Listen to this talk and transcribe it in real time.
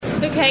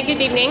Okay, good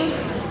evening.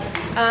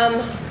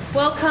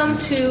 Welcome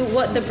to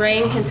What the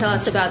Brain Can Tell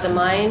Us About the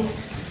Mind.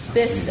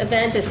 This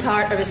event is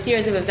part of a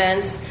series of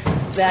events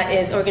that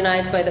is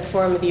organized by the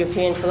Forum of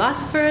European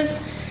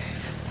Philosophers.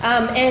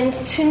 And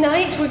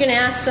tonight we're going to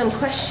ask some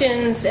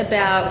questions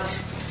about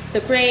the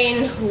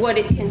brain, what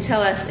it can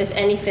tell us, if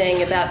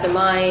anything, about the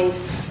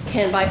mind.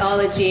 Can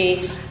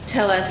biology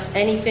tell us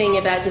anything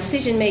about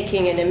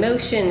decision-making and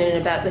emotion and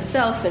about the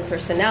self and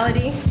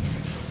personality?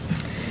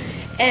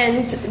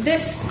 And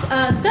this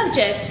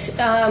subject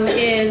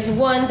is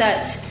one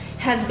that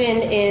has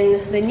been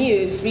in the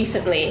news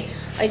recently.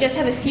 I just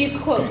have a few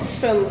quotes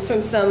from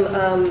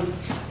some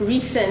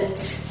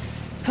recent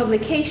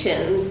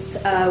publications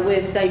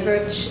with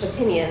divergent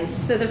opinions.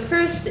 So the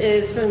first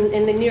is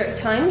in the New York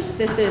Times.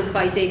 This is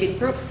by David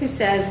Brooks, who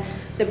says,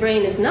 "The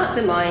brain is not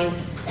the mind.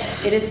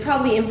 It is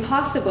probably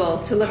impossible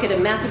to look at a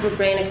map of a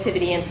brain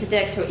activity and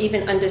predict or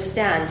even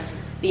understand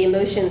the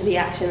emotions,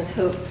 reactions,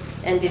 hopes,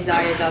 and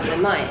desires of the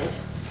mind."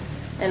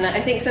 And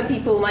I think some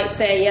people might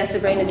say, yes, the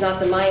brain is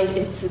not the mind.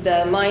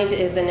 The mind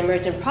is an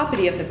emergent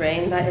property of the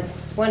brain. That is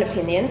one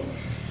opinion.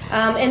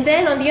 And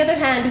then, on the other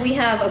hand, we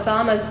have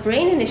Obama's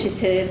Brain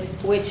Initiative,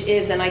 which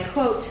is, and I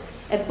quote,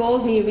 "a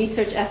bold new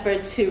research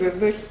effort to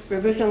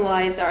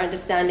revolutionalize our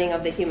understanding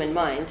of the human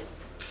mind."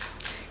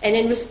 And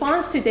in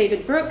response to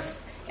David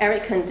Brooks,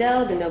 Eric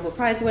Kandel, the Nobel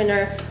Prize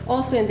winner,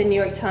 also in the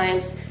New York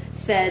Times,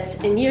 said,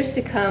 "In years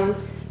to come,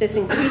 this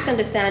increased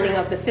understanding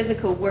of the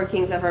physical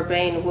workings of our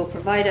brain will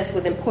provide us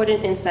with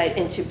important insight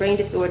into brain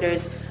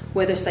disorders,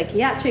 whether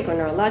psychiatric or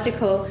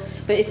neurological,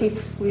 but if we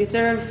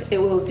reserve,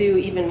 it will do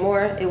even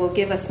more. It will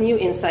give us new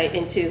insight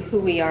into who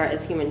we are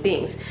as human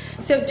beings."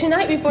 So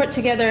tonight we brought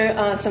together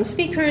some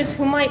speakers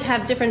who might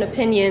have different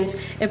opinions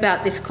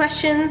about this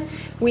question.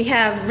 We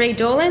have Ray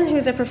Dolan,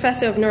 who's a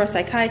professor of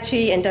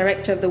neuropsychiatry and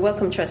director of the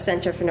Wellcome Trust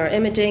Centre for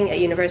Neuroimaging at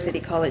University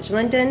College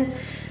London.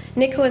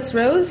 Nikolas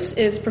Rose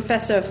is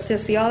professor of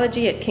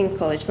sociology at King's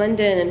College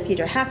London, and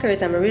Peter Hacker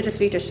is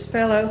emeritus research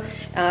fellow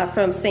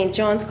from St.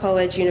 John's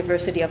College,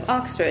 University of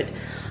Oxford.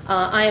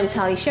 I am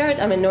Tali Sherritt.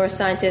 I'm a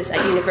neuroscientist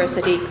at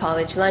University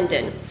College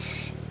London.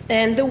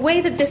 And the way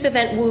that this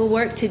event will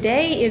work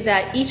today is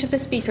that each of the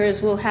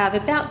speakers will have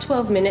about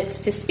 12 minutes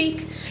to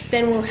speak,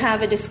 then we'll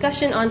have a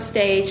discussion on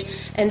stage,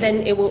 and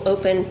then it will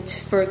open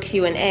for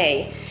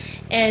Q&A.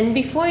 And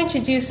before I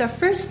introduce our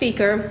first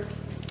speaker,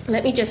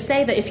 let me just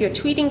say that if you're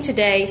tweeting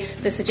today,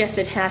 the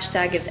suggested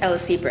hashtag is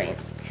LSEbrain.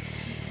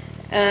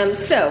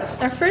 So,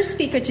 our first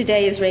speaker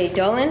today is Ray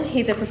Dolan.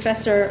 He's a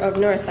professor of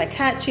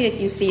neuropsychiatry at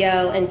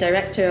UCL and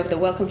director of the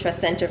Wellcome Trust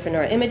Centre for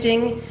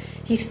Neuroimaging.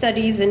 He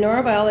studies the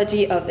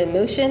neurobiology of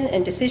emotion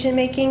and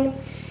decision-making.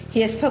 He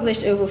has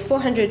published over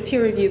 400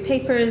 peer-reviewed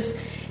papers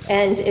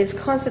and is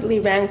constantly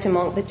ranked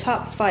among the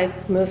top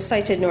 5 most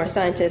cited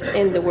neuroscientists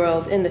in the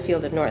world in the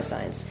field of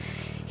neuroscience.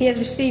 He has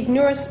received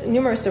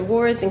numerous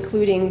awards,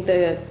 including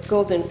the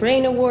Golden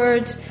Brain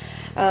Award,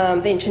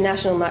 the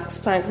International Max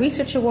Planck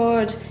Research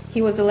Award.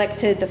 He was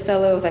elected the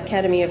Fellow of the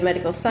Academy of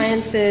Medical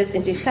Sciences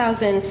in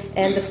 2000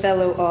 and the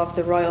Fellow of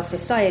the Royal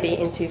Society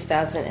in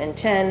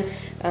 2010.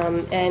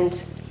 And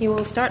he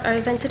will start our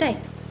event today.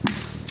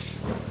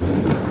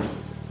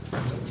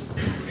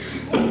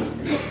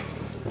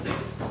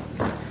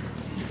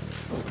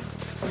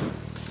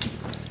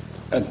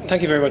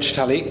 Thank you very much,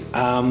 Tali.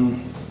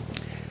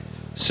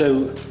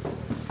 So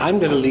I'm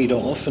going to lead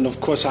off, and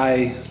of course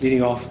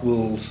leading off,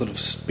 will sort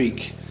of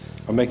speak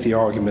or make the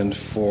argument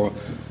for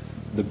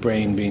the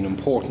brain being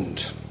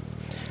important.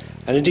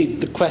 And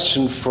indeed, the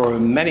question for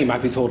many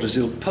might be thought as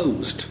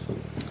ill-posed.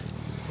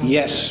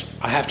 Yet,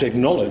 I have to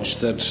acknowledge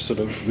that sort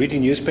of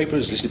reading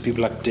newspapers, listening to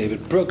people like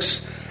David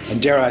Brooks,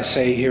 and dare I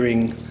say,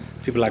 hearing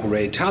people like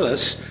Ray Dolan,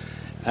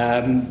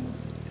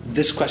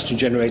 this question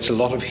generates a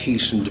lot of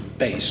heat and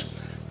debate,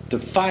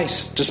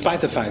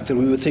 despite the fact that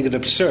we would think it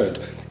absurd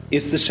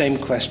if the same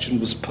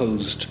question was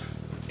posed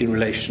in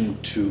relation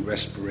to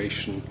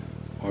respiration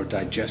or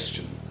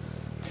digestion.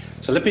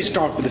 So let me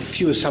start with a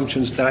few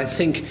assumptions that I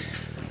think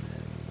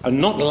are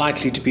not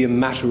likely to be a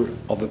matter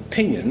of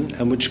opinion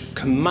and which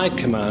might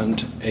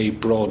command a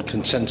broad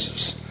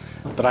consensus.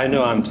 But I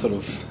know I'm sort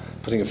of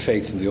putting a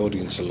faith in the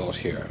audience a lot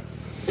here.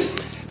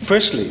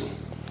 Firstly,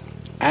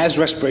 as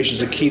respiration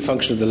is a key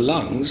function of the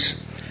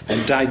lungs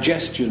and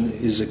digestion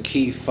is a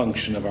key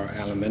function of our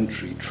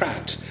alimentary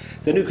tract,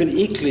 then you can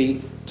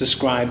equally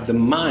describe the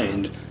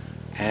mind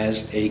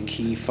as a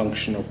key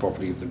function or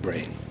property of the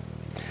brain.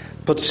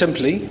 Put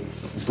simply,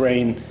 the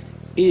brain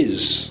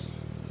is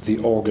the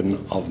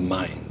organ of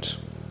mind.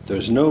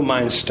 There's no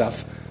mind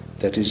stuff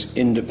that is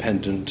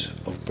independent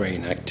of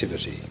brain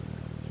activity.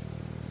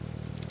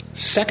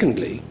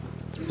 Secondly,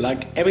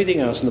 like everything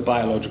else in the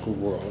biological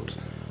world,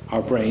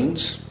 our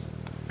brains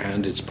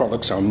and its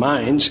products, our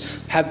minds,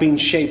 have been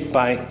shaped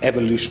by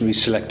evolutionary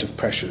selective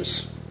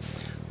pressures.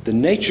 The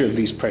nature of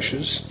these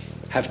pressures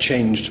have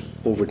changed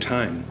over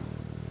time.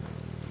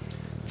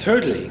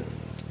 Thirdly,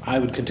 I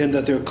would contend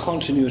that there are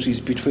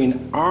continuities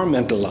between our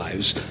mental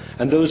lives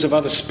and those of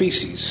other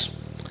species,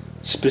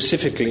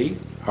 specifically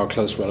our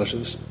close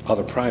relatives,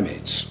 other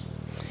primates.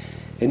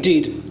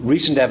 Indeed,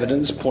 recent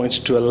evidence points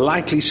to a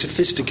likely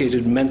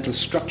sophisticated mental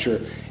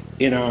structure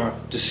in our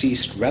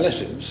deceased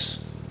relatives,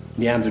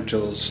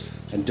 Neanderthals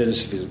and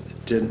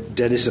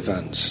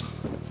Denisovans.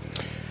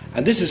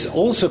 And this is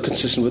also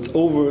consistent with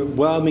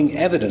overwhelming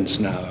evidence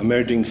now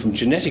emerging from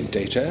genetic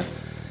data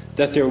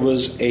that there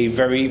was a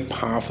very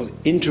powerful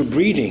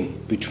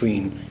interbreeding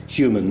between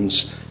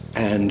humans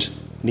and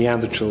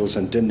Neanderthals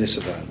and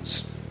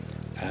Denisovans,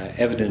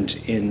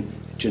 evident in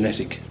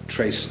genetic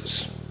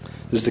traces.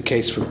 This is the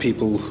case for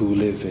people who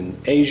live in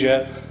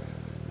Asia,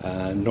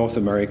 North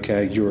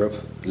America, Europe,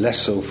 less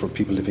so for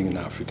people living in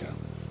Africa.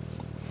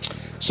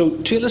 So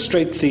to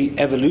illustrate the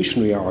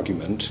evolutionary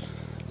argument,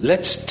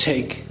 let's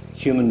take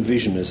human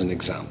vision as an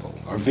example,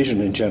 or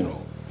vision in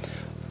general.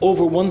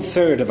 Over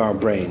 1/3 of our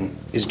brain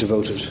is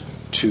devoted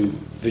to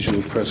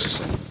visual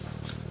processing.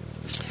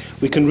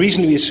 We can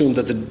reasonably assume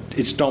that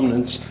its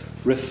dominance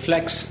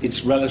reflects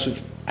its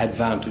relative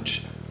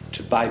advantage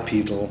to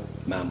bipedal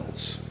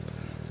mammals.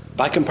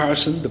 By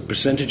comparison, the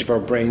percentage of our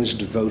brains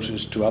devoted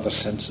to other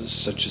senses,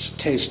 such as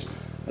taste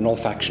and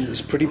olfaction,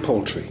 is pretty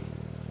paltry.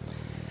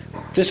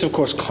 This, of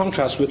course,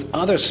 contrasts with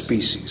other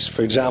species.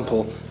 For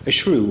example, a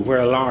shrew, where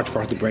a large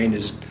part of the brain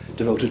is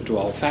devoted to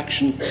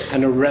olfaction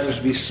and a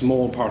relatively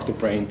small part of the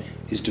brain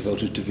is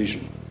devoted to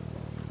vision.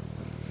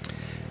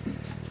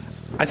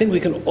 I think we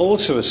can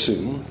also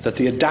assume that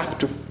the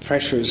adaptive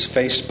pressures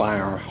faced by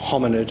our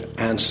hominid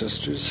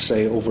ancestors,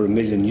 say over 1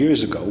 million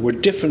years ago, were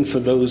different for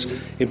those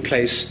in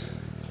place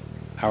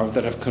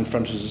that have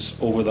confronted us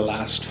over the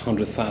last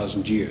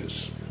 100,000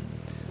 years.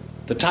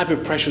 The type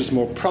of pressures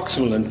more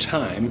proximal in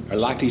time are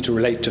likely to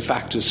relate to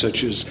factors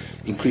such as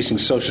increasing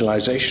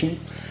socialization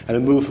and a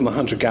move from a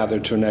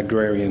hunter-gatherer to an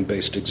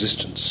agrarian-based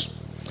existence.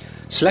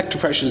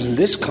 Selective pressures in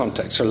this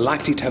context are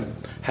likely to have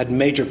had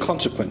major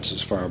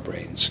consequences for our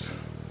brains,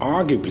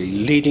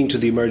 arguably leading to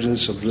the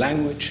emergence of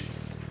language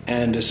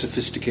and a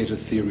sophisticated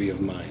theory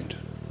of mind.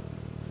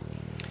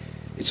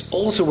 It's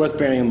also worth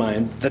bearing in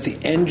mind that the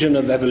engine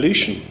of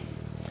evolution,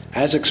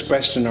 as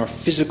expressed in our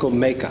physical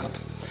makeup,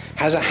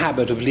 has a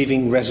habit of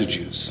leaving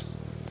residues.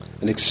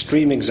 An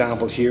extreme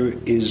example here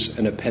is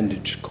an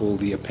appendage called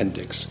the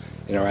appendix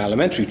in our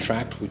alimentary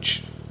tract,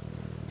 which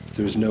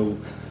there is no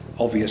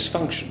obvious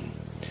function.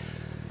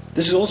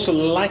 This is also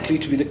likely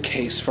to be the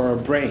case for our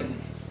brain.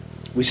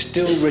 We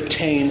still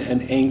retain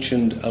an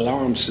ancient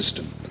alarm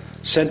system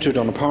centered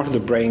on a part of the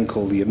brain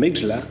called the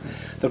amygdala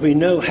that we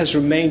know has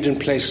remained in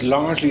place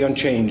largely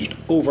unchanged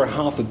over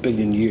 500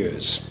 million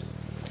years.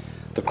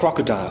 The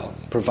crocodile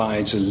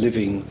provides a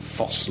living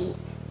fossil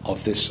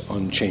of this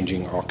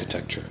unchanging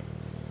architecture.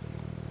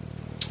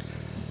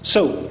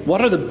 So,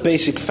 what are the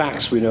basic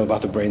facts we know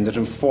about the brain that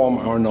inform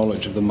our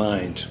knowledge of the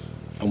mind,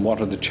 and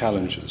what are the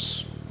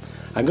challenges?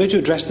 I'm going to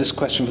address this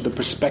question from the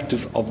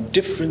perspective of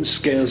different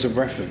scales of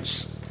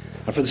reference.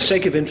 And for the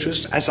sake of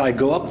interest, as I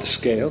go up the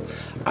scale,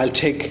 I'll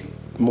take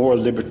more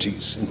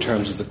liberties in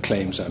terms of the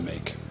claims I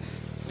make.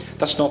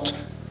 That's not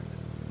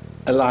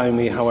allowing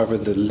me, however,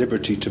 the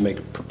liberty to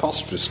make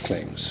preposterous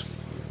claims.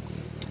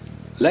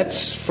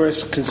 Let's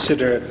first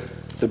consider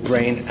the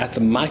brain at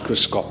the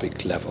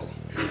microscopic level.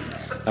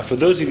 Now, for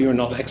those of you who are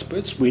not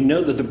experts, we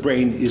know that the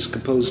brain is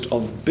composed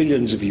of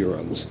billions of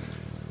neurons,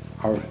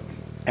 or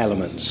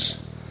elements,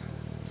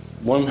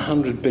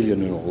 100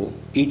 billion in all,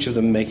 each of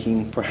them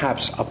making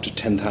perhaps up to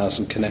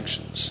 10,000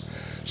 connections.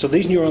 So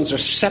these neurons are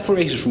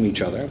separated from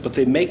each other, but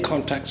they make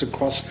contacts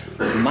across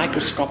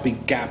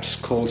microscopic gaps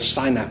called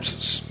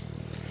synapses.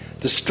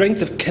 The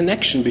strength of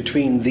connection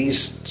between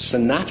these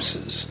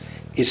synapses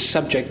is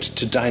subject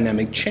to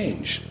dynamic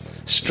change,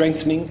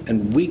 strengthening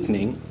and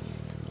weakening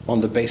on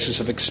the basis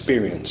of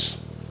experience.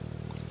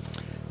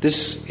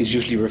 This is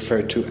usually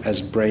referred to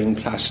as brain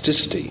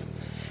plasticity,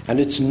 and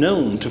it's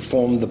known to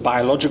form the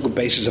biological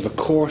basis of a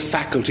core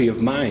faculty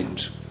of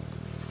mind,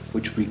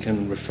 which we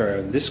can refer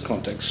in this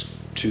context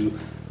to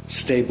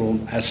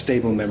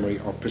stable memory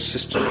or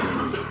persistent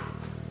memory.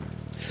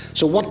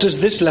 So what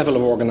does this level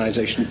of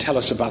organization tell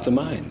us about the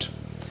mind?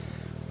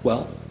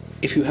 Well,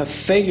 if you have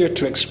failure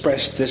to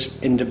express this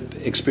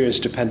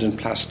experience-dependent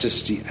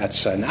plasticity at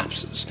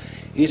synapses,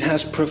 it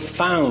has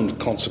profound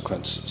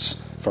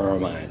consequences for our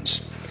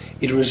minds.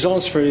 It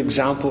results, for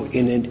example,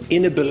 in an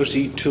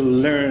inability to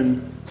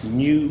learn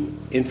new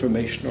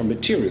information or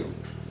material.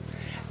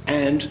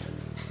 And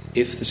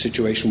if the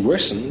situation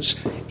worsens,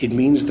 it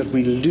means that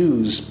we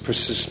lose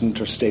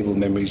persistent or stable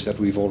memories that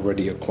we've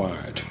already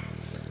acquired.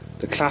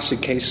 The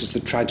classic case is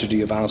the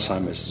tragedy of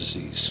Alzheimer's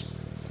disease.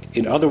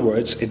 In other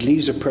words, it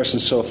leaves a person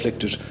so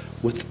afflicted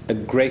with a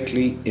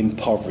greatly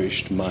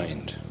impoverished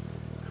mind.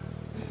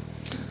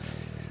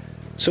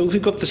 So if we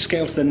go up the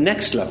scale to the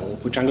next level,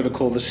 which I'm going to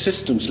call the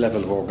systems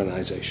level of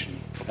organization,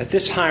 at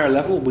this higher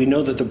level, we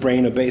know that the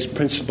brain obeys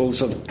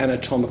principles of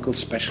anatomical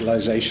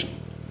specialization.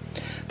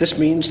 This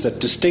means that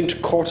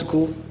distinct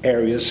cortical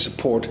areas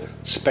support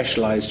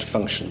specialized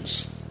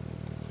functions.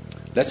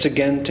 Let's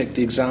again take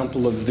the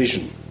example of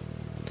vision.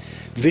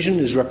 Vision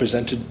is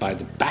represented by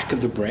the back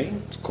of the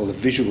brain, it's called the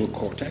visual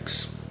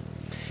cortex.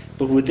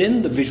 But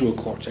within the visual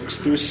cortex,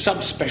 there is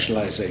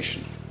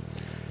subspecialization.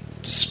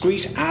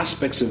 discrete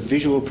aspects of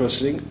visual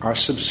processing are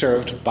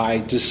subserved by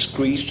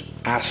discrete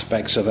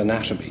aspects of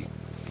anatomy.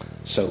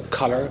 So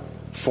colour,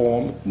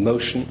 form,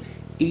 motion,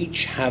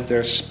 each have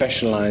their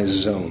specialized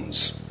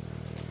zones.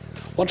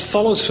 What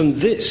follows from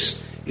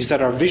this is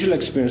that our visual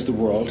experience of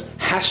the world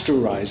has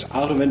to arise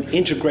out of an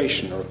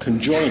integration or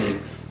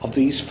conjoining of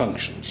these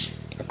functions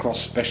across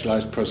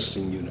specialized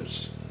processing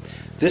units.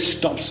 This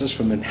stops us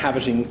from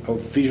inhabiting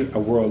a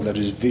world that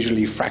is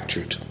visually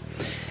fractured.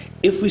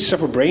 If we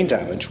suffer brain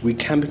damage, we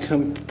can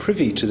become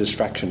privy to this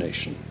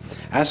fractionation,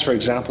 as, for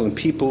example, in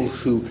people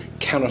who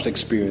cannot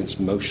experience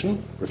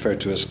motion,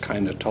 referred to as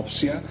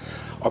kinetopsia,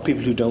 or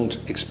people who don't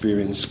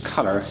experience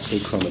colour,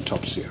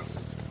 achromatopsia.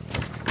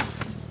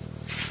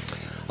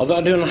 Although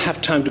I do not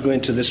have time to go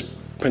into this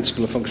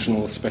principle of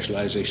functional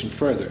specialization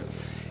further,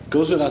 it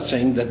goes without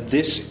saying that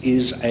this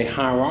is a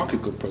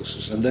hierarchical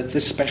process and that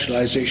this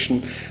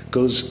specialization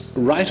goes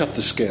right up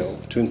the scale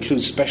to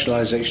include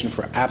specialization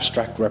for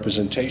abstract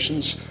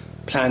representations,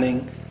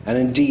 planning, and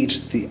indeed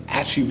the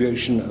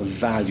attribution of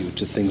value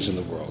to things in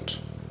the world.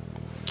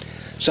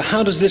 So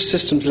how does this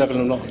systems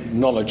level of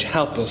knowledge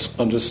help us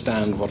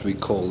understand what we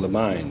call the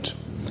mind?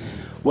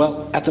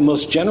 Well, at the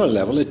most general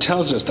level, it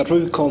tells us that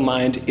what we call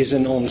mind is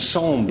an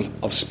ensemble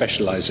of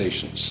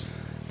specializations.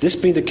 This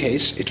being the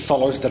case, it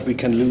follows that we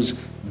can lose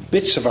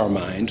bits of our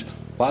mind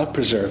while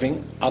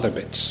preserving other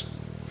bits.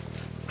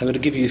 I'm going to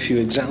give you a few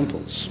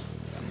examples.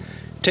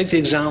 Take the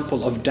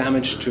example of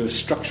damage to a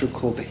structure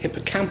called the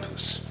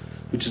hippocampus,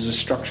 which is a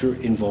structure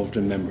involved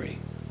in memory.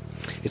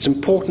 It's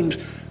important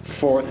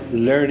for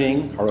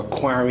learning or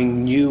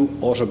acquiring new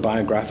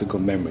autobiographical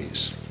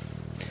memories.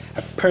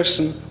 A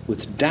person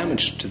with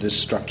damage to this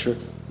structure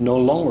no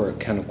longer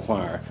can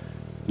acquire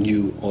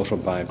new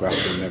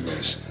autobiographical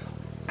memories,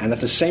 and at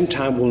the same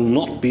time will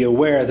not be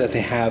aware that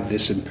they have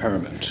this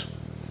impairment.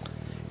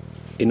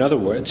 In other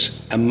words,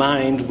 a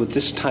mind with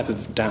this type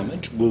of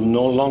damage will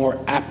no longer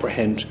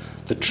apprehend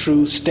the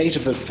true state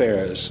of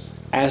affairs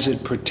as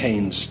it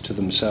pertains to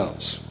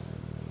themselves.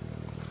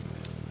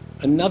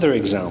 Another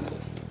example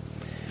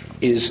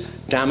is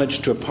damage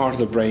to a part of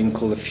the brain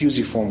called the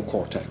fusiform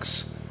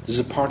cortex. This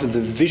is a part of the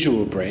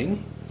visual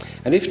brain,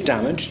 and if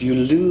damaged, you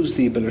lose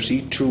the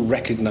ability to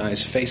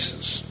recognize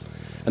faces.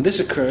 And this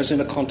occurs in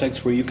a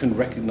context where you can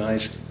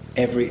recognize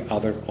every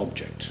other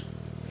object.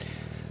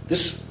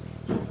 This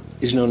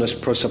is known as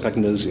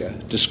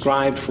prosopagnosia,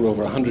 described for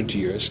over 100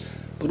 years,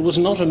 but was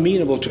not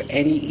amenable to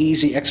any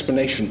easy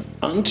explanation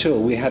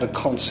until we had a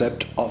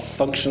concept of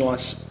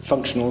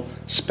functional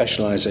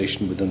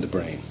specialization within the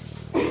brain.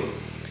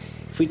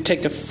 If we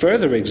take a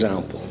further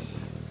example,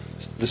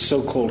 the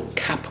so-called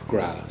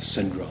Capgras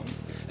syndrome,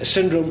 a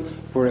syndrome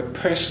where a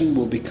person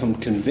will become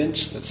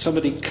convinced that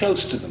somebody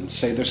close to them,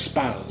 say their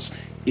spouse,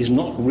 is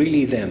not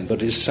really them,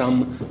 but is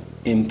some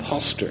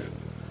imposter.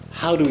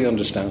 How do we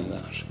understand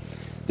that?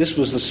 This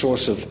was the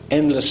source of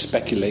endless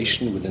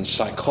speculation within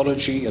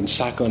psychology and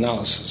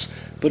psychoanalysis,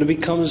 but it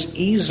becomes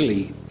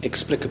easily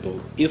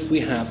explicable if we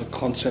have a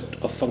concept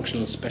of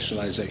functional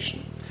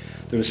specialization.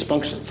 There is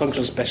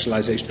functional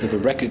specialization for the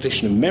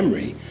recognition of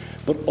memory,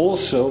 but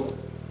also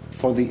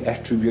for the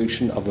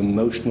attribution of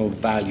emotional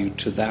value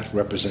to that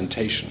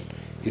representation.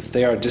 If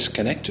they are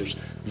disconnected,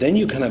 then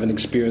you can have an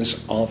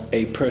experience of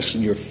a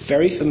person you're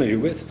very familiar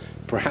with,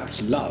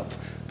 perhaps love,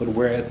 but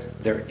where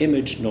their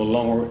image no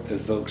longer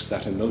evokes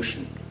that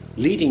emotion,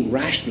 leading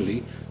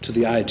rationally to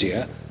the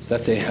idea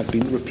that they have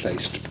been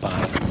replaced by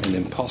an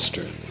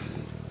imposter.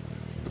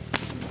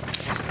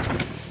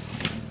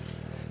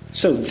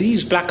 So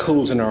these black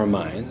holes in our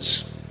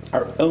minds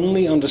are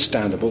only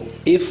understandable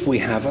if we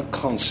have a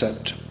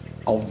concept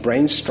of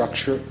brain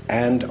structure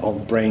and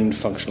of brain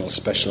functional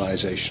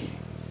specialization.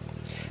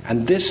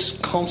 And this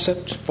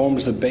concept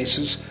forms the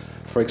basis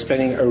for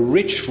explaining a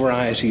rich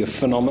variety of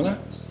phenomena,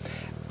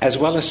 as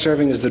well as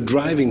serving as the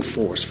driving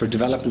force for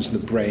developments in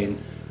the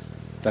brain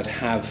that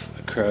have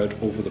occurred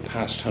over the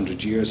past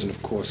 100 years and,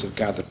 of course, have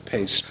gathered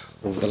pace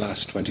over the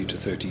last 20 to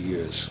 30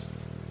 years.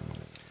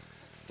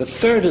 The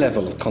third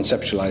level of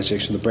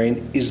conceptualization of the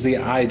brain is the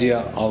idea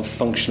of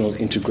functional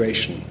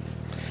integration.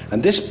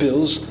 And this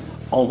builds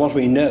on what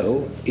we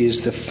know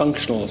is the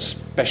functional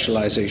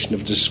specialization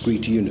of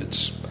discrete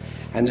units.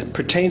 And it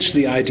pertains to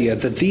the idea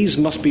that these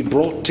must be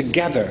brought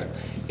together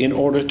in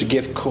order to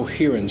give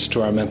coherence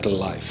to our mental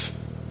life.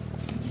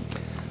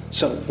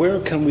 So where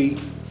can we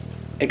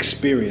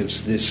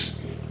experience this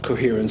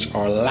coherence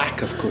or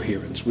lack of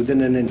coherence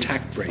within an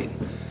intact brain?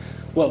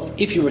 Well,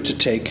 if you were to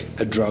take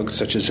a drug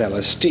such as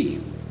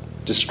LSD,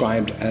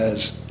 described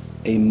as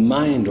a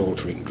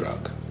mind-altering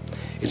drug,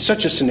 in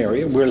such a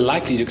scenario, we're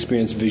likely to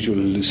experience visual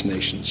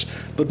hallucinations,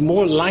 but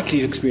more likely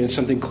to experience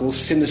something called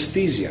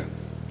synesthesia.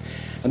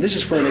 And this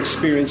is where an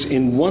experience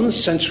in one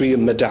sensory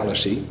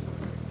modality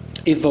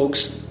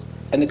evokes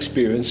an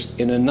experience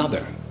in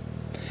another.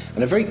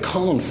 And a very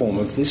common form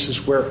of this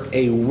is where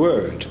a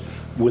word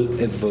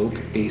will evoke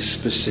a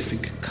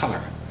specific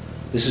colour.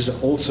 This is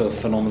also a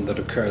phenomenon that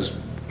occurs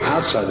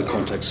outside the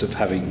context of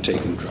having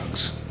taken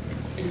drugs.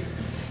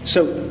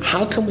 So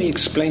how can we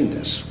explain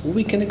this? Well,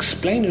 we can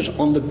explain it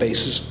on the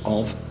basis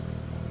of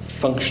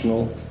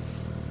functional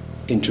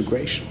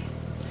integration.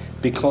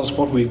 Because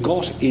what we've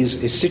got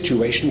is a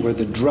situation where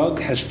the drug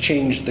has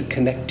changed the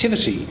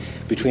connectivity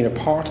between a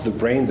part of the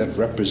brain that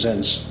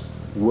represents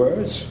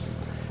words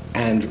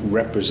and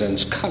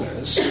represents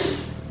colours.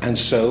 And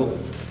so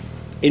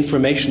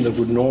information that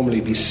would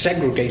normally be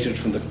segregated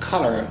from the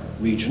colour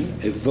region,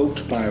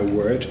 evoked by a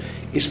word,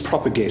 is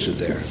propagated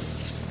there.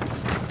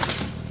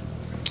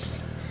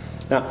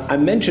 Now, I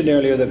mentioned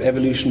earlier that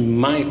evolution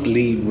might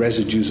leave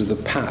residues of the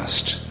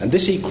past, and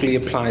this equally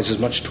applies as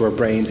much to our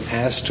brain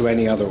as to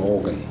any other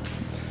organ.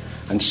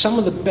 And some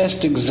of the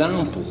best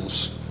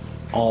examples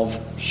of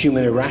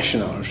human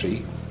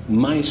irrationality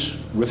might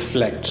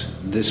reflect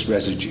this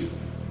residue.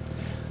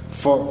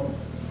 For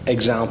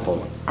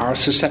example, our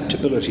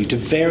susceptibility to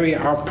vary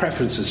our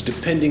preferences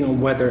depending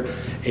on whether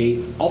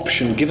an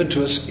option given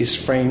to us is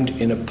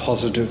framed in a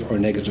positive or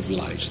negative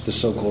light, the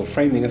so-called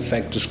framing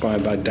effect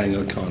described by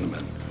Daniel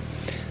Kahneman.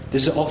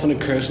 This often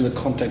occurs in the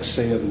context,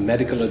 say, of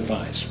medical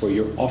advice, where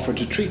you're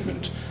offered a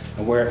treatment,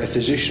 and where a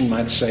physician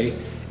might say,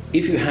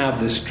 if you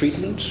have this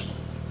treatment,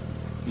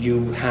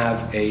 you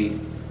have a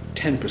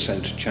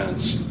 10%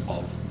 chance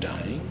of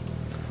dying.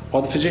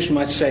 Or the physician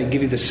might say,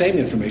 give you the same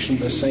information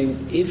by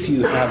saying, if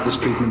you have this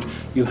treatment,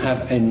 you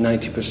have a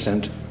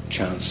 90%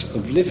 chance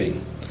of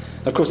living.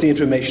 Of course, the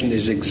information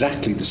is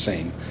exactly the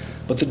same,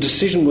 but the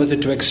decision whether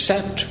to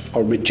accept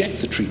or reject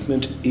the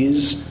treatment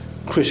is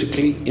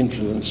critically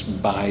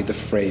influenced by the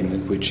frame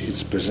in which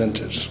it's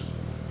presented.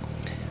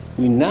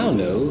 We now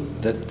know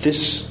that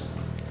this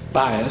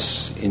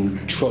bias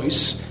in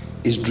choice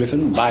is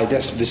driven by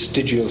this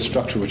vestigial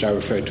structure which I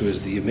refer to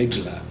as the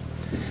amygdala.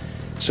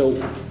 So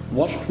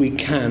what we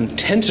can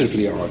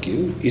tentatively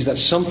argue is that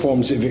some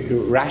forms of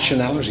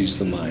irrationalities of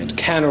the mind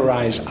can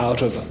arise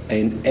out of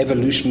an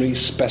evolutionary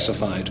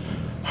specified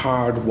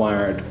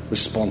hardwired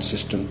response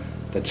system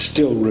that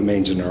still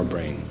remains in our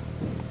brain.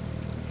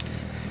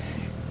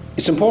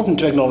 It's important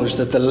to acknowledge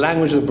that the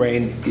language of the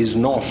brain is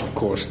not, of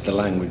course, the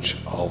language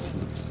of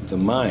the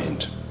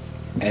mind.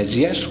 As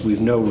yet,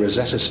 we've no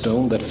Rosetta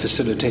Stone that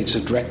facilitates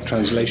a direct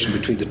translation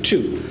between the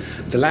two.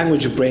 The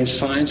language of brain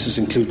sciences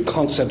include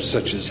concepts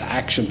such as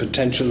action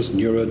potentials,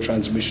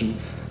 neurotransmission,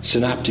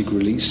 synaptic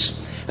release,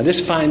 and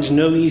this finds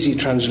no easy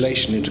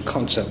translation into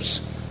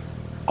concepts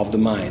of the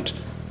mind.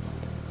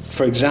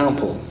 For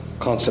example,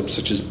 concepts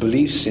such as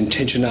beliefs,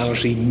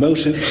 intentionality,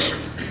 motives,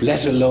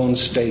 let alone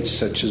states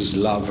such as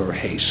love or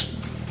hate.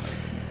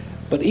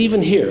 But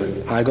even here,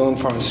 I go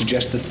as far as to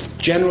suggest that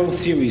general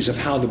theories of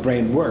how the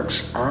brain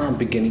works are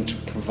beginning to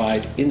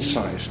provide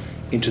insight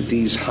into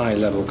these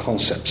high-level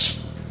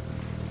concepts.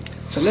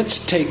 So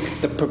let's take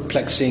the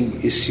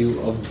perplexing issue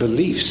of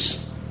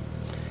beliefs.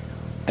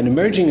 An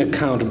emerging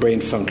account of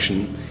brain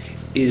function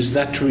is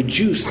that to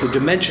reduce the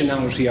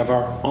dimensionality of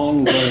our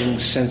ongoing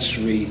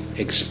sensory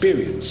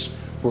experience,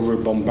 where we're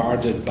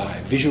bombarded by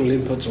visual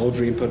inputs,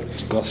 auditory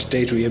inputs,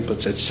 gustatory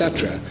inputs,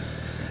 etc.,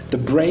 the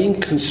brain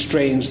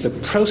constrains the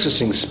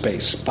processing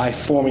space by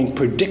forming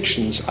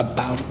predictions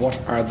about what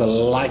are the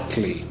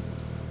likely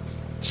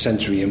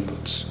sensory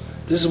inputs.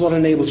 This is what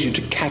enables you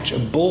to catch a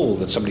ball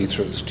that somebody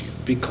throws to you,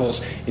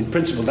 because in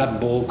principle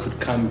that ball could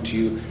come to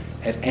you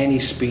at any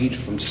speed,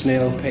 from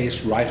snail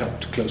pace right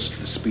up to close to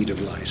the speed of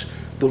light.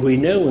 But we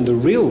know in the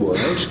real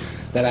world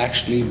that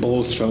actually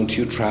balls thrown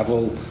to you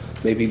travel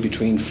maybe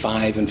between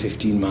 5 and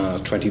 15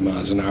 miles, 20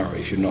 miles an hour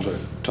if you're not a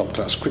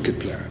top-class cricket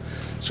player.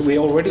 So we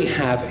already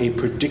have a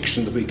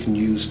prediction that we can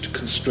use to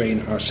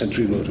constrain our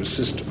sensory motor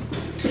system.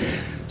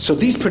 So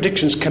these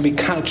predictions can be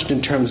couched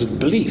in terms of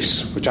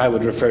beliefs, which I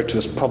would refer to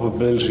as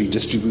probability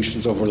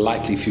distributions over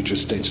likely future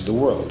states of the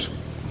world.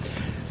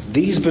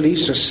 These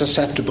beliefs are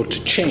susceptible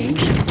to change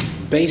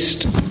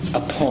based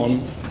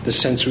upon the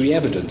sensory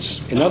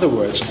evidence. In other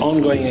words,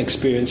 ongoing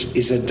experience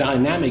is a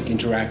dynamic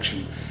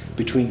interaction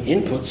between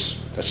inputs,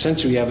 the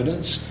sensory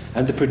evidence,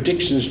 and the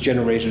predictions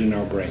generated in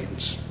our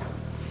brains.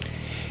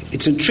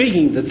 It's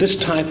intriguing that this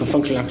type of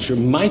functional aperture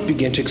might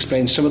begin to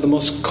explain some of the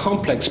most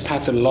complex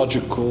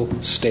pathological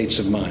states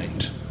of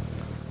mind.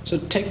 So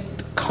take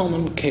the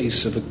common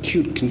case of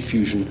acute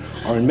confusion,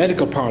 or in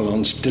medical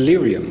parlance,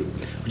 delirium,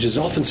 which is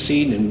often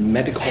seen in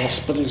medical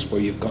hospitals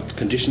where you've got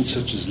conditions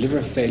such as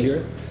liver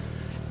failure,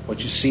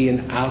 what you see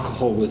in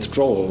alcohol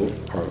withdrawal,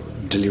 or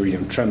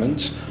delirium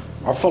tremens,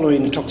 or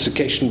following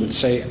intoxication with,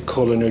 say,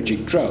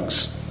 cholinergic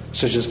drugs,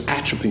 such as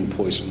atropine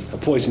poison, a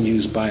poison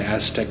used by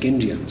Aztec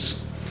Indians.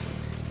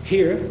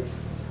 Here,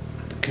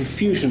 the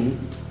confusion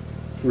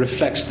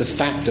reflects the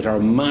fact that our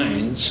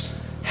minds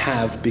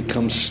have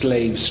become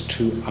slaves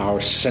to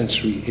our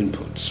sensory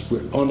inputs.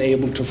 We're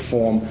unable to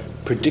form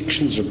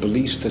predictions or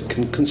beliefs that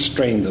can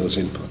constrain those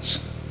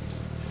inputs.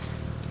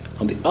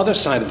 On the other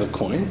side of the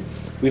coin,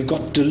 we've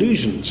got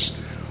delusions,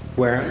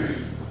 where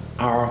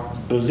our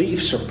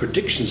beliefs or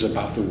predictions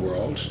about the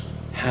world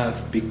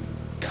have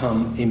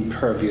become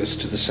impervious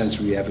to the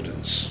sensory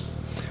evidence.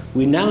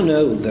 We now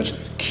know that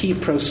key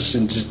process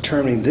in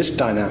determining this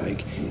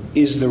dynamic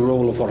is the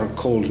role of what are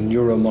called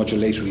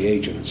neuromodulatory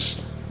agents,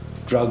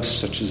 drugs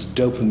such as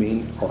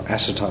dopamine or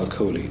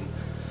acetylcholine.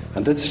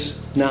 And this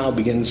now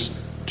begins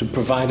to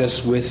provide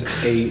us with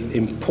an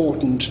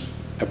important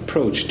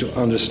approach to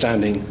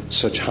understanding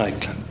such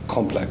high-level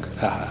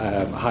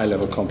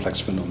complex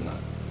phenomena.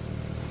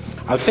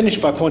 I'll finish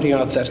by pointing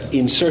out that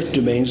in certain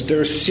domains there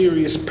are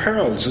serious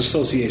perils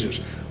associated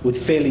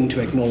with failing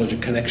to acknowledge a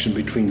connection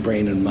between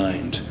brain and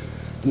mind.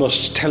 The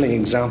most telling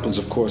examples,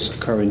 of course,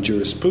 occur in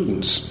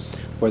jurisprudence,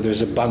 where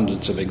there's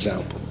abundance of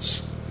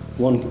examples.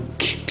 One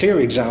clear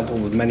example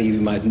that many of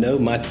you might know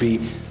might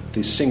be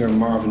the singer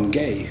Marvin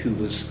Gaye, who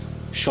was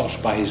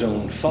shot by his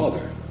own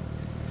father,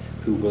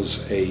 who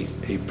was a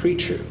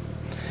preacher.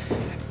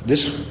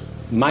 This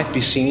might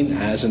be seen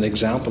as an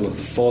example of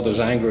the father's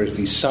anger at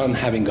his son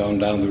having gone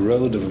down the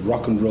road of a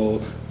rock and roll,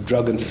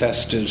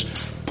 drug-infested,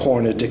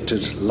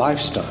 porn-addicted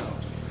lifestyle.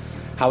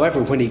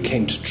 However, when he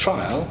came to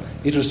trial,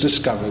 it was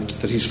discovered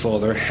that his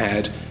father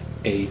had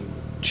a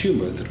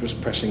tumour that was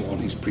pressing on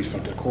his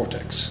prefrontal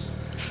cortex.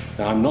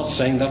 Now, I'm not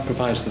saying that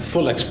provides the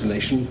full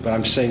explanation, but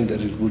I'm saying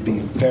that it would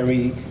be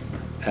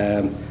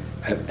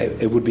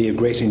it would be a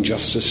great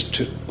injustice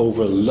to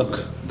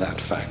overlook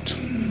that fact.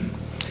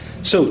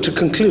 So, to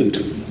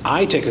conclude,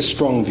 I take a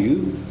strong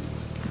view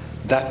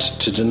that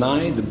to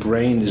deny the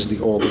brain is the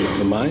organ of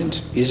the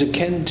mind is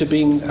akin to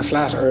being a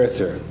flat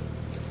earther.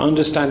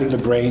 Understanding the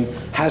brain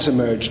has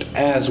emerged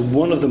as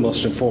one of the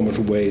most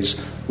informative ways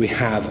we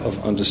have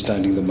of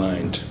understanding the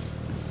mind.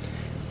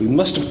 We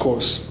must, of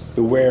course,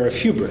 beware of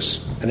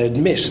hubris and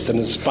admit that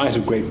in spite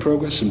of great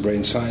progress in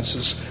brain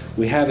sciences,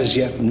 we have as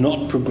yet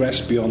not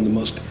progressed beyond the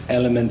most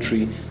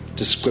elementary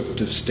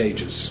descriptive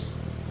stages.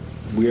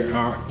 We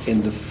are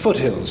in the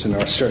foothills in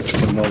our search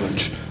for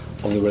knowledge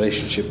of the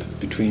relationship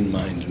between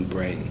mind and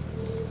brain.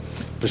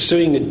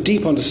 Pursuing a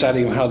deep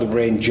understanding of how the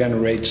brain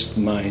generates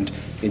the mind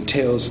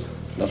entails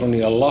not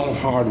only a lot of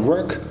hard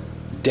work,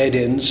 dead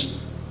ends,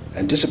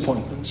 and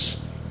disappointments,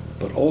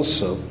 but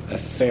also a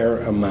fair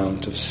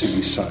amount of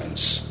silly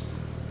science.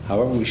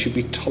 However, we should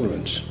be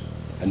tolerant,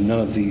 and none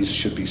of these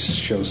should be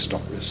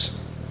showstoppers.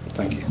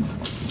 Thank you.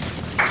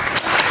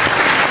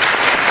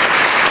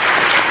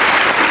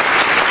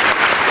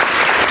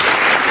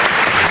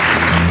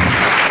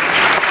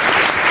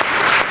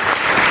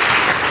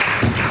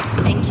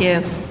 Thank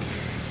you.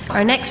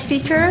 Our next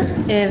speaker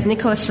is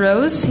Nikolas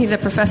Rose. He's a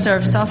professor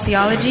of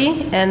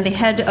sociology and the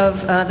head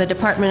of the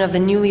department of the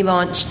newly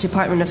launched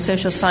Department of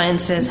Social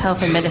Sciences,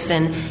 Health and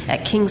Medicine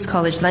at King's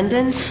College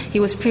London.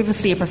 He was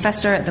previously a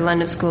professor at the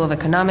London School of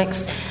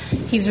Economics.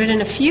 He's written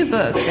a few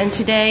books, and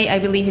today I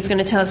believe he's going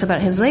to tell us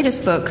about his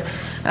latest book,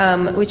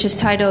 which is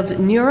titled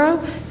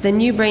Neuro, The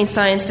New Brain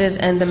Sciences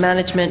and the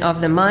Management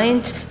of the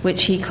Mind,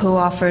 which he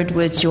co-authored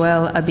with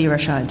Joel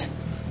Abirashad.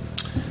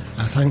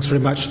 Thanks very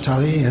much,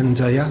 Tali, and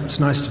it's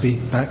nice to be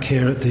back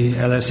here at the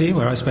LSE,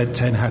 where I spent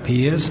 10 happy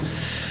years.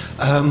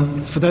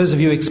 For those of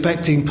you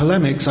expecting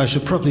polemics, I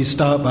should probably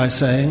start by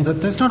saying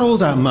that there's not all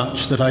that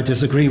much that I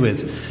disagree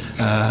with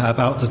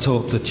about the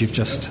talk that you've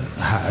just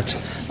had.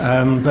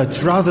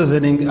 But rather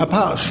than,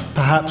 apart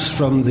perhaps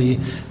from the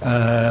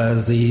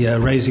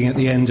raising at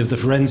the end of the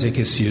forensic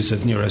issues of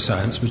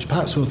neuroscience, which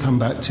perhaps we'll come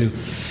back to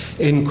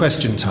in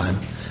question time,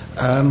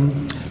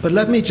 but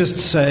let me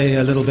just say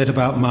a little bit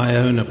about my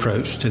own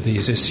approach to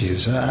these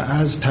issues.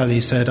 As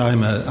Tali said,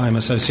 I'm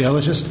a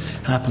sociologist,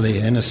 happily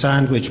in a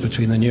sandwich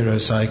between the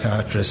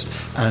neuropsychiatrist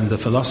and the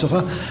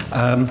philosopher.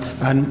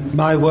 And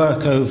my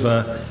work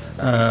over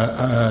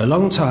a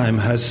long time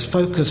has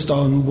focused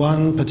on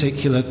one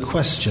particular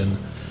question,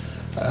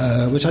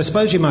 which I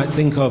suppose you might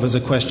think of as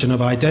a question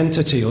of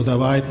identity,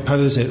 although I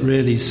pose it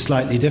really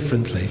slightly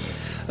differently.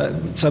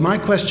 So my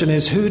question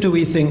is, who do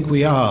we think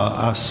we are,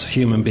 us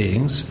human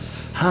beings?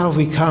 How have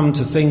we come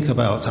to think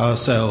about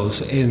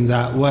ourselves in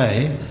that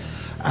way,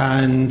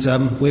 and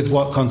with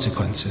what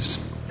consequences?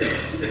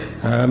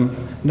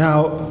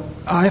 Now,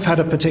 I've had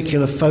a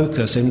particular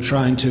focus in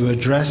trying to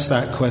address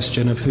that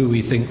question of who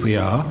we think we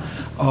are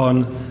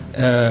on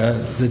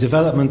the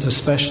development,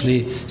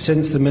 especially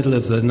since the middle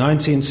of the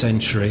 19th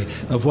century,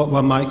 of what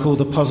one might call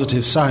the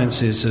positive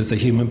sciences of the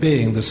human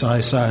being, the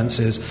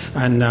sciences,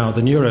 and now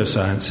the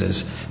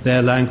neurosciences,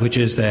 their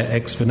languages, their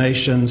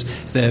explanations,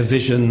 their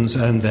visions,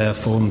 and their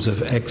forms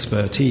of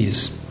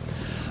expertise.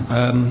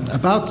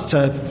 About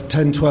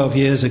 10, 12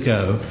 years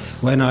ago,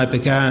 when I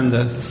began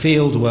the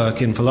field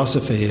work in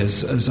philosophy,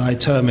 as I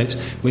term it,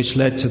 which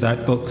led to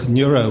that book,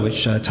 Neuro,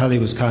 which Tali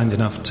was kind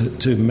enough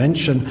to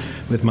mention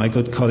with my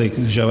good colleague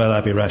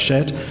Joel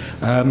Abirashad.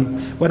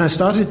 When I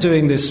started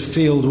doing this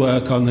field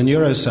work on the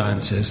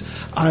neurosciences,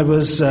 I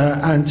was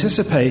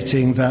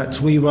anticipating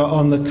that we were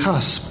on the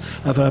cusp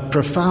of a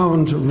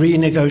profound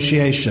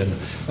renegotiation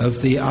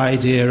of the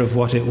idea of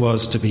what it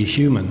was to be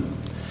human.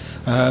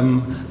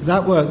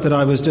 That work that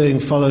I was doing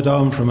followed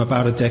on from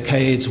about a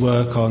decade's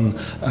work on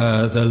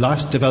the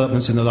life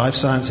developments in the life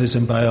sciences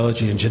and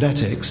biology and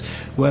genetics,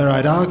 where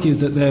I'd argued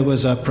that there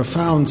was a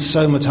profound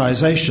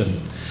somatization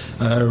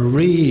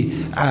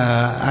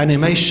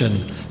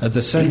reanimation of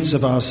the sense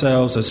of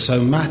ourselves as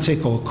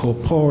somatic or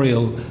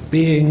corporeal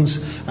beings,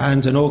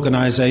 and an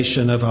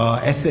organisation of our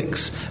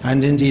ethics,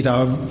 and indeed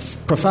our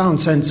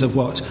profound sense of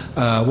what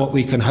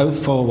we can hope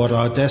for, what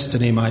our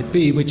destiny might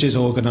be, which is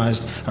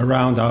organised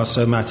around our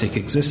somatic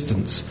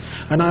existence.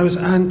 And I was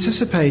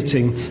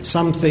anticipating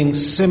something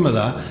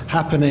similar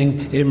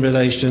happening in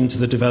relation to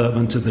the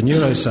development of the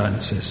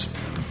neurosciences.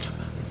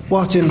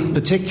 What in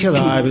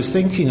particular I was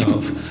thinking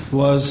of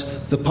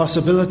was the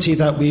possibility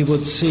that we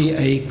would see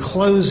a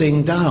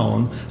closing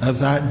down of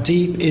that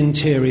deep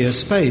interior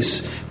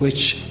space,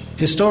 which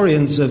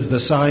historians of the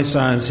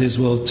sciences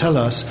will tell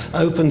us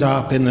opened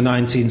up in the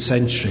 19th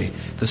century.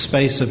 The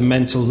space of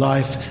mental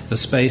life, the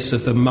space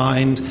of the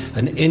mind,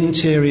 an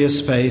interior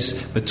space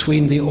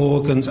between the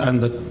organs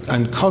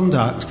and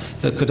conduct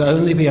that could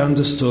only be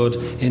understood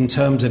in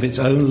terms of its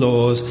own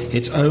laws,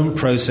 its own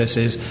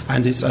processes,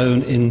 and its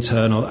own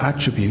internal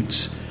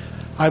attributes.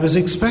 I was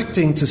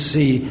expecting to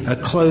see a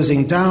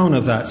closing down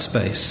of that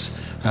space,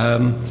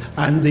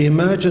 and the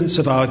emergence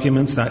of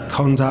arguments that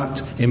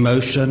conduct,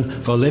 emotion,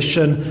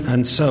 volition,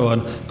 and so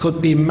on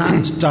could be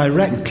mapped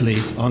directly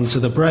onto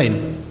the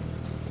brain.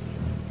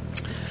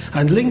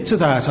 And linked to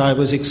that, I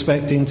was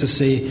expecting to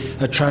see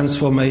a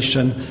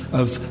transformation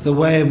of the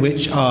way in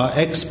which our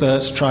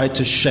experts tried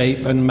to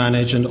shape and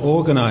manage and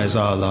organize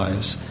our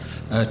lives.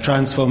 A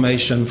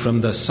transformation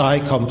from the psi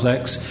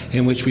complex,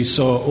 in which we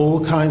saw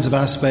all kinds of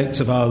aspects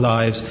of our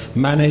lives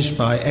managed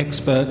by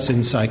experts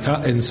in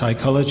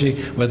psychology,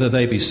 whether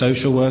they be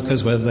social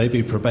workers, whether they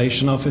be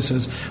probation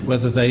officers,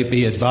 whether they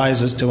be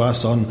advisors to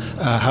us on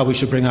how we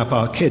should bring up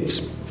our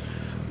kids.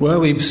 Were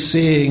we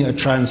seeing a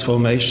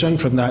transformation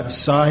from that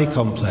psi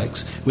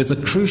complex with the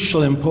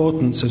crucial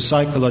importance of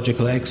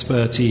psychological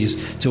expertise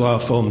to our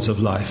forms of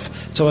life,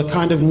 to a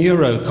kind of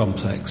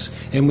neurocomplex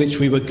in which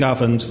we were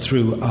governed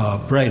through our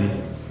brain?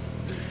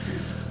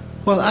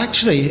 Well,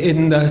 actually,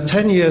 in the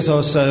 10 years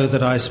or so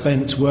that I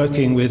spent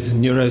working with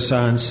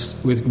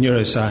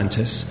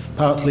neuroscientists,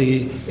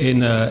 partly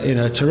in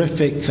a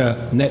terrific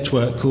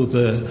network called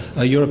the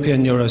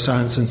European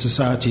Neuroscience and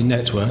Society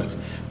Network,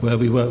 where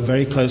we work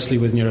very closely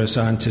with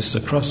neuroscientists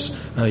across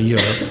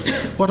Europe,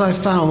 what I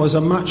found was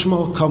a much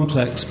more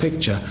complex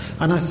picture.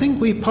 And I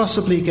think we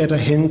possibly get a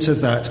hint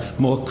of that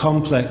more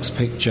complex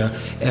picture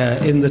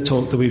in the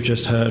talk that we've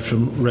just heard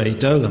from Ray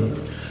Dolan.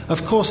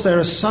 Of course, there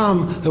are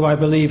some who I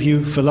believe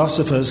you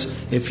philosophers,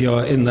 if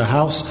you're in the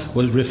house,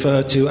 will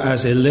refer to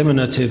as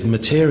eliminative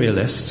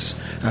materialists,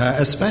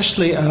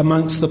 especially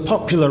amongst the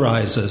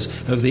popularizers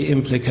of the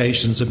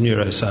implications of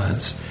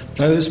neuroscience.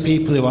 Those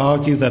people who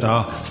argue that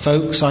our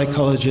folk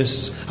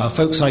psychologies,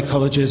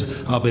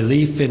 our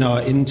belief in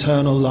our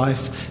internal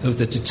life, of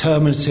the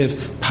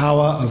determinative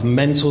power of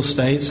mental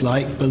states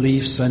like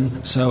beliefs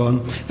and so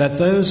on, that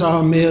those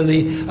are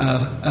merely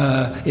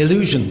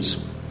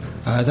illusions.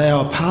 They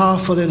are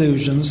powerful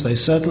illusions. They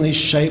certainly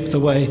shape the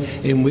way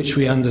in which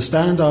we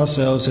understand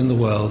ourselves in the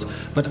world.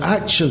 But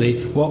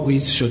actually, what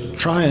we should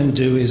try and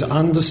do is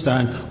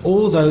understand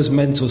all those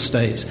mental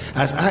states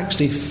as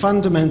actually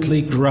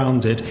fundamentally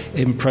grounded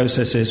in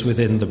processes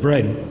within the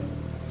brain.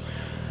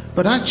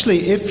 But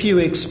actually, if you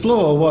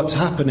explore what's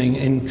happening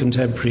in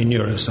contemporary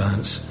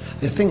neuroscience,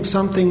 I think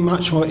something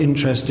much more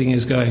interesting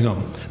is going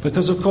on.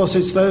 Because, of course,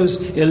 it's those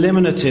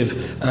eliminative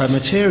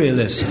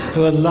materialists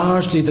who are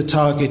largely the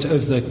target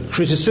of the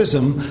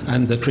criticism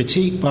and the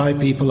critique by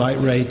people like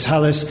Ray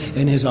Dolan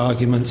in his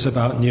arguments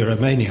about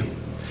neuromania.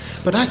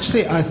 But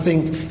actually, I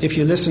think if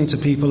you listen to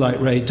people like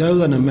Ray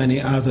Dolan and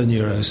many other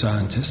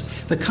neuroscientists,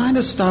 the kind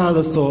of style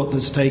of thought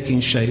that's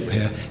taking shape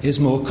here is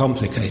more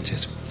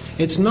complicated.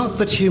 It's not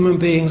that human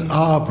beings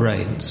are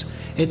brains.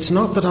 It's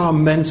not that our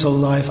mental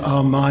life,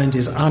 our mind,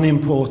 is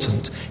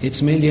unimportant.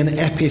 It's merely an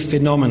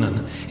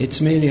epiphenomenon.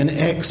 It's merely an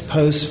ex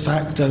post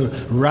facto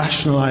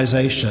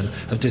rationalization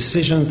of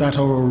decisions that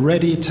are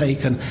already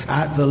taken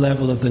at the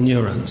level of the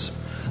neurons.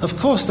 Of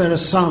course, there are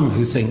some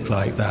who think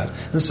like that,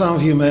 and some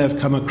of you may have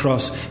come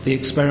across the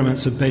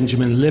experiments of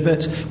Benjamin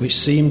Libet, which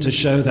seem to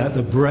show that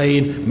the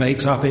brain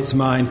makes up its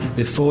mind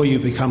before you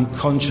become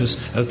conscious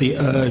of the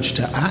urge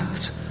to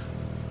act.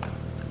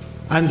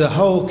 And the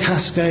whole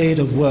cascade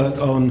of work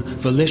on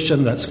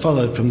volition that's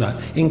followed from that,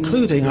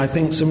 including, I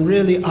think, some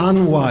really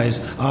unwise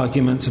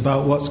arguments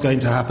about what's going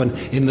to happen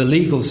in the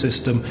legal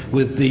system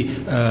with the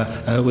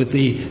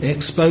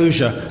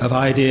exposure of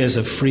ideas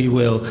of free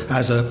will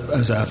as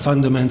a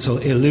fundamental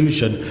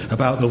illusion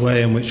about the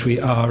way in which we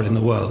are in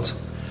the world.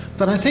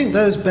 But I think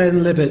those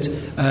Ben Libet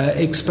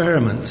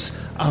experiments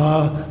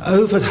are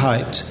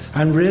overhyped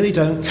and really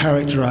don't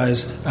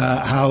characterize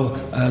how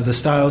the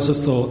styles of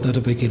thought that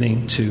are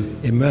beginning to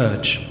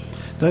emerge.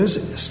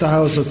 Those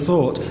styles of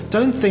thought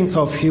don't think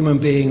of human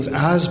beings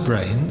as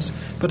brains,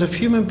 but of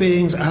human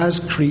beings as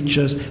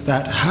creatures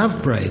that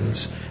have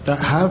brains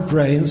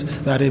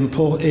that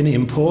in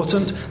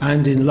important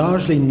and in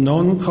largely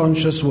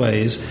non-conscious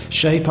ways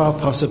shape our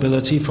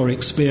possibility for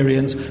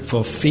experience,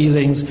 for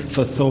feelings,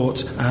 for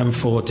thought, and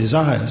for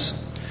desires.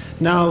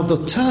 Now,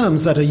 the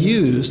terms that are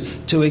used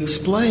to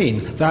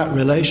explain that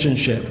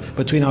relationship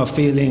between our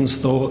feelings,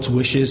 thoughts,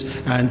 wishes,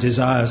 and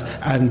desires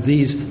and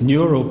these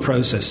neural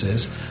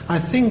processes, I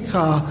think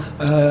are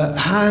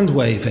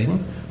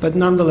hand-waving, but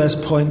nonetheless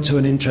point to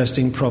an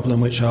interesting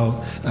problem which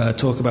I'll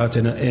talk about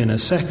in a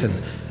second.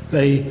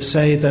 They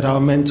say that our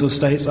mental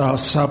states are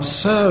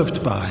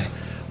subserved by,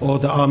 or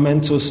that our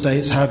mental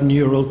states have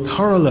neural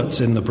correlates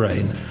in the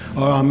brain,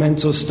 or our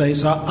mental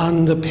states are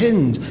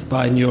underpinned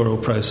by neural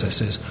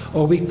processes,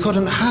 or we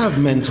couldn't have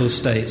mental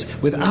states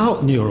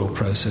without neural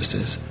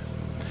processes.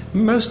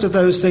 Most of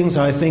those things,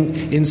 I think,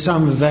 in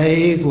some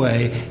vague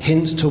way,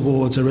 hint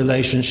towards a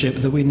relationship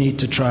that we need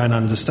to try and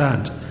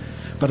understand.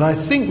 But I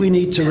think we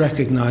need to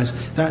recognize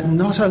that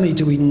not only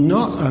do we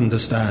not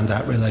understand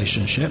that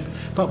relationship,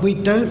 but we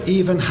don't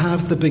even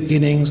have the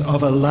beginnings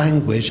of a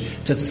language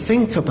to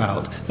think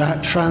about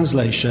that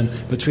translation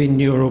between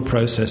neural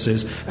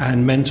processes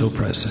and mental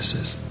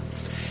processes.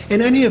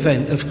 In any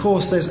event, of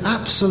course, there's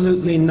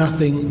absolutely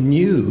nothing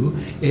new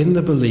in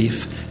the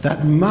belief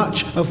that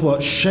much of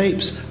what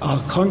shapes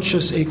our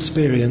conscious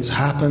experience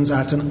happens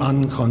at an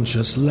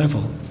unconscious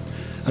level.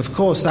 Of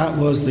course, that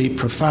was the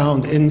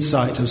profound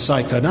insight of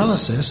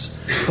psychoanalysis,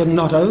 but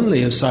not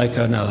only of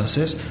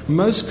psychoanalysis.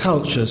 Most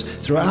cultures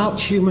throughout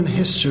human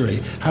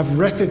history have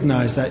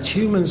recognized that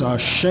humans are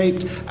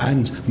shaped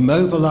and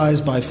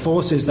mobilized by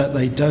forces that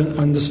they don't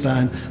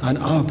understand and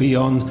are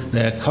beyond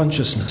their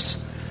consciousness.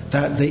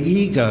 That the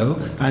ego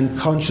and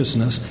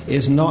consciousness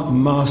is not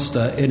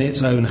master in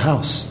its own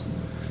house.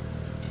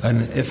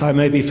 And if I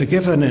may be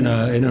forgiven in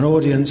an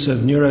audience of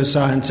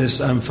neuroscientists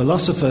and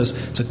philosophers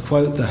to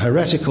quote the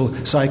heretical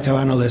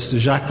psychoanalyst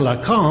Jacques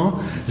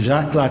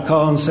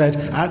Lacan said,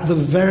 "At the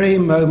very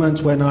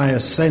moment when I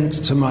assent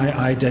to my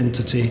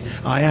identity,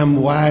 I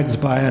am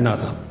wagged by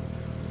another."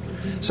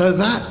 So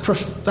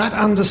that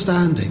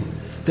understanding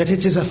that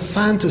it is a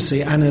fantasy,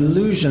 an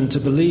illusion to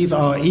believe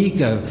our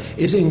ego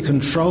is in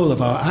control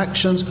of our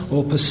actions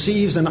or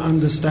perceives and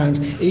understands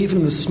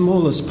even the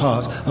smallest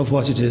part of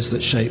what it is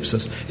that shapes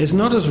us, is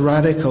not as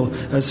radical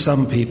as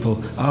some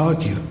people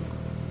argue.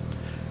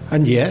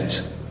 And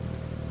yet,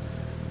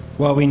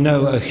 while we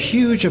know a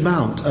huge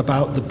amount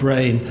about the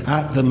brain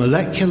at the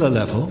molecular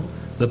level,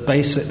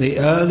 the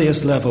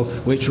earliest level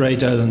which Ray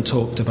Dolan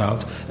talked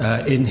about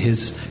in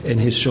his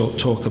short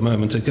talk a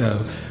moment ago,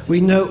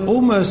 we know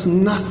almost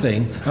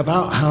nothing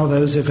about how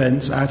those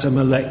events at a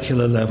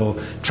molecular level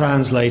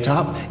translate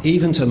up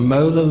even to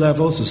molar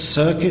levels of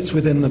circuits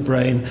within the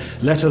brain,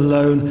 let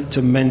alone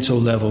to mental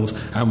levels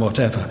and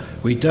whatever.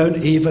 We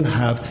don't even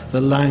have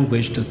the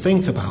language to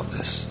think about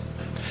this.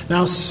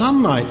 Now,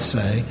 some might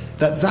say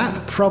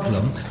that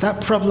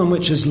problem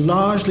which is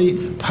largely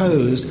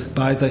posed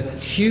by the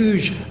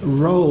huge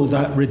role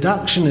that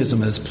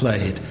reductionism has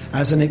played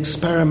as an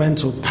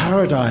experimental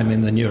paradigm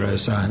in the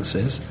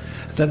neurosciences,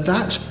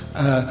 that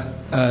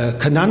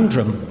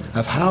conundrum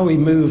of how we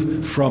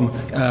move from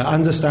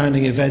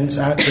understanding events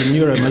at the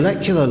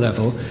neuromolecular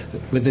level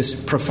with this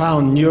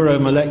profound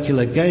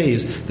neuromolecular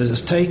gaze that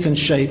has taken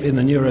shape in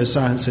the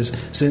neurosciences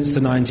since the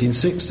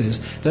 1960s,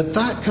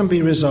 that can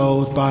be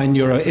resolved by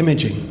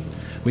neuroimaging.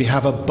 We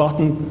have a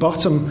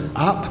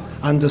bottom-up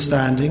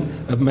understanding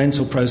of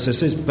mental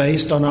processes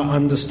based on our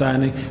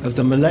understanding of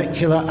the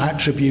molecular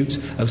attributes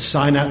of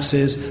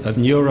synapses, of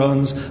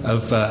neurons,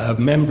 of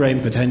membrane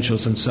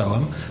potentials and so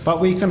on.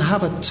 But we can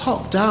have a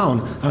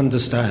top-down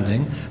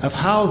understanding of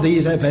how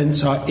these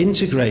events are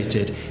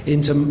integrated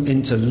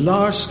into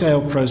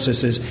large-scale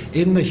processes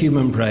in the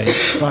human brain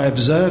by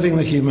observing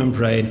the human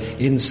brain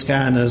in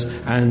scanners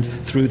and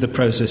through the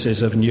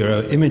processes of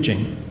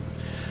neuroimaging.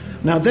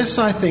 Now, this,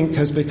 I think,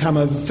 has become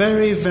a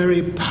very,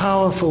 very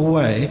powerful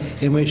way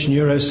in which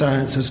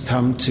neuroscience has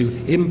come to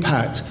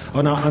impact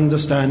on our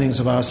understandings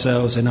of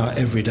ourselves in our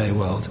everyday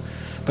world.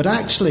 But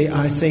actually,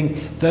 I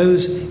think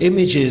those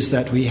images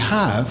that we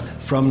have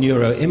from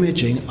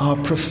neuroimaging are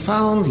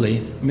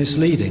profoundly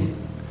misleading.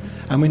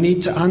 And we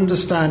need to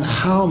understand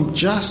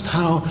just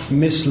how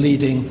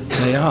misleading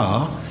they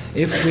are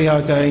if we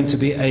are going to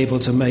be able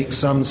to make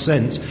some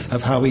sense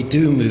of how we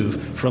do move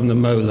from the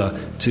molar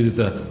to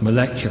the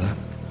molecular.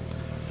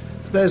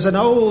 There's an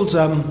old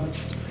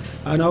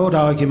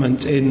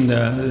argument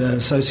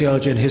in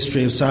sociology and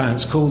history of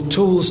science called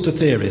tools to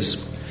theories,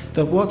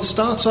 that what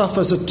starts off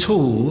as a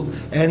tool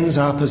ends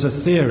up as a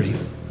theory.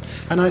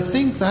 And I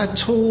think that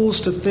tools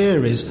to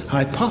theories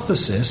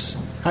hypothesis,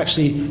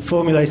 actually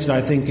formulated,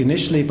 I think,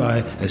 initially by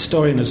a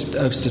historian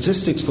of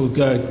statistics called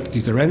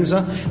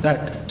Gigerenzer,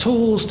 that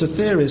tools to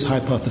theories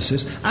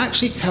hypothesis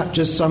actually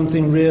captures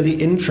something really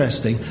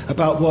interesting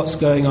about what's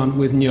going on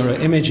with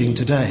neuroimaging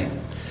today.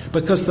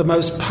 Because the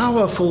most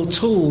powerful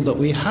tool that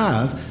we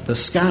have, the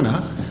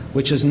scanner,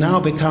 which has now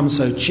become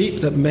so cheap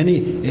that many,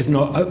 if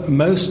not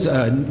most,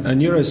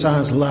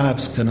 neuroscience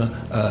labs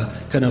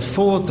can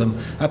afford them,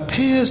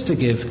 appears to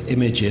give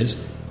images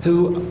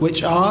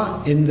which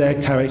are, in their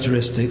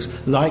characteristics,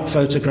 like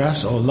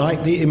photographs or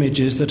like the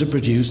images that are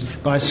produced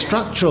by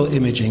structural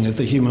imaging of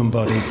the human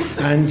body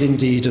and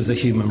indeed of the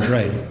human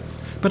brain.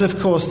 But of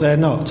course they're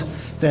not.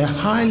 They're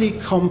highly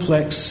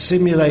complex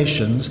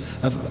simulations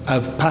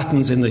of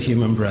patterns in the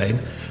human brain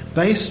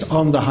based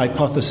on the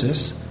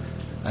hypothesis,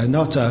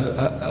 not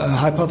a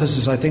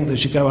hypothesis I think that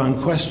should go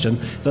unquestioned,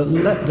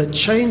 that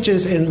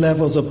changes in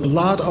levels of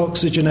blood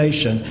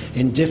oxygenation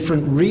in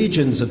different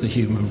regions of the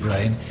human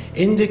brain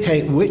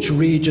indicate which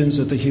regions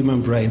of the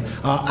human brain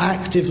are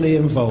actively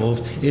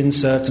involved in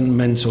certain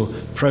mental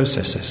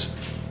processes.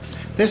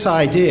 This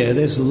idea,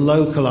 this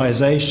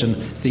localization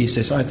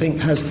thesis, I think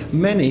has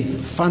many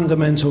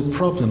fundamental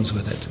problems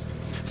with it.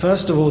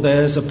 First of all,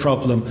 there's a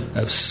problem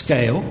of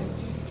scale.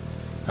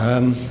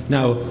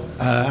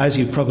 As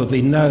you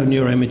probably know,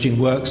 neuroimaging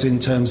works in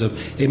terms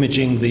of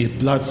imaging the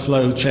blood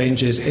flow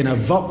changes in a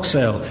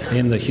voxel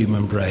in the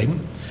human brain.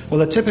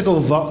 Well, a typical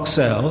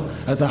voxel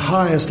at the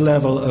highest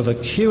level of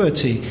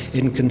acuity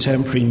in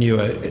contemporary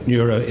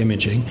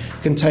neuroimaging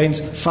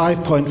contains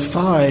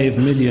 5.5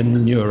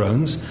 million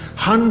neurons,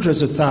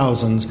 hundreds of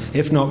thousands,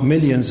 if not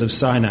millions of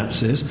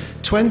synapses,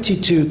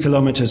 22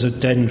 kilometers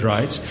of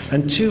dendrites,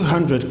 and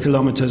 200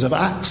 kilometers of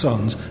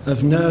axons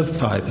of nerve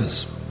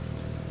fibers.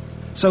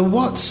 So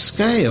what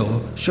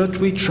scale should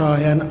we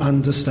try and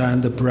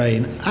understand the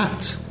brain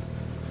at?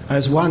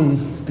 As one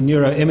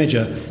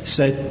neuroimager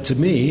said to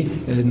me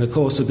in the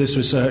course of this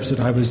research that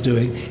I was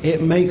doing,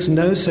 it makes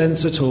no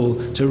sense at all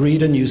to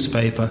read a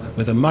newspaper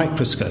with a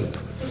microscope.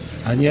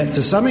 And yet,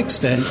 to some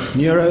extent,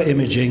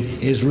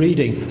 neuroimaging is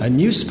reading a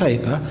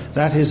newspaper,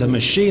 that is a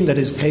machine that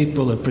is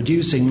capable of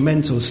producing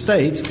mental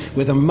states,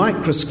 with a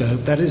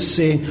microscope that is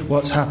seeing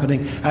what's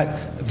happening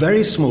at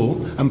very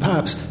small, and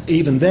perhaps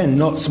even then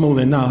not small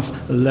enough,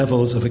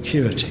 levels of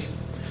acuity.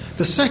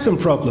 The second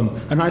problem,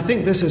 and I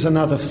think this is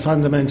another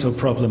fundamental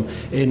problem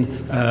in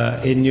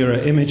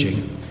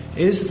neuroimaging,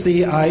 is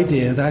the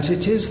idea that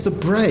it is the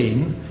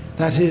brain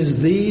that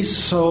is the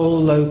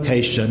sole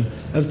location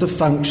of the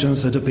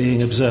functions that are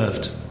being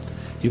observed.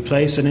 You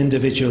place an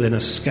individual in a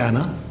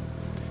scanner,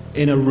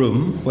 in a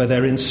room where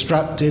they're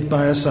instructed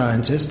by a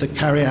scientist to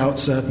carry out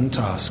certain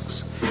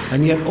tasks,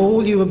 and yet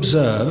all you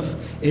observe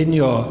in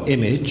your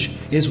image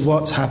is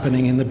what's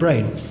happening in the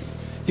brain.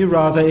 You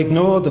rather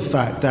ignore the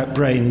fact that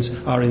brains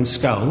are in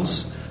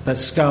skulls, that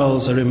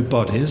skulls are in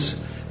bodies,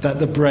 that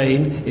the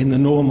brain, in the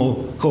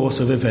normal course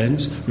of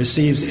events,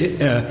 receives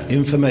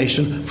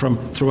information from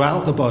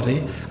throughout the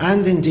body,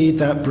 and indeed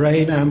that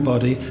brain and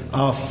body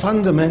are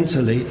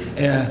fundamentally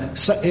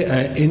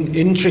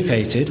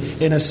intricated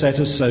in a set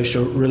of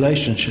social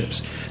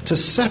relationships. To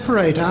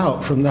separate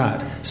out from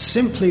that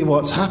simply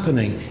what's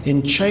happening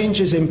in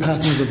changes in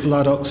patterns of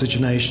blood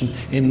oxygenation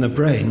in the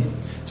brain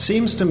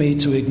seems to me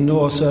to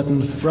ignore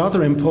certain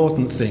rather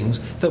important things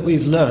that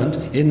we've learned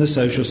in the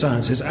social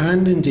sciences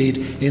and indeed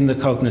in the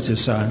cognitive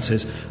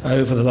sciences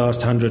over the last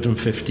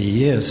 150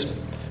 years.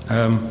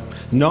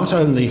 Not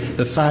only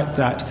the fact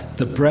that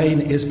the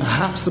brain is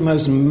perhaps the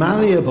most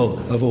malleable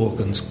of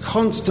organs,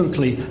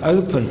 constantly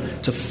open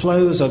to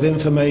flows of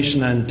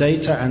information and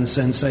data and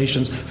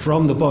sensations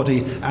from the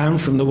body and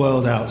from the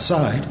world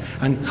outside,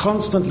 and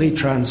constantly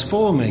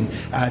transforming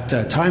at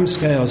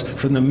timescales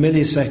from the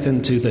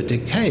millisecond to the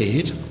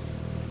decade.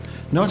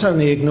 Not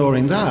only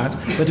ignoring that,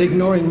 but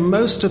ignoring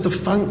most of the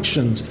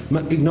functions,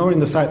 ignoring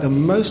the fact that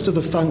most of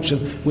the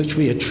functions which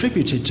we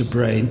attributed to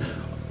brain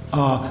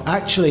are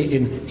actually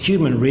in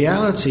human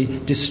reality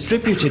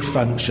distributed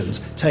functions.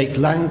 Take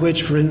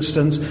language, for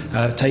instance,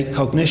 take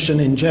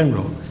cognition in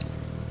general.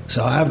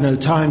 So I have no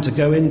time to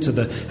go into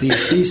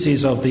these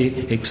theses of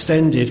the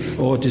extended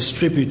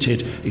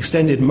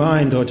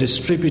mind or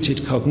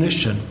distributed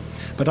cognition.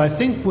 But I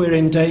think we're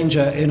in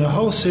danger in a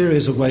whole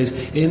series of ways,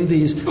 in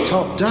these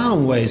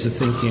top-down ways of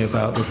thinking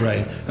about the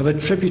brain, of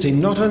attributing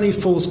not only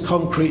false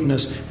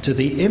concreteness to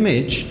the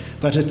image,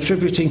 but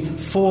attributing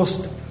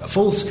false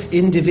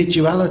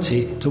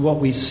individuality to what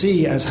we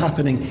see as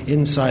happening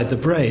inside the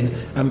brain,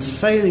 and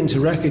failing to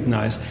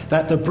recognize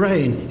that the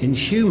brain in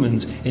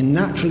humans, in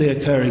naturally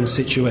occurring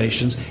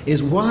situations,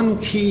 is one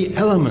key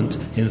element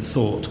in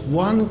thought,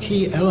 one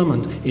key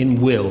element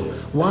in will,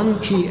 one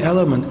key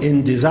element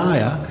in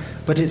desire,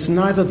 but it's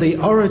neither the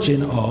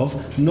origin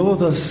of nor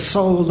the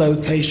sole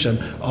location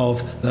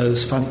of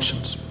those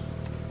functions.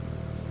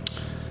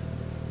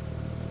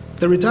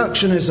 The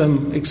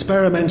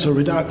experimental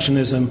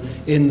reductionism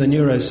in the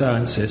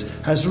neurosciences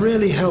has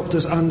really helped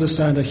us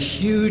understand a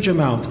huge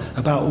amount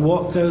about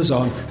what goes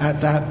on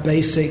at that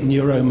basic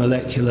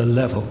neuromolecular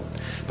level.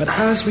 But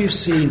as we've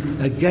seen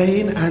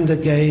again and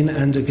again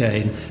and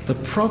again, the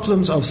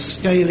problems of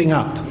scaling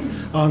up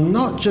are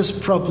not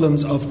just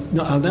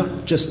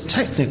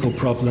technical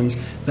problems,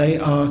 they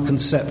are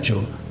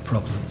conceptual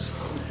problems.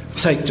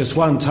 Take just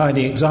one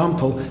tiny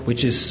example,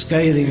 which is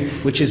scaling,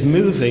 which is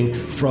moving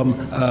from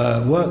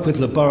work with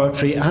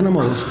laboratory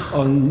animals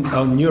on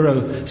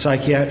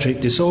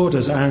neuropsychiatric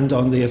disorders and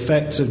on the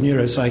effects of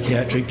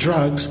neuropsychiatric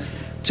drugs,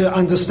 to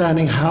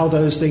understanding how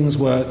those things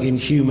work in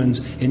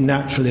humans in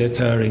naturally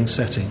occurring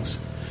settings.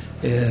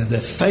 The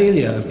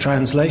failure of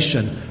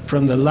translation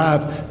from the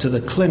lab to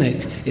the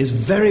clinic is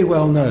very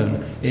well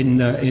known in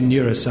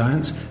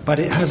neuroscience, but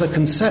it has a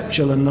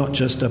conceptual and not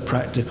just a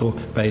practical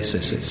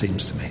basis, it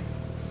seems to me.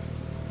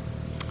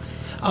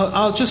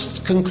 I'll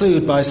just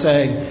conclude by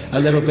saying a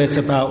little bit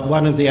about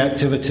one of the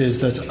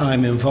activities that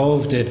I'm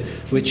involved in,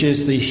 which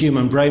is the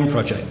Human Brain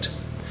Project.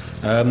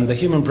 The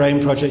Human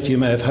Brain Project, you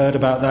may have heard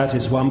about that,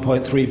 is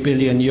 1.3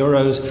 billion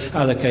euros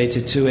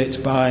allocated to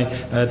it by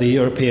the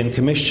European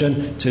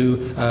Commission to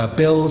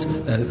build,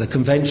 the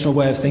conventional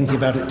way of thinking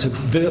about it,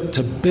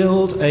 to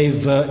build a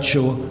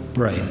virtual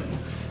brain.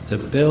 To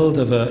build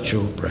a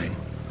virtual brain.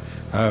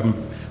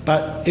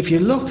 But if you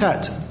look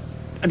at,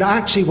 and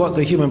actually what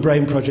the Human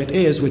Brain Project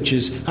is, which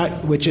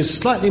is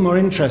slightly more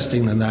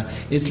interesting than that,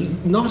 it's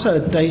not a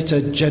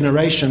data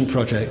generation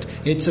project,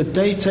 it's a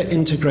data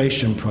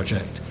integration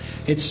project.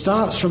 It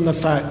starts from the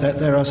fact that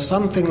there are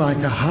something like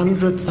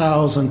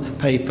 100,000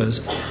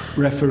 papers,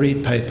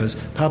 refereed papers,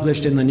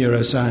 published in the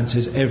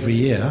neurosciences every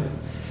year,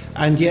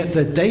 and yet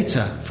the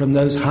data from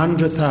those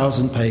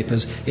 100,000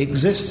 papers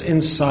exists in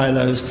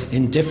silos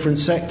in different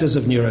sectors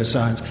of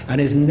neuroscience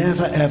and is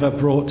never ever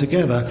brought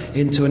together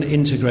into an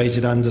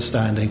integrated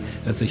understanding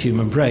of the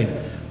human brain.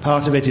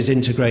 Part of it is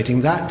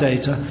integrating that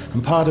data,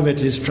 and part of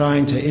it is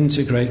trying to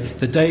integrate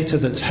the data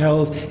that's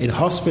held in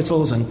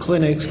hospitals and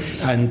clinics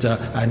and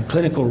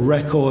clinical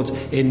records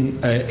in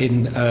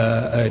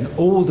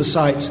all the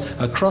sites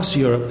across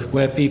Europe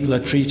where people are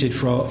treated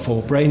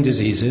for brain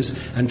diseases,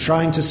 and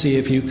trying to see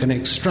if you can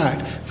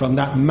extract from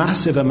that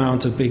massive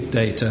amount of big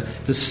data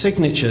the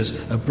signatures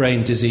of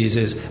brain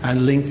diseases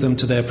and link them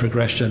to their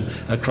progression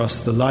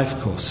across the life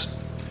course.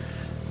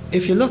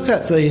 If you look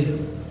at the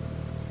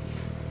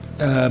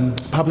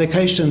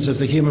publications of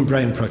the Human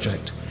Brain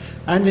Project,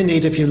 and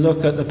indeed if you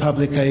look at the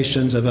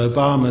publications of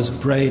Obama's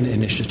Brain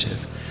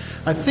Initiative,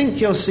 I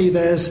think you'll see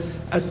there's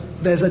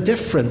a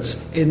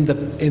difference in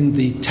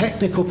the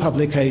technical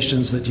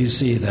publications that you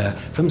see there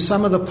from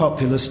some of the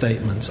popular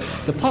statements.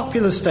 The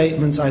popular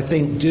statements, I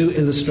think, do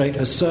illustrate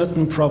a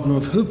certain problem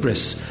of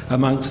hubris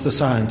amongst the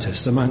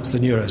scientists, amongst the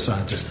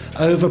neuroscientists.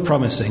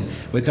 Over-promising.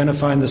 We're going to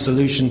find the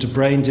solution to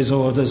brain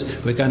disorders.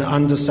 We're going to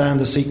understand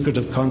the secret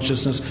of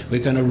consciousness.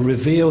 We're going to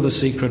reveal the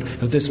secret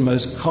of this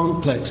most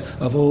complex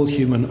of all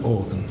human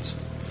organs.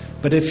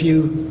 But if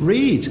you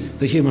read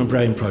the Human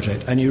Brain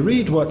Project and you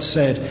read what's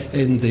said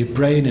in the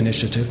Brain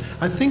Initiative,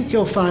 I think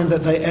you'll find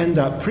that they end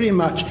up pretty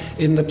much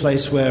in the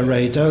place where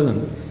Ray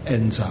Dolan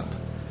ends up.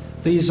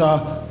 These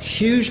are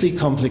hugely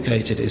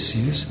complicated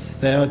issues.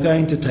 They are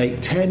going to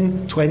take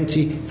 10,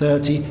 20,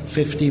 30,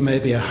 50,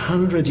 maybe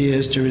 100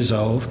 years to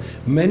resolve.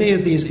 Many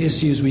of these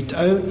issues we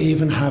don't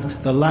even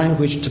have the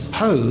language to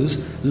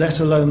pose, let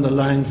alone the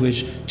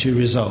language to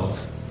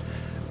resolve.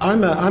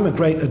 I'm a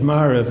great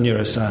admirer of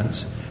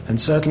neuroscience, and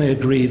certainly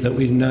agree that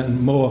we've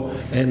known more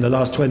in the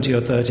last 20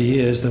 or 30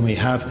 years than we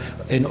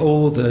have in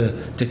all the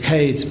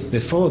decades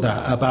before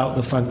that about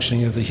the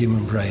functioning of the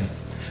human brain.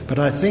 But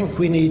I think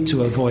we need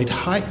to avoid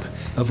hype,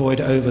 avoid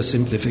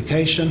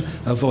oversimplification,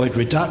 avoid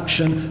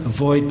reduction,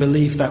 avoid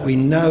belief that we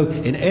know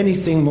in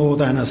anything more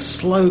than a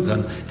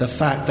slogan the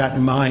fact that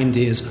mind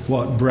is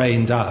what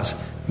brain does.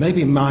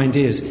 Maybe mind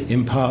is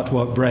in part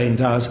what brain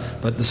does,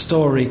 but the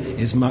story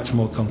is much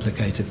more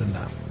complicated than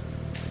that.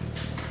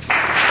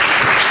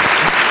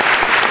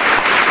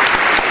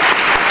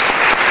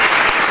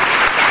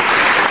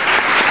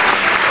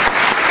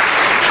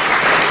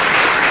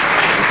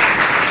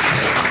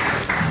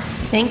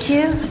 Thank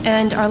you.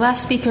 And our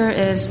last speaker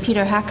is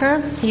Peter Hacker.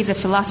 He's a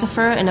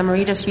philosopher and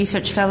emeritus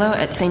research fellow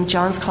at St.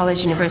 John's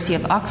College, University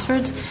of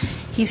Oxford.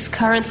 He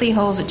currently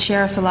holds a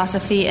chair of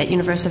philosophy at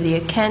University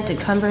of Kent at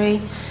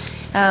Cambridge.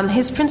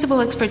 His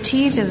principal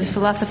expertise is the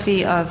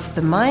philosophy of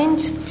the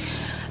mind,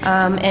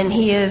 and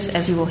he is,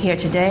 as you will hear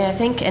today, I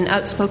think, an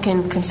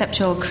outspoken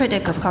conceptual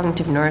critic of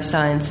cognitive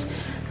neuroscience.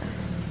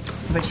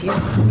 Over to you.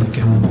 Thank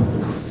you.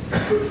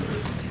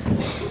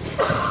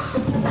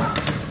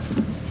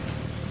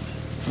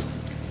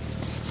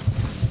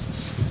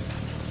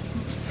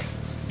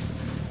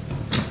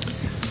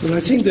 Well, I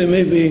think there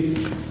may be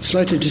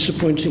slightly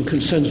disappointing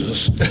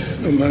consensus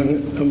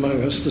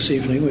among us this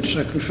evening, which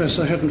I confess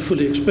I hadn't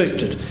fully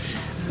expected.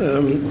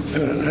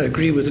 I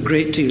agree with a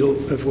great deal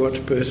of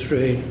what both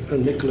Ray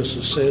and Nikolas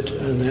have said,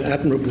 and their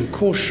admirable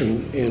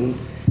caution in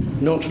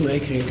not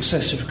making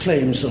excessive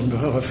claims on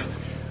behalf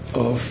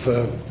of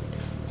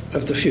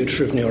the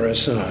future of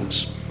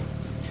neuroscience.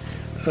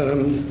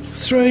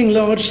 Throwing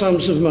large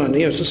sums of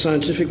money at a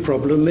scientific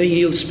problem may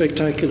yield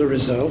spectacular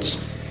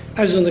results,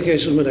 as in the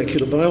case of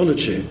molecular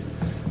biology,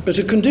 but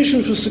a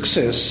condition for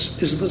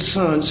success is that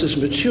science is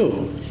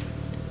mature.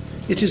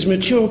 It is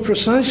mature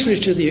precisely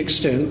to the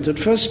extent that,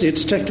 firstly,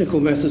 its technical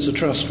methods are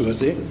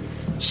trustworthy,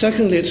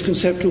 secondly, its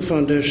conceptual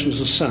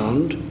foundations are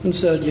sound, and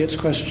thirdly, its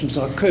questions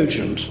are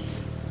cogent.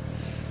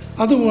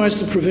 Otherwise,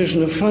 the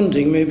provision of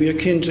funding may be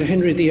akin to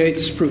Henry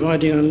VIII's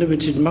providing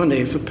unlimited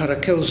money for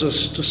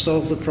Paracelsus to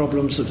solve the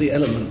problems of the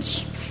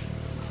elements.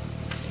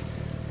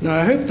 Now,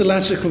 I hope the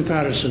latter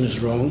comparison is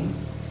wrong,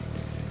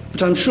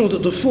 but I'm sure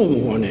that the former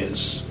one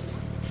is.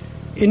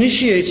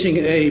 Initiating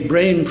a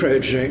brain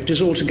project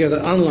is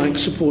altogether unlike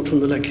support for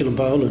molecular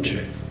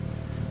biology.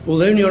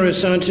 Although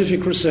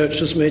neuroscientific research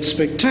has made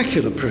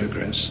spectacular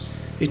progress,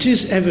 it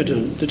is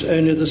evident that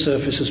only the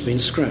surface has been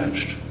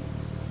scratched.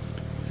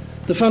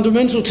 The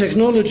fundamental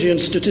technology and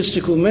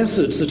statistical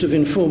methods that have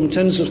informed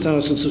tens of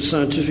thousands of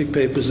scientific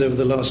papers over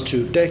the last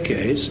 2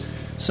 decades,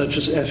 such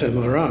as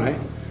fMRI,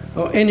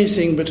 are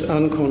anything but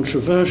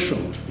uncontroversial,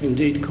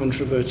 indeed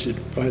controverted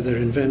by their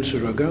inventor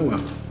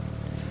Ogawa.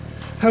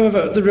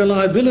 However, the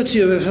reliability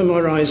of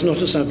fMRI is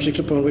not a subject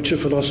upon which a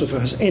philosopher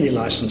has any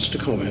license to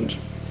comment.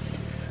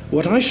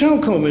 What I shall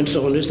comment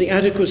on is the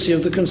adequacy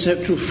of the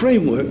conceptual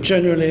framework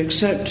generally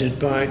accepted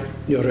by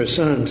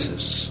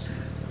neuroscientists.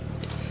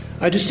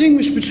 I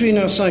distinguish between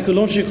our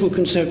psychological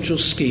conceptual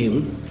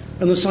scheme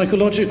and the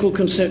psychological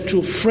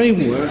conceptual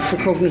framework for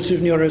cognitive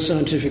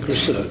neuroscientific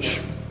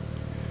research.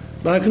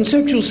 By a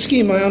conceptual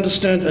scheme, I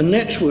understand a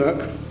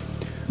network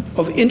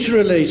of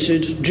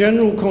interrelated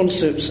general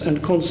concepts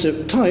and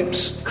concept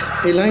types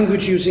a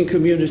language-using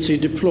community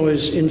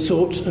deploys in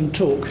thought and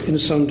talk in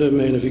some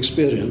domain of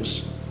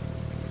experience.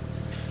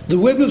 The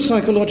web of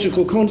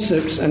psychological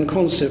concepts and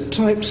concept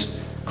types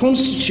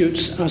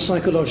constitutes our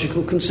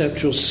psychological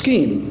conceptual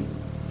scheme.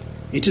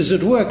 It is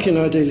at work in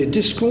our daily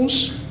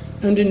discourse,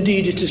 and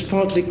indeed it is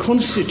partly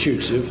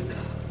constitutive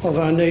of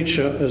our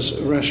nature as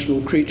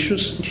rational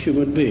creatures and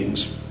human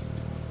beings.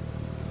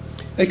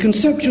 A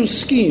conceptual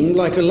scheme,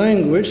 like a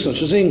language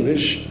such as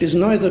English, is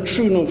neither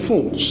true nor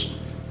false,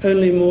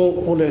 only more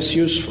or less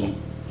useful.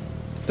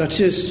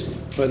 That is,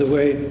 by the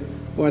way,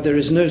 why there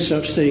is no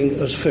such thing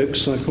as folk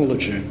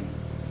psychology.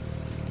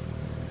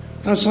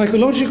 Our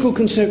psychological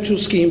conceptual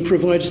scheme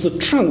provides the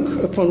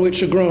trunk upon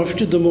which are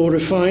grafted the more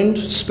refined,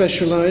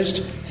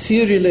 specialized,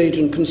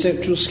 theory-laden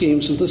conceptual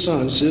schemes of the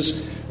sciences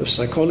of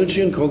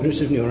psychology and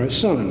cognitive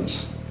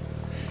neuroscience.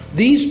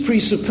 These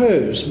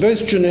presuppose,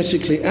 both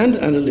genetically and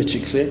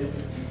analytically,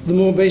 the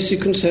more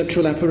basic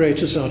conceptual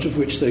apparatus out of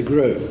which they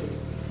grow.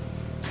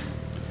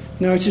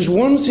 Now, it is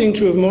one thing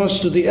to have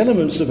mastered the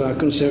elements of our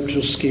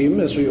conceptual scheme,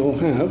 as we all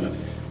have.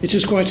 It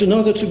is quite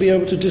another to be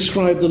able to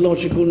describe the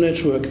logical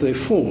network they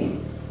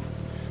form.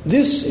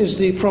 This is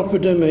the proper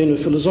domain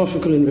of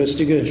philosophical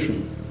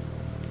investigation.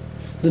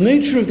 The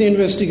nature of the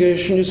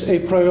investigation is a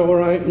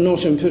priori,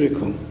 not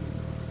empirical.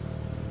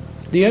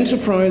 The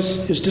enterprise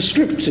is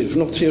descriptive,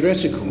 not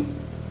theoretical.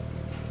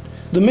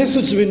 The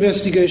methods of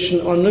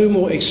investigation are no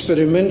more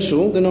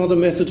experimental than are the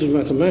methods of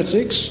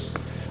mathematics,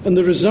 and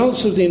the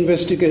results of the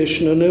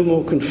investigation are no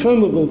more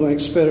confirmable by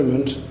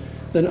experiment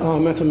than are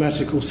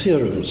mathematical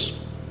theorems.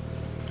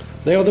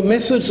 They are the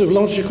methods of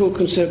logical,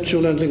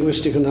 conceptual, and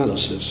linguistic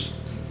analysis.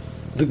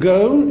 The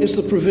goal is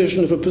the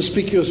provision of a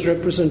perspicuous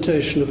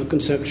representation of a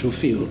conceptual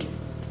field.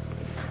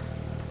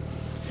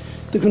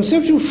 The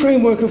conceptual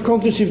framework of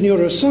cognitive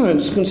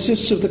neuroscience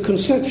consists of the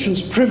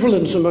conceptions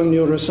prevalent among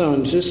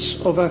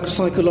neuroscientists of our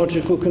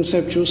psychological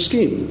conceptual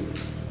scheme.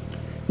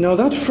 Now,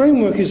 that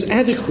framework is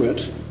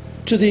adequate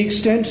to the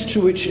extent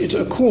to which it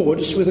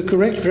accords with a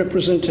correct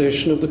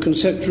representation of the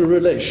conceptual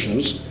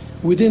relations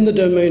within the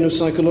domain of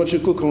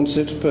psychological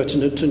concepts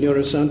pertinent to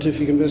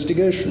neuroscientific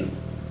investigation.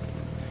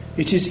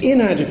 It is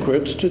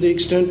inadequate to the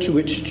extent to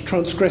which it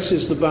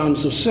transgresses the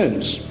bounds of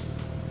sense.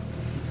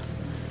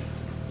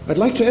 I'd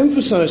like to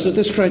emphasize that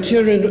this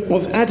criterion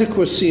of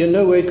adequacy in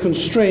no way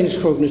constrains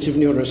cognitive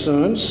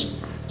neuroscience,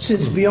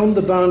 since beyond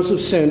the bounds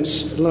of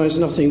sense lies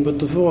nothing but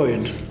the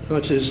void,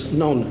 that is,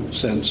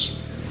 nonsense.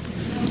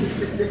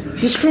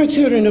 This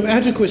criterion of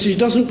adequacy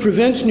doesn't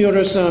prevent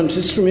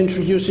neuroscientists from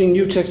introducing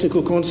new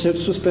technical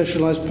concepts for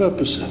specialized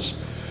purposes,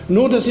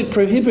 nor does it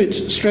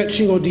prohibit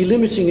stretching or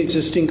delimiting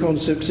existing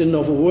concepts in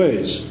novel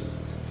ways.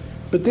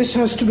 But this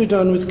has to be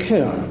done with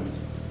care.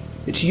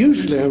 It's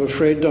usually, I'm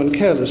afraid, done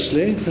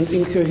carelessly, and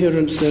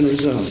incoherence then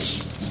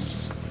results.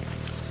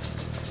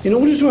 In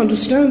order to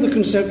understand the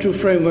conceptual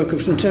framework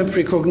of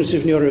contemporary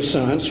cognitive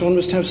neuroscience, one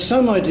must have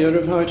some idea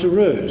of how it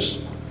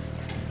arose.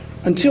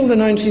 Until the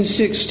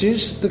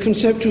 1960s, the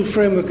conceptual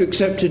framework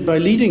accepted by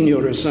leading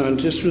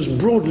neuroscientists was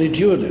broadly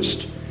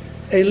dualist,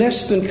 a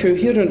less than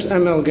coherent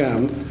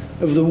amalgam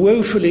of the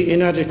woefully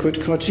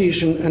inadequate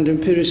Cartesian and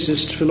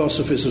empiricist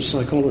philosophies of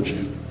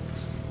psychology.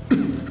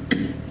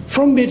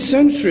 From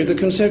mid-century, the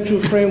conceptual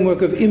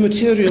framework of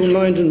immaterial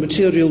mind and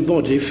material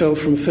body fell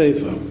from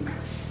favour.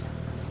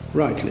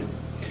 Rightly.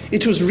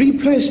 It was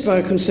replaced by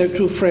a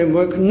conceptual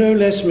framework no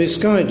less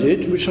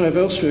misguided, which I have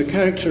elsewhere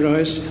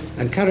characterised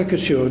and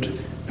caricatured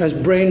as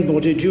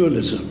brain-body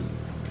dualism.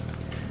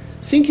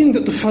 Thinking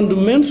that the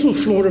fundamental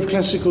flaw of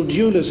classical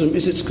dualism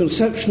is its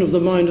conception of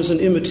the mind as an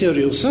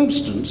immaterial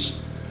substance,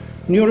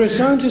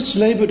 neuroscientists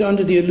laboured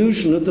under the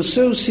illusion that the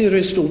sole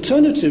serious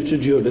alternative to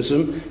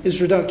dualism is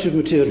reductive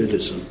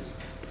materialism.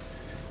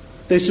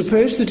 They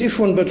supposed that if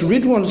one but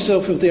rid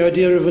oneself of the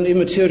idea of an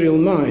immaterial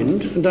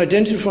mind and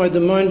identified the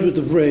mind with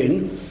the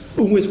brain,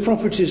 or with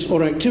properties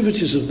or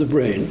activities of the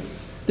brain,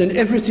 then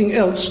everything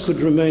else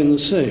could remain the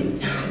same.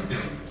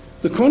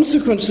 The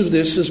consequence of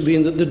this has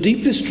been that the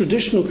deepest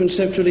traditional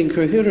conceptual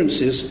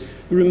incoherences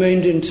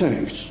remained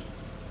intact.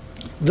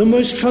 The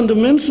most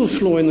fundamental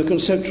flaw in the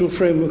conceptual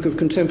framework of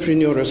contemporary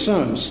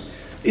neuroscience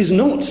is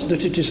not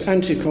that it is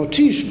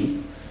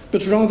anti-Cartesian,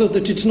 but rather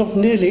that it's not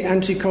nearly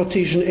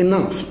anti-Cartesian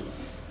enough.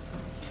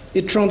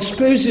 It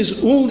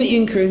transposes all the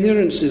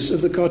incoherences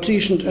of the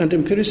Cartesian and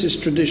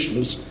empiricist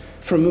traditions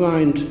from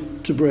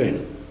mind to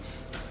brain.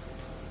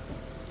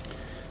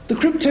 The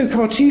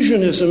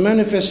crypto-Cartesianism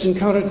manifest in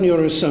current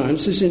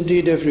neuroscience is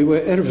indeed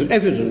everywhere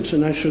evident,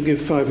 and I shall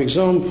give 5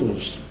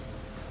 examples.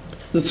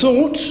 The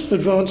thought,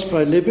 advanced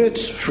by Libet,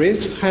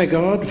 Frith,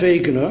 Haggard,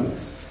 Wegener,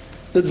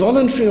 that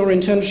voluntary or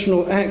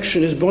intentional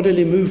action is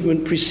bodily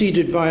movement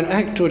preceded by an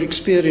act or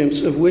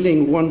experience of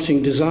willing,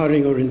 wanting,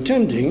 desiring, or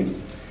intending,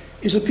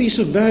 is a piece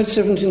of bad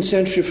 17th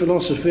century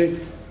philosophy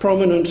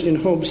prominent in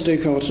Hobbes,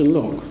 Descartes, and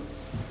Locke.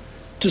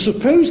 To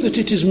suppose that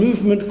it is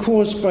movement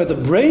caused by the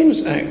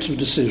brain's act of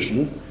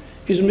decision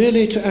is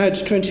merely to add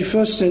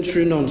 21st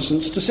century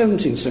nonsense to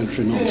 17th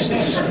century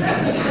nonsense.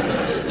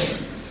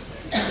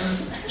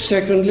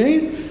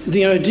 Secondly,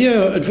 the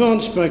idea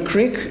advanced by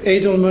Crick,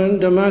 Edelman,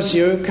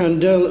 Damasio,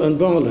 Kandel, and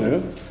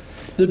Barlow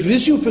that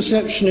visual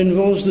perception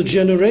involves the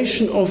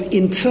generation of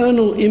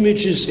internal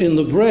images in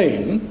the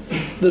brain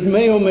that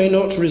may or may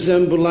not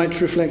resemble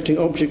light-reflecting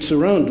objects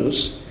around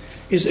us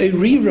is a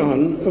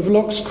rerun of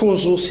Locke's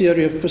causal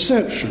theory of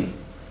perception.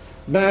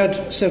 Bad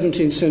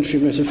 17th century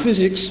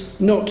metaphysics,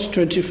 not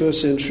 21st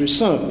century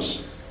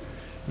science.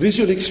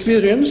 Visual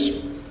experience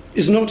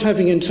is not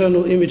having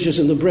internal images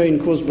in the brain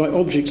caused by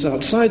objects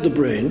outside the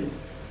brain.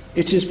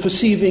 It is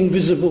perceiving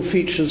visible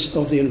features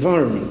of the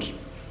environment.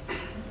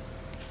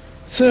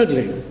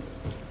 Thirdly,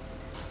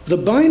 the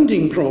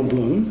binding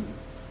problem,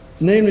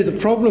 namely the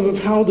problem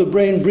of how the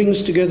brain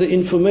brings together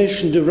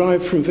information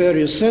derived from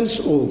various sense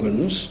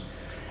organs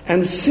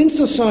and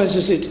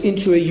synthesizes it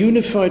into a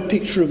unified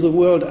picture of the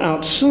world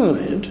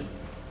outside,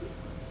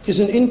 is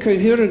an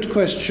incoherent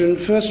question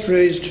first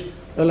raised,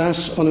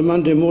 alas, on a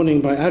Monday morning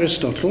by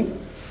Aristotle,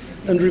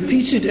 and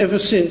repeated ever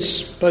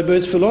since by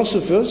both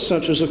philosophers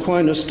such as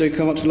Aquinas,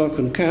 Descartes, Locke,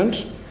 and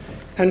Kant,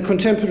 and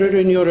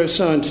contemporary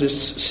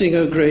neuroscientists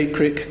Singer, Gray,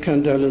 Crick,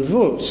 Kandel, and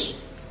Volz.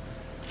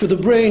 For the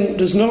brain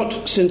does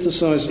not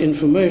synthesize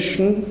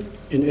information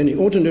in any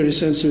ordinary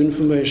sense of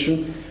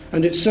information,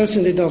 and it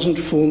certainly doesn't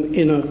form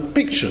inner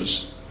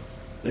pictures.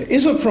 There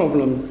is a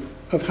problem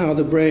of how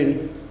the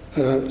brain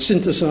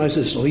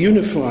synthesizes or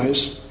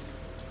unifies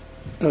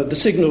the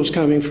signals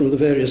coming from the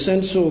various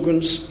sense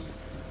organs,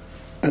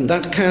 and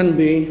that can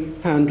be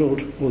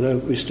handled, although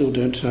we still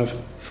don't have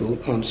full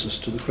answers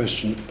to the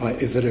question by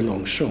a very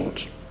long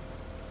shot.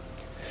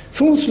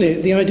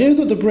 Fourthly, the idea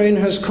that the brain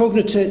has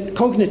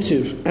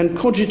cognitive and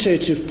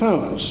cogitative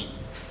powers,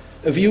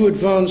 a view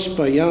advanced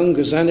by Young,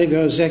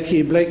 Gazzaniga,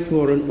 Zecchi,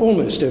 Blakemore, and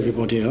almost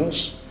everybody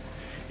else,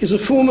 is a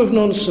form of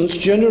nonsense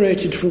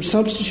generated from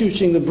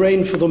substituting the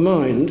brain for the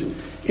mind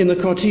in the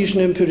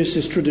Cartesian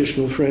empiricist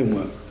traditional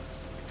framework.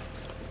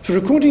 For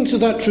according to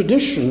that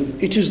tradition,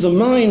 it is the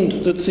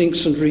mind that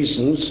thinks and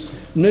reasons,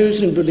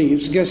 knows and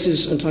believes,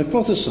 guesses and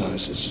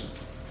hypothesizes.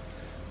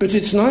 But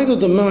it's neither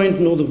the mind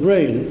nor the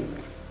brain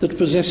that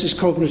possesses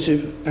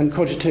cognitive and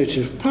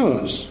cogitative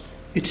powers.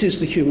 It is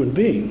the human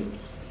being.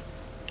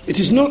 It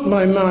is not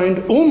my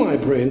mind or my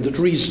brain that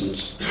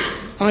reasons.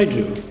 I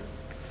do.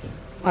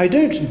 I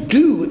don't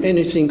do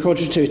anything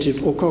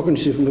cogitative or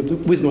cognitive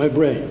with my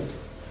brain.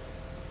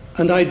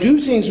 And I do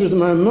things with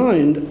my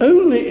mind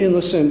only in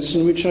the sense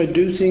in which I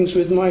do things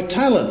with my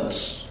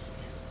talents,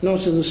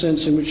 not in the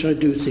sense in which I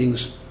do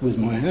things with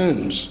my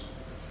hands.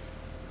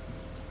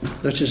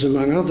 That is,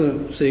 among other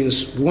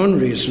things, one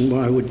reason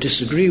why I would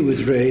disagree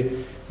with Ray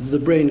that the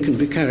brain can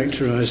be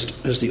characterized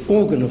as the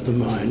organ of the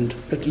mind,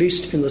 at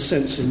least in the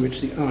sense in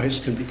which the eyes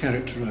can be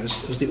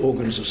characterized as the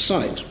organs of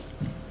sight.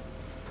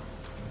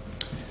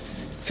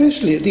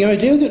 Fifthly, the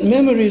idea that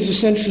memory is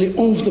essentially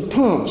of the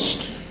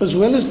past, as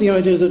well as the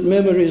idea that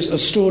memories are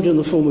stored in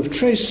the form of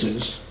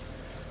traces,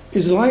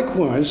 is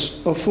likewise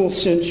of 4th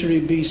century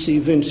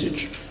BC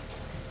vintage.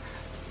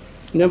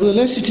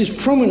 Nevertheless, it is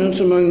prominent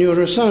among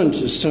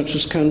neuroscientists such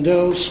as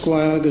Kandel,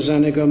 Squire,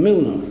 Gazzaniga,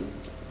 Milner.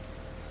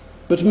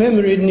 But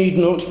memory need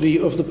not be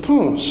of the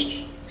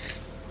past.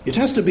 It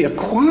has to be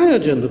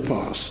acquired in the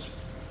past,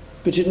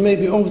 but it may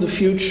be of the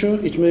future,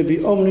 it may be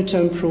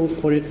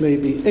omnitemporal, or it may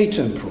be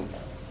atemporal.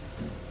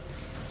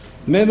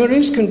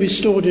 Memories can be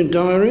stored in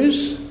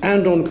diaries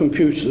and on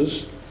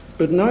computers,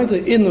 but neither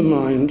in the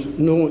mind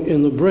nor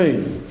in the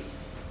brain.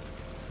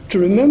 To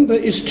remember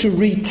is to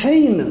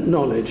retain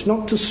knowledge,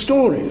 not to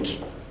store it.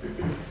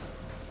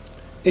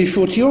 A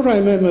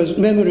fortiori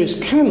memories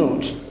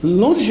cannot,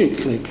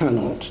 logically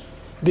cannot,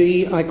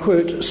 be, I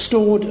quote,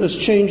 stored as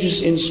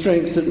changes in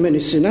strength at many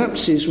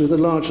synapses with a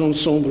large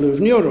ensemble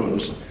of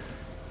neurons,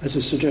 as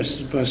is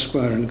suggested by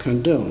Squire and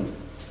Kandel.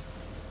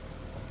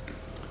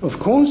 Of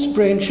course,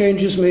 brain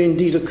changes may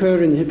indeed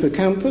occur in the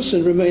hippocampus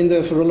and remain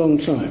there for a long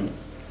time.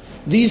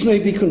 These may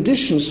be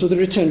conditions for the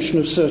retention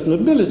of certain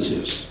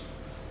abilities,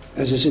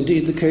 as is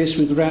indeed the case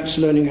with rats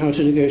learning how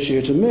to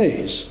negotiate a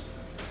maze.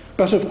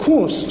 But of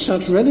course,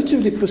 such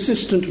relatively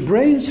persistent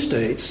brain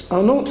states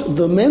are not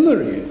the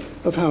memory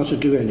of how to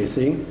do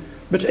anything,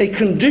 but a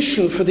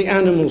condition for the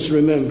animals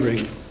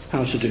remembering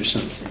how to do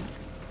something.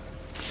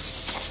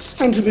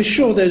 And to be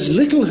sure, there's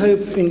little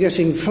hope in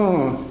getting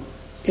far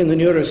in the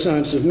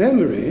neuroscience of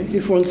memory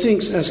if one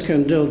thinks, as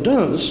Kandel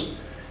does,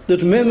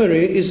 that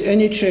memory is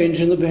any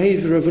change in the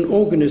behavior of an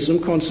organism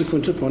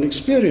consequent upon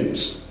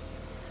experience.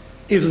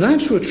 If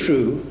that were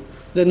true,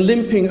 then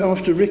limping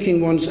after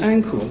ricking one's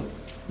ankle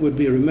would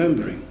be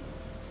remembering.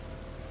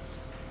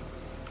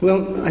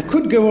 Well, I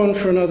could go on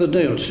for another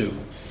day or two,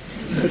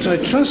 but I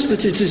trust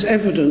that it is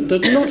evident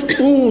that not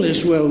all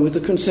is well with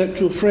the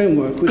conceptual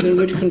framework within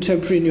which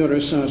contemporary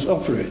neuroscience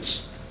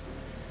operates.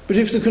 But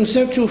if the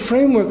conceptual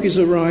framework is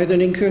awry,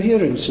 then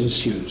incoherence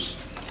ensues.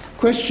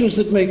 Questions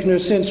that make no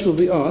sense will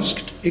be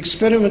asked,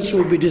 experiments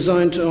will be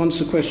designed to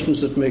answer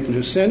questions that make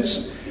no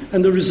sense,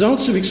 and the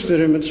results of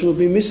experiments will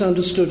be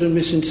misunderstood and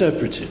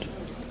misinterpreted.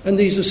 And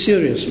these are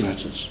serious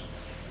matters.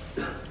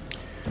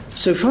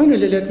 So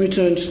finally, let me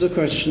turn to the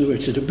question we're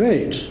to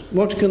debate.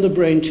 What can the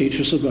brain teach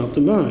us about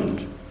the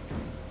mind?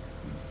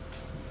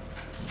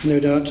 No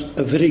doubt,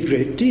 a very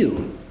great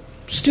deal.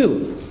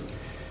 Still,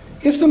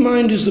 if the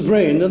mind is the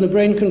brain, then the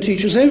brain can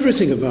teach us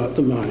everything about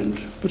the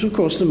mind. But of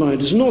course, the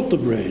mind is not the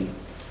brain.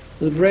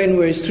 The brain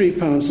weighs 3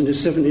 pounds and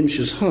is 7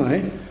 inches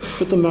high,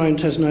 but the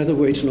mind has neither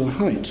weight nor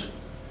height.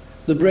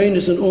 The brain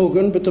is an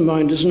organ, but the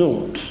mind is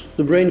not.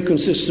 The brain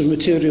consists of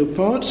material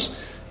parts.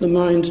 The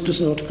mind does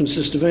not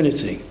consist of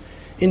anything.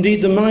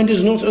 Indeed, the mind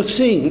is not a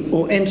thing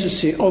or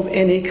entity of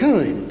any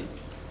kind.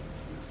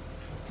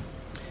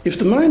 If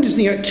the mind is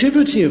the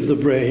activity of the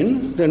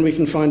brain, then we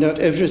can find out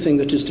everything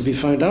that is to be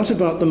found out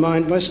about the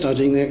mind by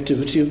studying the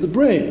activity of the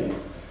brain.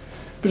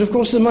 But of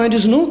course, the mind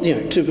is not the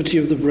activity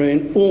of the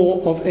brain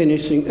or of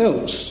anything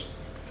else.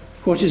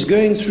 What is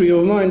going through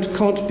your mind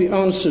can't be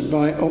answered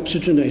by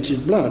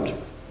oxygenated blood.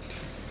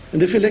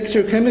 And if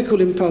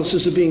electrochemical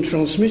impulses are being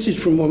transmitted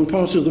from one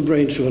part of the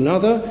brain to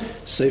another,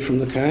 say from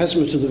the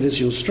chiasma to the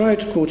visual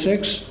striate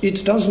cortex,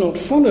 it does not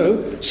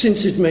follow,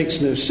 since it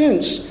makes no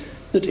sense,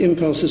 that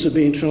impulses are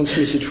being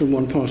transmitted from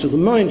one part of the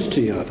mind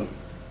to the other.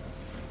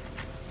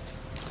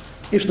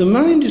 If the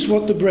mind is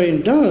what the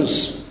brain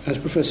does, as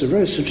Professor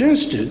Rose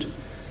suggested,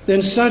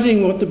 then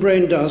studying what the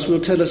brain does will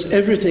tell us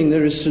everything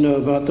there is to know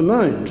about the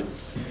mind.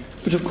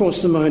 But of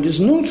course the mind is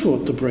not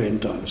what the brain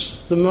does.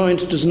 The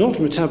mind does not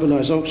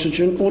metabolize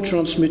oxygen or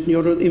transmit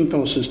neural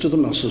impulses to the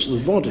muscles of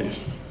the body.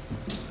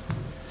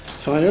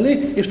 Finally,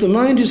 if the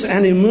mind is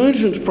an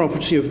emergent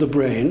property of the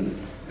brain,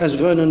 as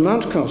Vernon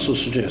Mountcastle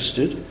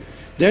suggested,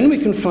 then we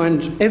can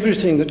find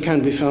everything that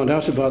can be found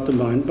out about the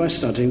mind by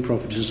studying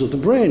properties of the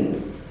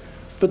brain.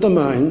 But the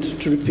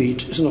mind, to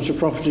repeat, is not a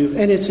property of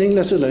anything,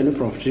 let alone a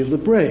property of the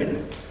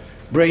brain.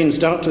 Brains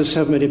doubtless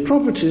have many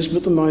properties,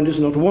 but the mind is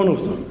not one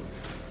of them.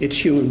 It's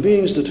human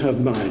beings that have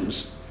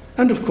minds.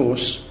 And of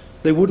course,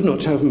 they would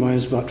not have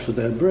minds but for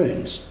their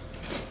brains.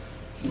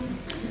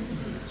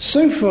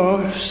 So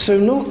far, so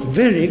not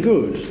very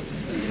good.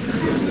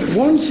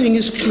 One thing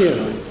is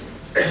clear.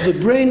 The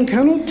brain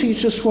cannot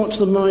teach us what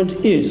the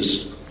mind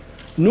is,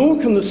 nor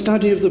can the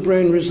study of the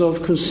brain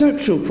resolve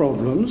conceptual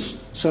problems,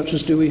 such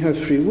as do we have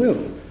free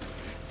will,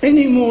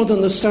 any more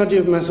than the study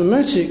of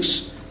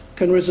mathematics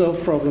can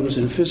resolve problems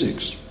in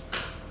physics.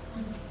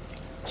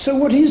 So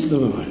what is the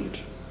mind?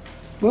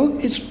 Well,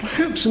 it's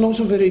perhaps not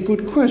a very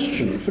good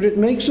question, for it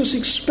makes us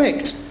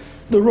expect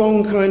the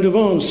wrong kind of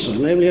answer,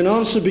 namely an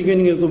answer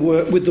beginning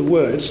with the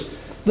words,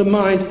 the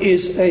mind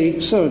is a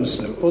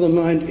so-and-so, or the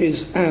mind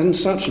is an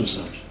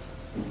such-and-such.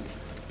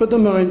 But the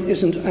mind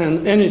isn't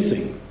an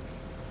anything.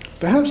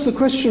 Perhaps the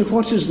question,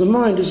 what is the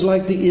mind, is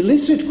like the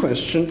illicit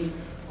question,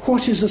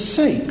 what is a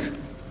sake?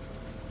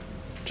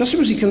 Just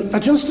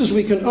as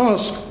we can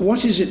ask,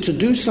 what is it to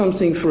do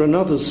something for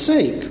another's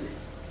sake,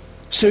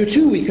 so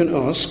too we can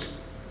ask,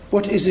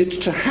 what is it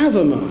to have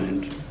a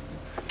mind?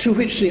 To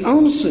which the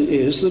answer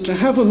is that to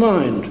have a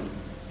mind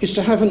is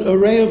to have an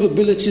array of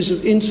abilities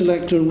of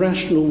intellect and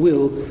rational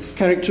will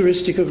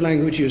characteristic of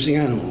language-using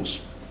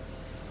animals.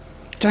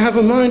 To have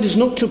a mind is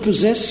not to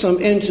possess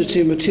some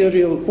entity,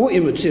 material or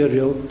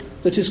immaterial,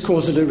 that is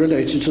causally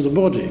related to the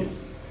body.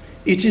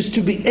 It is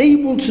to be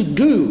able to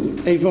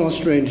do a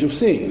vast range of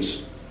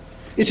things.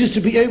 It is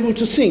to be able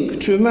to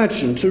think, to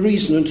imagine, to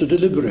reason and to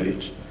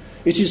deliberate.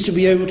 It is to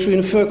be able to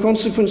infer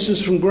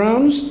consequences from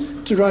grounds,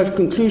 derive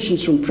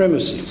conclusions from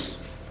premises.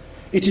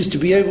 It is to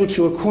be able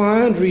to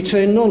acquire and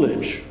retain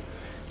knowledge,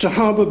 to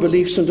harbour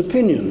beliefs and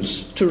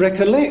opinions, to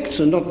recollect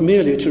and not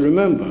merely to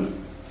remember.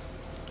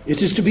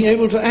 It is to be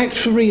able to act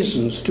for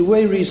reasons, to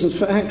weigh reasons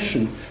for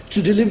action,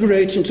 to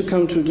deliberate and to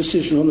come to a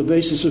decision on the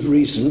basis of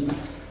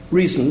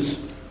reasons,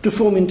 to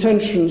form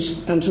intentions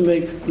and to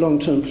make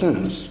long-term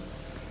plans.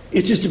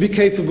 It is to be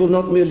capable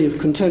not merely of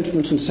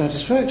contentment and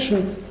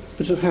satisfaction,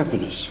 but of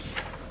happiness.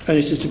 And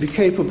it is to be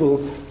capable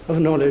of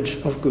knowledge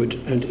of good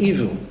and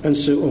evil, and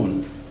so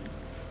on.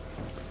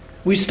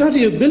 We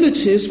study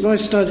abilities by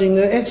studying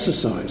their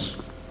exercise.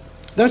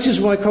 That is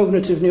why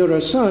cognitive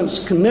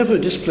neuroscience can never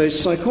displace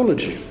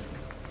psychology.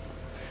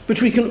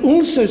 But we can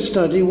also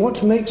study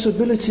what makes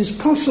abilities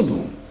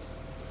possible.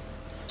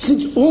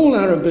 Since all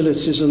our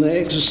abilities and their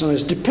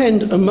exercise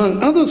depend,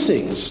 among other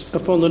things,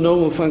 upon the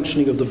normal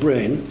functioning of the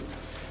brain,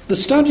 the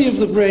study of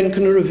the brain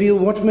can reveal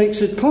what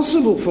makes it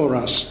possible for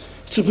us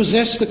to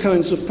possess the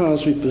kinds of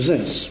powers we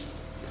possess.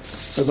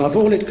 Above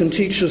all, it can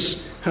teach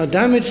us how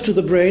damage to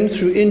the brain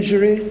through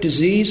injury,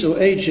 disease, or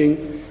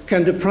aging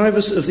can deprive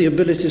us of the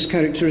abilities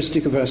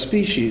characteristic of our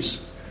species,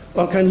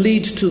 or can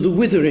lead to the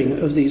withering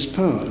of these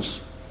powers.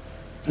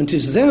 And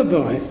 'tis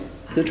thereby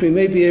that we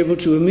may be able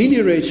to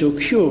ameliorate or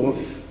cure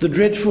the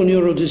dreadful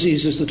neural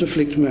diseases that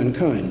afflict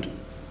mankind.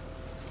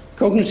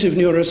 Cognitive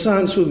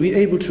neuroscience will be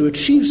able to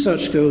achieve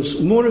such goals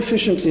more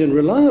efficiently and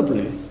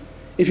reliably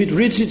if it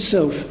rids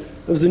itself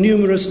of the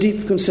numerous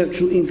deep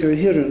conceptual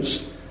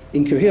incoherences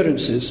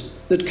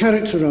that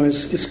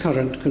characterize its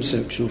current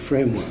conceptual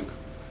framework.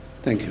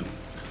 Thank you.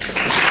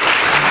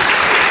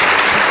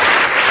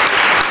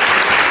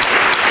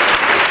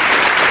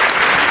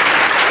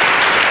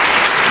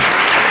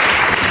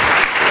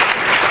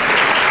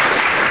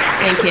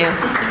 Thank you.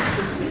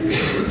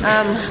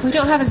 We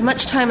don't have as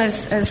much time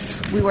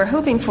as we were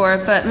hoping for,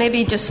 but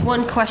maybe just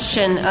one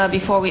question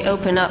before we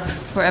open up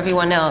for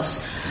everyone else.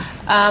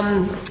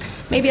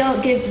 Maybe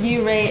I'll give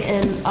you, Ray,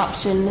 an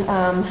option,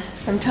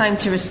 some time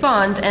to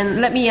respond,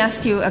 and let me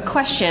ask you a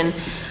question.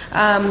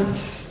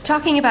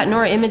 Talking about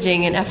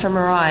neuroimaging and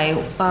fMRI,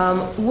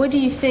 what do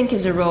you think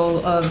is the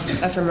role of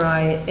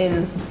fMRI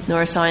in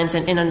neuroscience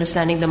and in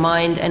understanding the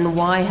mind, and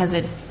why has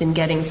it been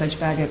getting such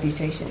bad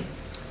reputation?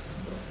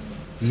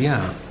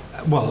 Yeah,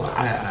 well,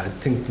 I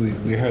think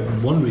we heard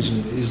one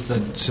reason is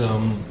that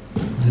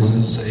this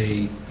is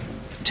a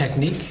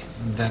technique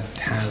that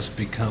has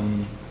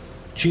become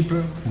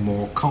cheaper,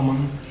 more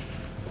common.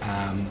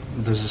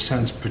 There's a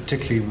sense,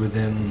 particularly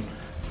within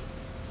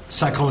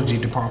psychology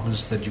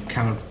departments, that you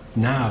cannot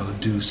now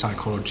do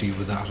psychology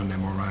without an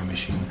MRI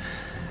machine.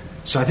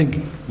 So I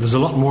think there's a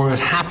lot more of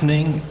it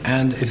happening,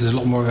 and if there's a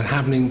lot more of it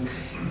happening,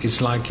 it's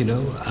like, you're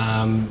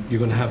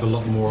going to have a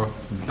lot more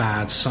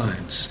bad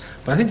science.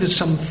 But I think there's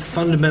some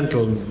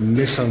fundamental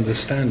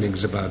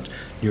misunderstandings about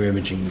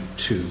neuroimaging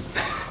too,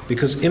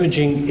 because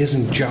imaging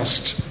isn't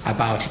just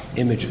about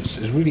images.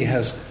 It really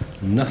has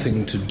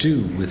nothing to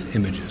do with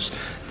images.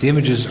 The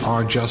images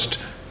are just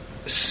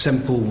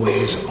simple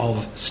ways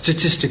of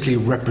statistically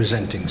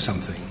representing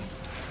something.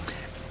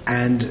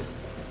 And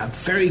a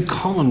very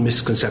common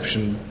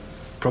misconception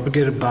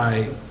propagated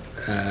by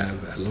a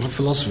lot of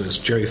philosophers,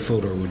 Jerry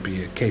Fodor would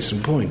be a case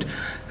in point,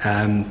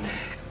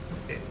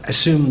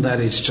 assume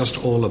that it's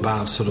just all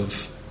about sort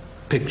of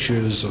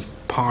pictures of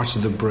parts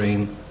of the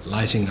brain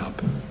lighting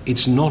up.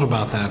 It's not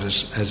about that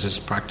as is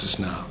practiced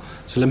now.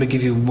 So let me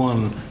give you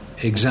one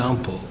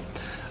example.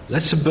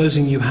 Let's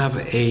supposing you have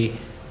a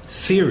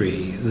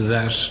theory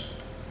that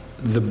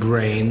the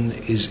brain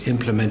is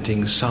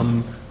implementing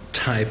some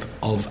type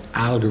of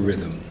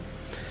algorithm.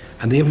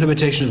 And the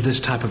implementation of this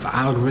type of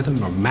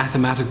algorithm or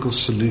mathematical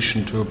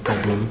solution to a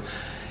problem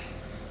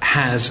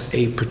has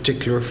a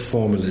particular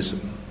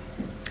formalism.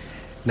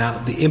 Now,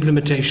 the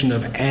implementation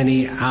of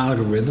any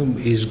algorithm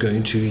is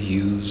going to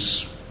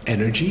use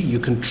energy. You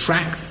can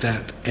track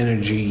that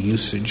energy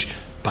usage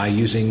by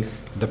using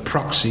the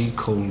proxy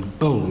called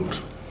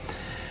bold.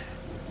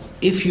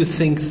 If you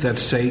think that,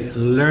 say,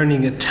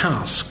 learning a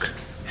task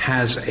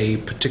has a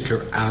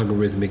particular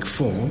algorithmic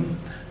form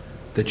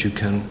that you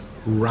can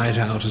write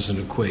out as an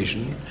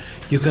equation,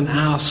 you can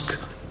ask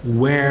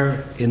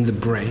where in the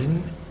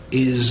brain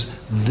is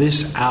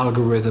this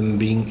algorithm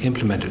being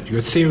implemented.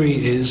 Your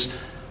theory is,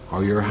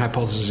 or your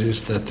hypothesis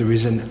is, that there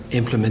is an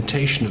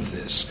implementation of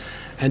this.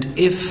 And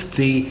if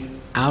the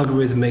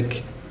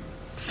algorithmic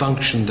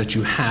function that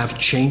you have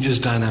changes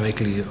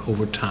dynamically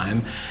over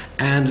time,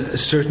 and a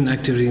certain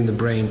activity in the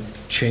brain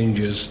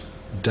changes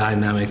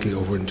dynamically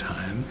over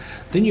time,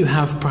 then you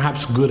have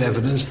perhaps good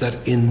evidence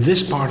that in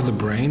this part of the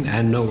brain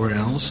and nowhere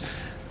else,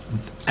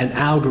 an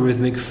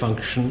algorithmic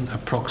function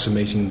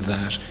approximating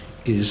that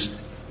is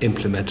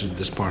implemented in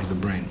this part of the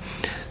brain.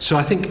 So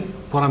I think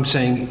what I'm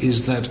saying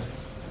is that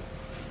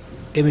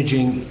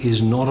imaging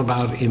is not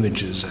about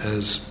images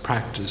as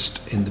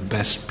practiced in the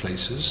best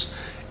places.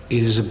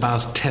 It is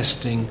about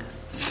testing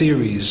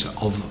theories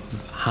of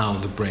how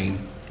the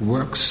brain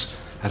works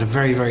at a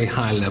very, very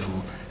high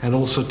level, and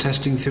also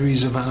testing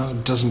theories of how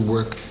it doesn't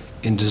work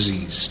in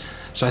disease.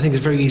 So I think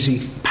it's very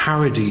easy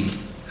parody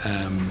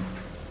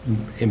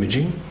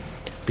imaging,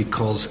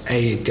 because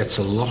A, it gets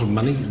a lot of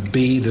money,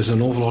 B, there's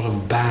an awful lot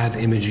of bad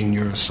imaging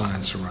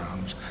neuroscience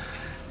around.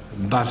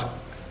 But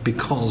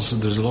because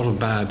there's a lot of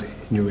bad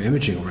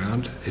neuroimaging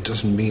around, it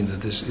doesn't mean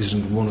that this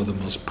isn't one of the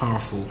most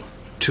powerful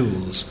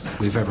tools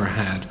we've ever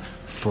had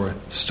for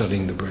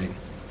studying the brain.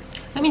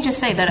 Let me just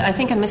say that I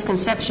think a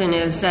misconception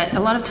is that a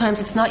lot of times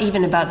it's not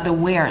even about the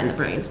where in the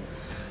brain.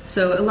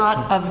 So a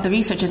lot of the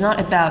research is not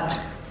about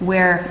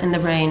where in the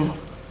brain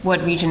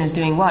what region is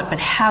doing what, but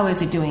how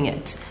is it doing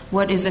it?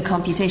 What is the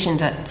computation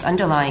that's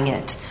underlying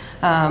it?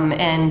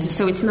 And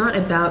so it's not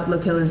about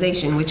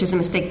localization, which is a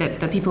mistake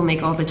that people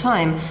make all the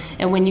time.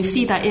 And when you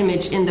see that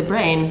image in the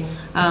brain,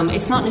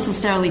 it's not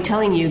necessarily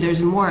telling you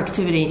there's more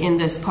activity in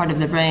this part of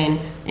the brain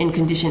in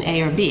condition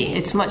A or B.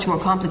 It's much more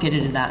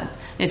complicated than that.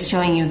 It's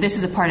showing you this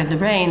is a part of the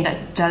brain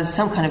that does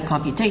some kind of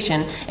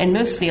computation, and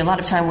mostly a lot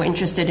of time we're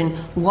interested in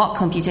what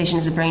computation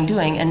is the brain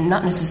doing and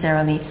not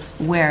necessarily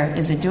where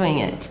is it doing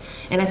it.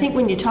 And I think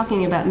when you're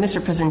talking about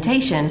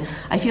misrepresentation,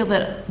 I feel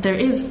that there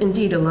is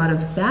indeed a lot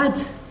of bad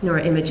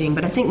neuroimaging,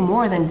 but I think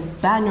more than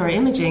bad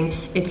neuroimaging,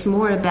 it's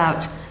more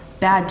about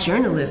bad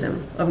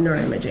journalism of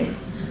neuroimaging.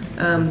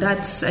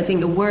 That's, I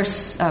think, a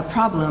worse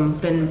problem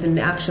than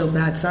the actual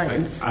bad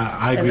science,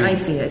 I as agree I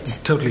see it.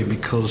 Totally,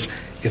 because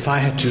if I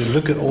had to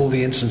look at all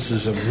the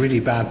instances of really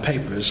bad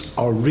papers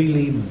or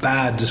really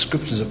bad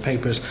descriptions of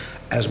papers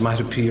as might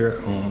appear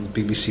on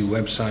the BBC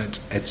website,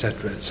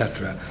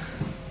 etc.,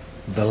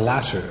 the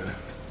latter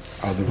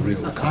are the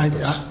real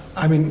culprits.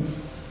 I mean,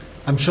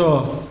 I'm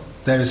sure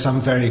there is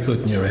some very good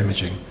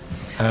neuroimaging.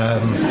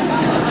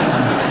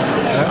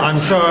 I'm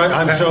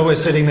sure we're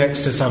sitting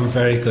next to some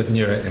very good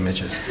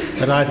neuroimagers.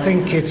 But I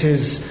think it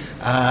is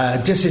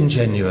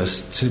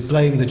disingenuous to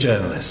blame the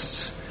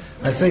journalists.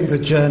 I think the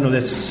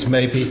journalists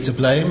may be to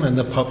blame and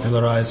the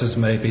popularisers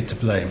may be to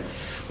blame.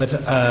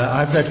 But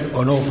I've read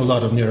an awful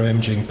lot of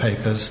neuroimaging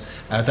papers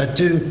that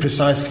do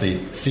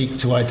precisely seek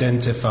to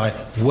identify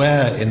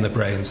where in the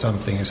brain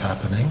something is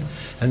happening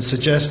and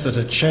suggest that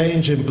a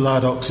change in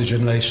blood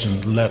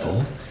oxygenation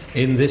level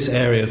in this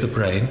area of the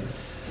brain,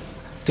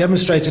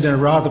 demonstrated in a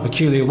rather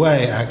peculiar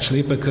way,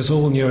 actually, because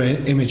all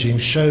neuroimaging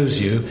shows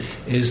you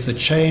is the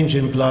change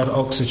in blood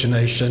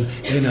oxygenation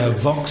in a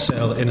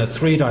voxel in a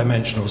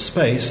three-dimensional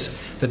space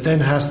that then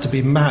has to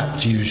be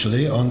mapped,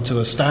 usually, onto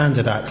a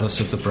standard atlas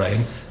of the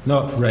brain,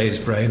 not Ray's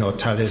brain or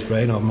Tally's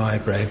brain or my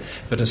brain,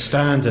 but a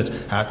standard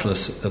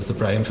atlas of the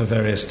brain for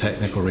various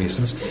technical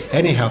reasons.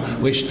 Anyhow,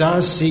 which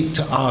does seek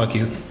to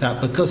argue that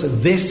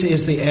because this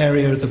is the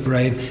area of the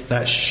brain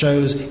that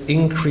shows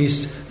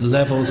increased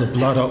levels of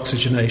blood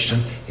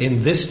oxygenation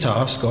in this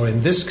task or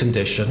in this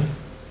condition,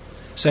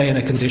 say in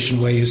a condition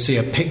where you see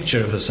a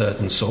picture of a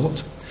certain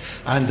sort,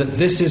 and that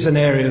this is an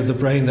area of the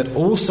brain that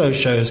also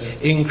shows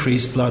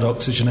increased blood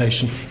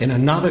oxygenation in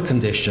another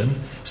condition,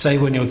 say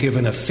when you're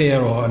given a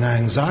fear or an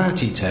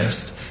anxiety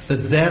test,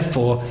 that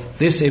therefore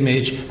this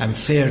image and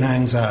fear and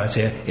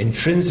anxiety are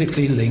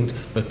intrinsically linked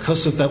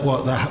because of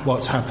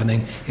what's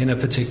happening in a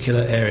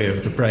particular area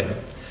of the brain.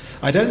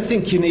 I don't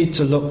think you need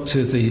to look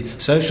to the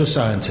social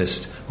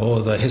scientist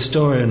or the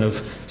historian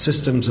of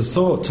systems of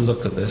thought to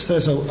look at this.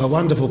 There's a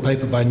wonderful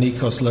paper by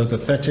Nikos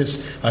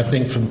Logothetis, I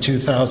think from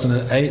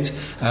 2008,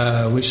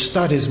 which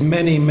studies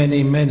many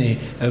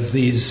of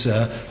these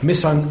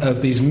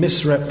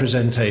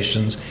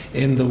misrepresentations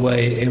in the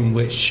way in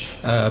which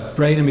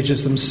brain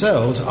images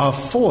themselves are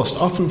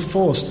often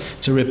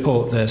forced to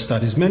report their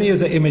studies. Many of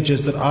the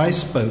images that I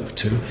spoke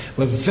to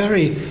were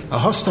very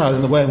hostile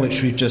in the way in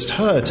which we've just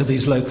heard to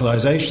these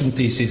localization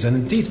theses, and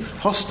indeed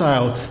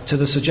hostile to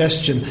the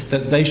suggestion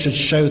that they should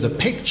show the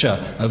picture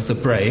of the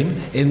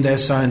brain in their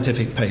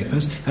scientific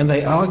papers, and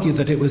they argue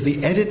that it was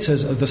the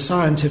editors of the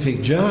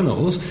scientific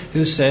journals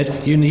who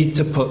said you need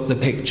to put the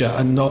picture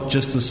and not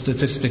just the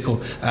statistical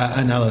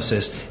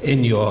analysis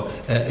in your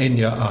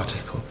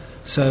article.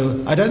 So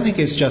I don't think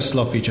it's just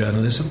sloppy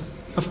journalism.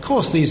 Of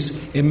course,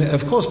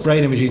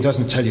 brain imaging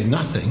doesn't tell you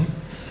nothing.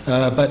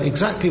 But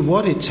exactly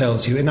what it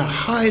tells you in a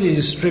highly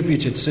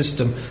distributed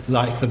system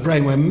like the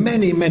brain, where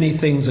many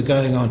things are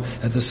going on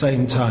at the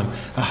same time,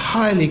 a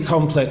highly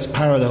complex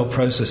parallel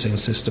processing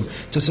system,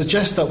 to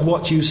suggest that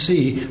what you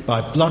see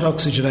by blood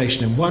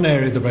oxygenation in one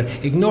area of the brain,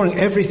 ignoring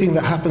everything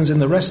that happens in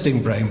the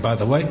resting brain, by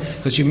the way,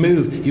 because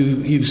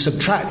you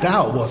subtract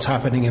out what's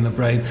happening in the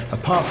brain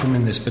apart from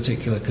in this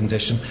particular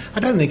condition. I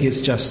don't think it's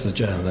just the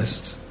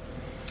journalists.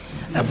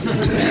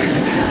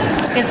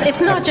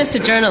 It's not just a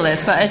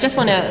journalist, but I just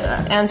want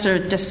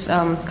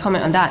to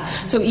comment on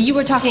that. So you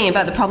were talking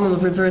about the problem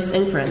of reverse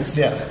inference.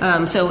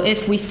 Yeah. So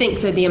if we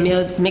think that the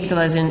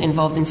amygdala is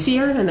involved in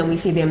fear, and then we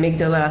see the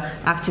amygdala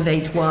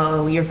activate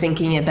while you're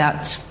thinking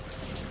about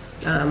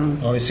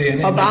we see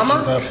an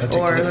Obama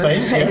or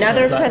face,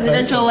 another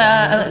presidential,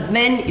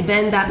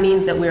 then that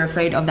means that we're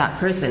afraid of that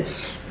person.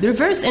 The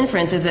reverse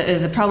inference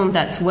is a problem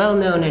that's well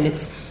known, and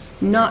it's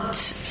not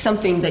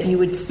something that you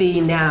would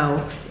see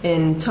now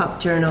in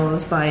top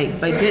journals by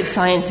good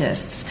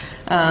scientists.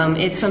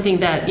 It's something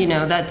that,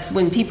 that's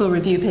when people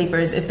review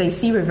papers, if they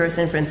see reverse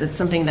inference, it's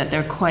something that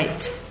they're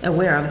quite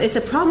aware of. It's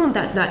a problem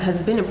that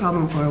has been a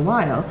problem for a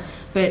while,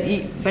 but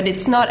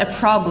it's not a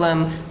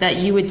problem that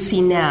you would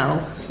see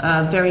now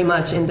very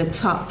much in the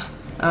top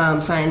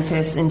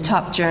scientists in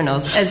top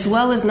journals, as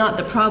well as not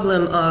the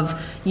problem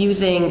of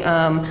using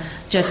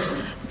just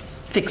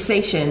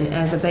fixation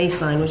as a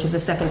baseline, which is the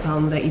second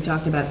problem that you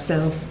talked about.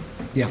 So,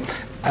 yeah,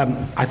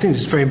 I think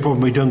it's very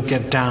important we don't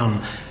get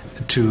down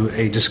to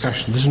a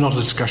discussion. This is not a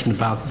discussion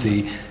about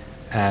the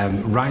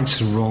rights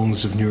and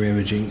wrongs of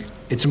neuroimaging.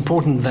 It's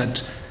important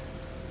that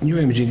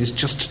neuroimaging is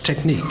just a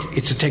technique.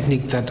 It's a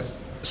technique that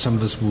some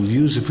of us will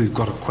use if we've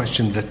got a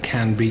question that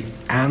can be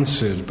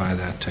answered by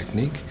that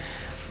technique,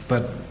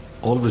 but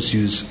all of us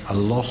use a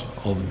lot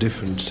of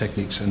different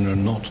techniques and are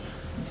not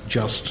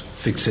just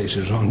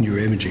fixated on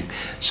neuroimaging.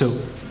 So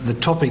the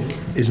topic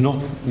is not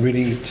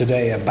really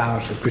today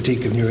about a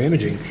critique of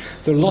neuroimaging.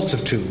 There are lots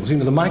of tools.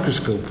 The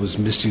microscope was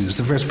misused.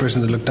 The first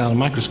person that looked down a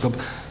microscope,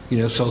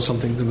 saw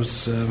something that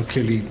was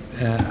clearly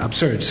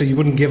absurd. So you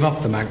wouldn't give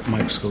up the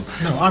microscope.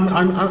 No, I'm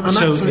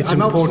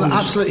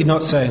absolutely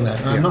not saying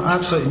that. I'm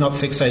absolutely not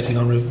fixating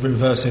on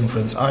reverse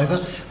inference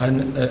either.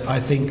 And I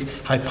think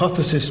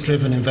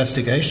hypothesis-driven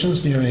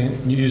investigations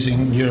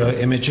using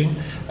neuroimaging,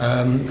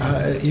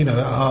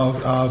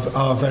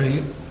 are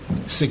very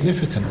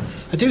significant.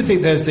 I do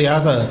think there's the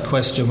other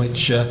question,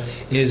 which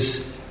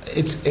is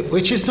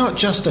not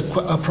just a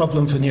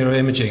problem for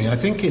neuroimaging. I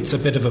think it's a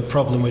bit of a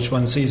problem which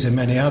one sees in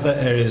many other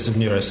areas of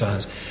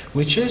neuroscience,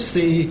 which is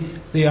the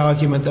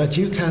argument that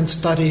you can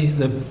study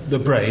the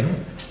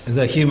brain,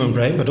 the human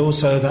brain, but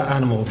also the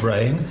animal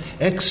brain,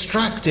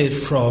 extracted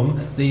from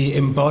the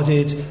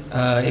embodied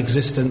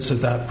existence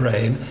of that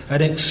brain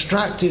and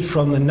extracted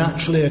from the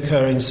naturally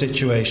occurring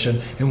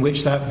situation in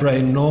which that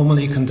brain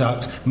normally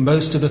conducts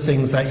most of the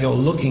things that you're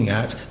looking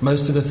at,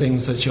 most of the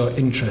things that you're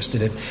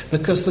interested in.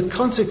 Because the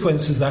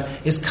consequences of that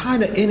is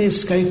kind of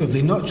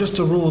inescapably not just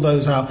to rule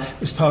those out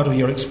as part of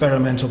your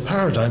experimental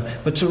paradigm,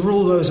 but to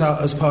rule those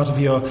out as part of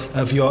your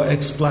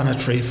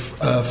explanatory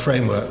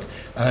framework.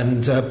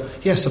 And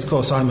yes, of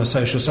course, I'm a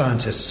social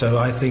scientist, so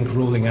I think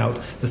ruling out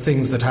the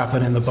things that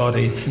happen in the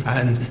body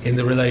and in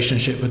the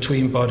relationship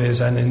between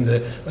bodies and in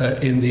the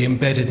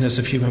embeddedness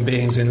of human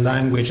beings in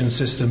language and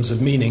systems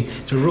of meaning,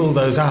 to rule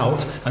those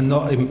out and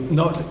not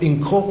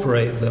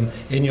incorporate them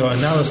in your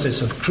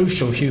analysis of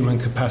crucial human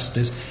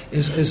capacities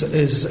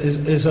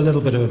is a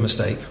little bit of a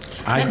mistake.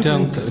 I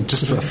don't.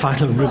 Just a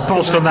final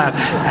riposte on that.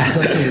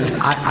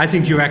 I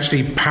think you're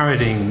actually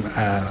parroting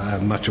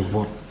much of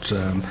what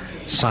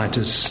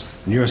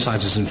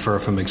neuroscientists infer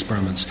from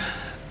experiments.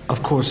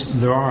 Of course,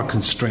 there are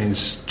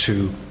constraints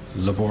to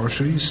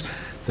laboratories.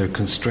 There are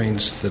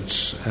constraints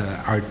that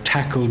are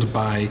tackled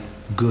by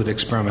good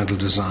experimental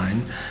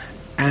design.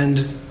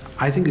 And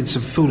I think it's a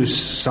foolish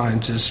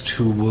scientist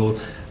who will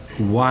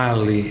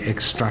wildly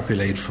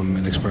extrapolate from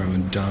an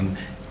experiment done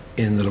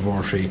in the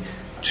laboratory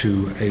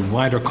to a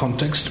wider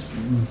context,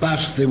 but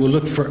they will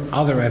look for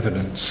other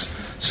evidence.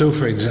 So,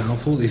 for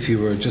example, if you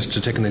were, just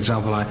to take an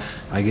example I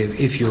gave,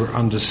 if you're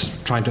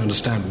trying to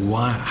understand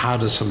how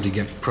does somebody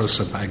get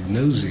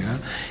prosopagnosia,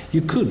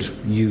 you could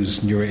use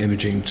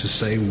neuroimaging to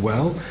say,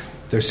 well,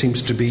 there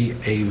seems to be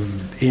a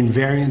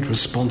invariant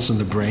response in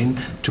the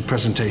brain to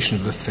presentation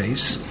of a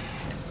face.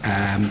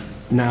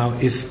 Now,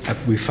 if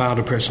we found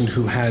a person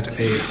who had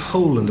a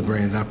hole in the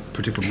brain at that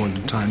particular point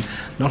in time,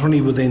 not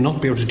only would they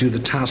not be able to do the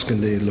task in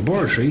the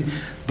laboratory,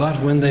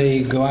 but when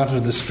they go out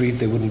of the street,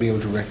 they wouldn't be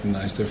able to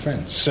recognize their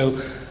friends. So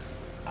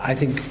I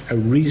think a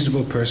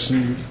reasonable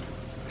person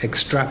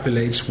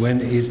extrapolates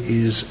when it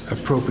is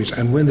appropriate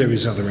and when there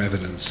is other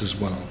evidence as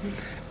well.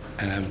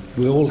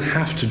 We all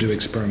have to do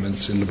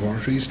experiments in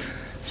laboratories.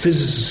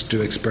 Physicists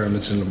do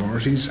experiments in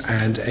laboratories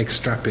and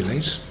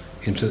extrapolate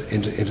into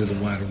the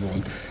wider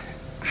world.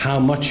 How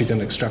much you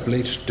can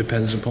extrapolate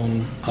depends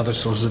upon other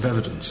sources of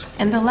evidence.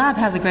 And the lab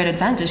has a great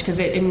advantage because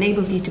it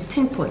enables you to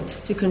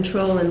pinpoint, to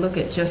control and look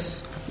at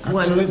just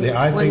absolutely.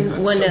 I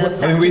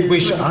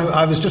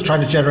was just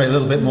trying to generate a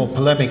little bit more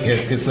polemic here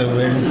because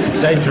we're in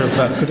danger of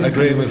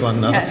agreeing with one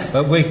another. Yes.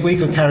 But we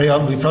could carry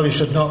on. We probably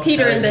should not.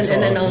 Peter, and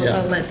then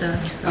I'll let that.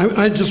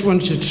 I just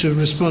wanted to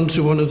respond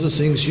to one of the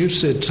things you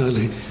said,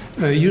 Tali.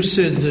 You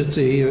said that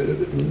the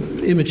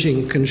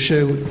imaging can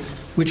show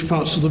which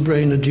parts of the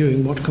brain are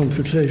doing what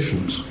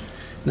computations.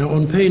 Now,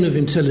 on pain of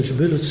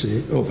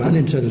unintelligibility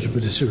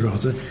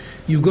rather,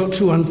 you've got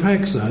to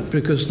unpack that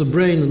because the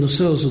brain and the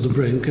cells of the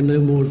brain can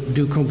no more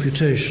do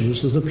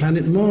computations than the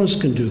planet Mars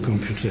can do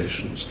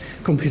computations.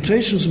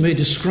 Computations may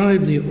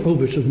describe the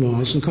orbit of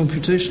Mars, and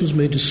computations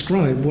may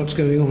describe what's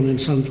going on in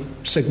some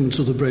segments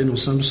of the brain or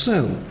some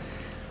cell.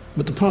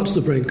 But the parts of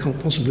the brain can't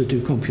possibly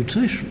do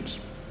computations.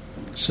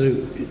 So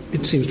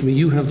it seems to me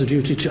you have the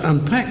duty to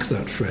unpack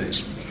that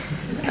phrase.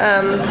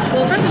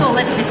 Well, first of all,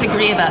 let's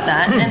disagree about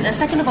that. And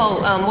second of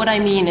all, what I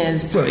mean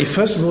is... Well,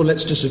 first of all,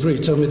 let's disagree.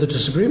 Tell me the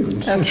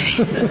disagreement.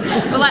 Okay.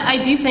 Well, I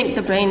do think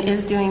the brain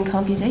is doing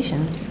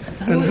computations.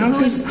 And how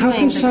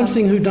can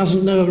something who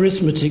doesn't know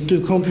arithmetic do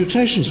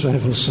computations, for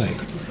heaven's sake?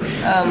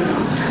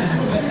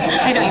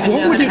 I don't even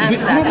know how to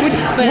answer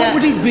that. What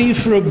would it be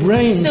for a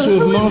brain to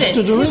have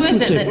mastered arithmetic? Who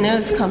is it that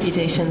knows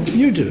computations?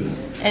 You do.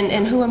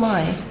 And who am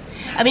I?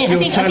 I mean, I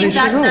think that is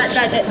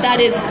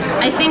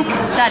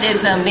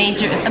a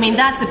major... I mean,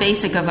 that's the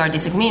basic of our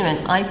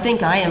disagreement. I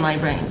think I am my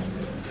brain.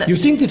 You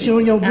think that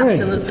you're your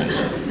brain? Absolutely.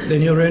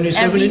 Then you're only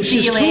 7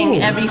 inches tall. Every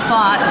feeling, every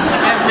thought,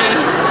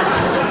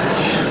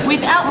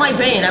 Without my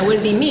brain, I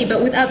wouldn't be me,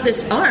 but without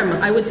this arm,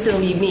 I would still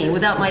be me.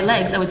 Without my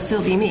legs, I would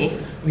still be me.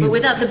 But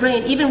without the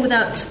brain, even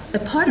without a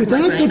part of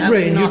my brain, I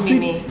would not be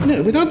me.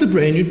 No, without the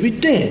brain, you'd be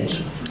dead.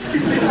 True.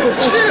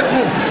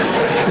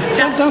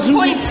 that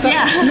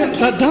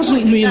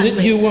doesn't mean exactly.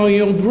 that you are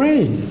your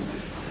brain.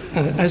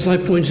 As I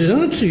pointed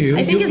out to you,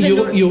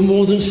 you're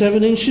more than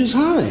 7 inches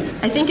high.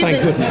 I think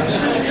thank goodness.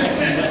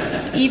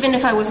 Even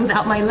if I was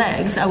without my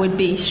legs, I would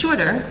be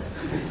shorter,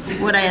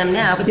 what I am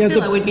now, but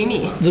still I would be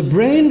me. The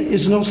brain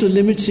is not a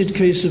limited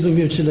case of a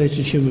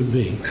mutilated human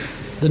being.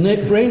 The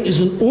brain is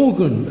an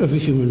organ of a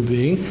human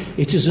being.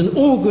 It is an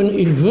organ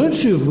in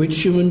virtue of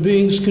which human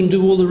beings can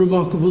do all the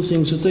remarkable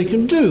things that they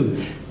can do.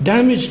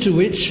 Damage to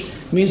which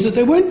means that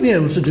they won't be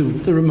able to do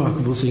the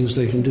remarkable things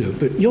they can do.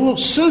 But you're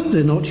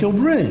certainly not your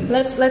brain.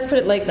 Let's put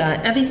it like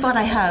that. Every thought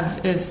I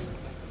have is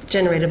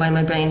generated by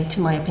my brain,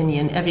 to my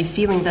opinion. Every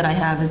feeling that I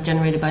have is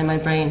generated by my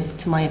brain,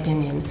 to my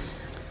opinion.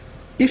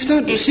 If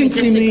that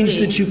simply means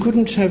that you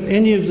couldn't have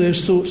any of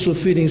those thoughts or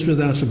feelings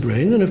without a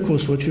brain, then of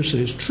course what you say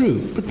is true.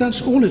 But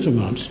that's all it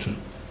amounts to.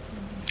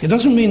 It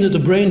doesn't mean that the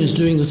brain is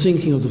doing the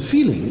thinking or the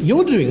feeling.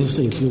 You're doing the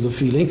thinking or the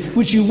feeling,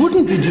 which you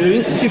wouldn't be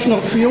doing if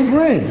not for your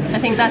brain. I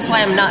think that's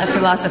why I'm not a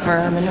philosopher.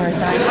 I'm a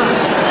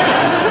neuroscientist.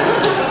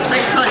 I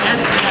can't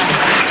answer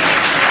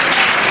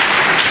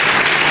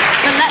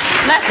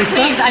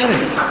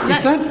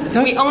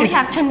that. We only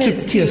have 10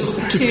 minutes to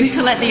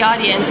let the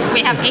audience.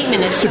 We have 8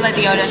 minutes to let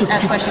the audience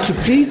ask questions. To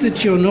plead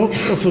that you're not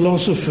a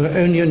philosopher,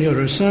 only a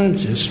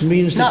neuroscientist,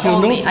 means that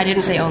you're not... I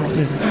didn't say only.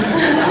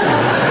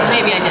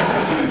 Maybe I did.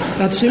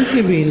 That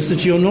simply means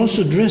that you're not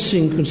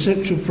addressing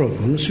conceptual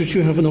problems which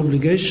you have an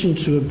obligation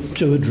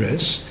to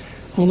address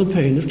on the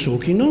pain of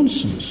talking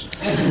nonsense,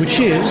 which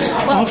is,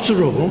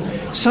 after all,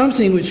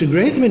 something which a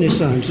great many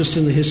scientists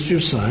in the history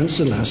of science,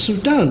 alas,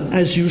 have done,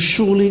 as you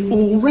surely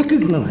all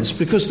recognise,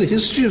 because the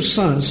history of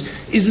science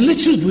is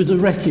littered with the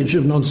wreckage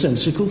of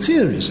nonsensical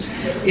theories.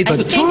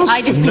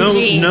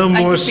 No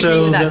more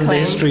so than the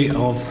history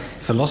of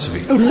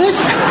philosophy. Oh,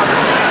 listen!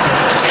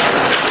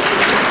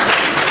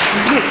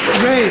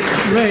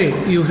 Ray,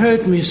 you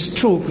heard me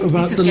talk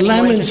about the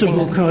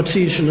lamentable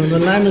Cartesian and the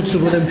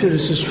lamentable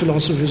empiricist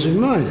philosophies in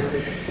mind.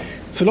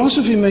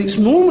 Philosophy makes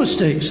more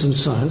mistakes than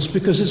science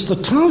because it's the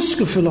task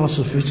of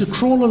philosophy to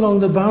crawl along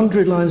the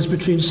boundary lines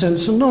between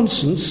sense and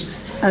nonsense,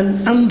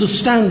 and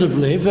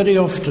understandably, very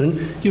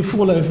often, you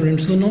fall over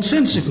into the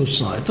nonsensical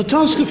side. The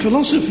task of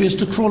philosophy is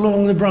to crawl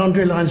along the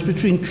boundary lines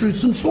between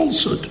truth and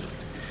falsehood.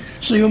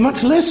 So you're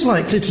much less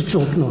likely to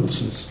talk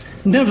nonsense.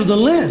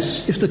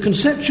 Nevertheless, if the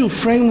conceptual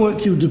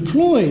framework you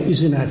deploy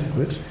is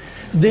inadequate,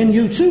 then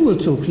you too will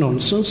talk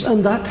nonsense,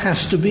 and that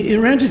has to be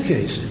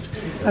eradicated.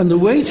 And the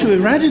way to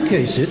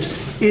eradicate it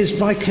is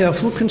by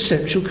careful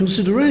conceptual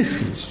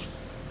considerations.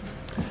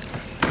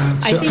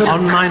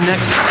 On my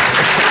next...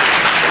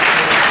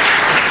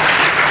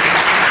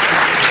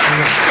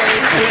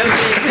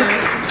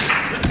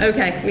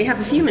 Okay, we have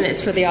a few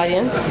minutes for the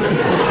audience.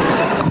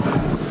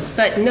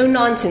 But no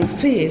nonsense,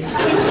 please.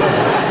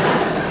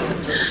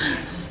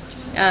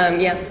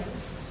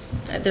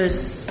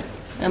 There's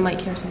a mic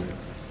here somewhere.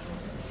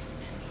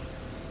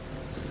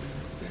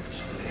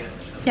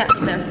 Yeah,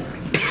 there,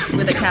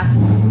 with a cap.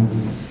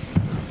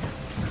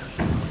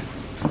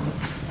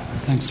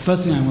 Thanks.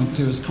 First thing I want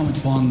to do is comment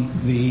upon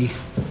the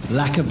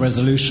lack of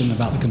resolution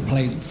about the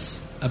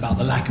complaints about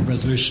the lack of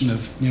resolution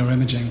of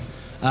neuroimaging.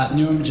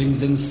 Neuroimaging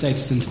is in the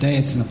status in today,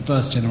 it's in the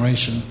first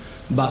generation,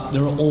 but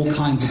there are all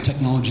kinds of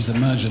technologies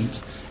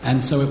emergent.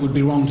 And so it would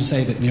be wrong to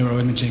say that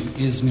neuroimaging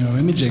is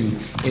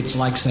neuroimaging. It's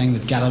like saying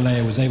that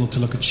Galileo was able to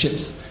look at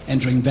ships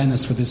entering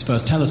Venice with his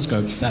first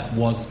telescope. That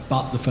was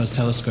but the first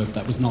telescope.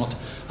 That was not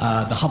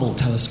the Hubble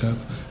telescope.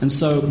 And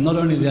so not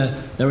only there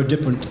are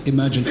different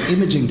emergent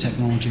imaging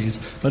technologies,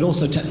 but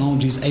also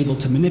technologies able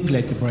to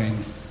manipulate the brain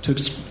to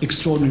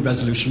extraordinary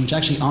resolution, which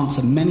actually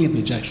answer many of the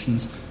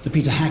objections that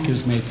Peter Hacker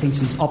has made. For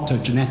instance,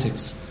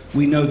 optogenetics.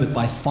 We know that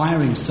by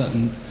firing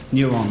certain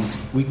neurons,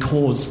 we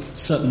cause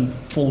certain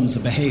forms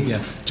of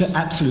behavior to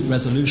absolute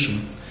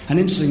resolution. And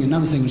interestingly,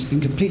 another thing which has been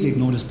completely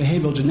ignored is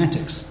behavioral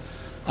genetics.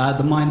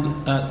 The mind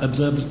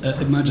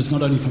emerges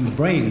not only from the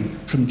brain,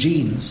 from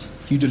genes.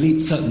 You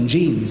delete certain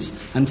genes,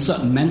 and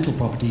certain mental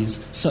properties,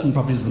 certain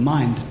properties of the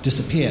mind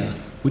disappear,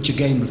 which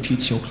again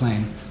refutes your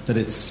claim that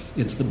it's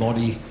the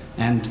body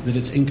and that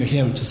it's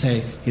incoherent to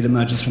say it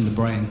emerges from the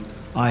brain.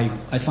 I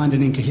find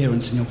an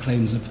incoherence in your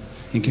claims of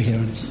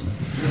incoherence.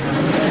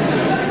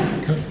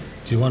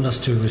 Do you want us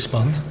to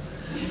respond?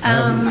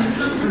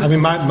 I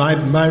mean,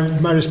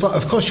 my response,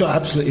 of course, you're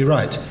absolutely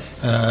right.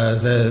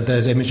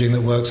 There's imaging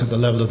that works at the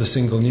level of the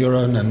single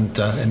neuron and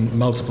in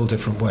multiple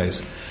different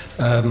ways.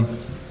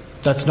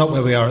 That's not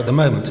where we are at the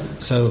moment.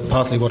 So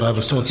partly what I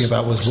was talking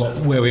about was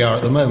where we are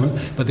at the moment.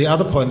 But the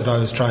other point that I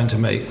was trying to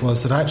make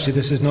was that actually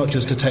this is not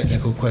just a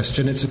technical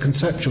question, it's a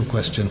conceptual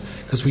question,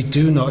 because we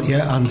do not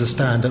yet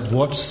understand at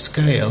what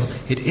scale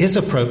it is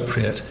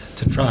appropriate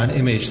to try and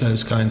image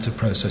those kinds of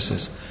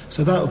processes.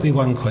 So that would be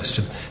one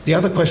question. The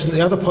other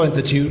point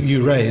that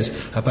you raise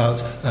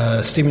about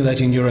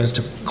stimulating neurons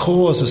to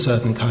cause a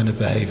certain kind of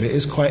behavior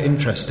is quite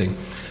interesting.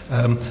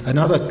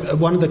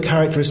 One of the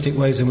characteristic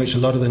ways in which a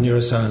lot of the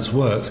neuroscience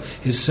works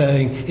is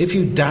saying if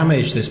you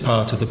damage this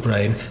part of the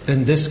brain,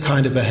 then this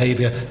kind of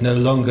behavior no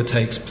longer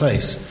takes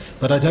place.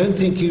 But I don't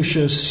think you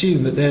should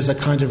assume that there's a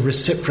kind of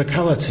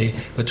reciprocality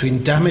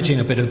between damaging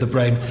a bit of the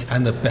brain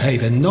and the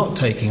behaviour not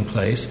taking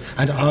place,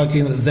 and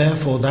arguing that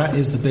therefore that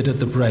is the bit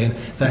of the brain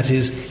that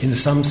is, in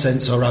some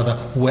sense or other,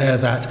 where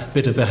that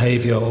bit of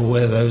behaviour or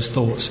where those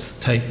thoughts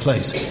take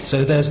place.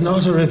 So there's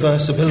not a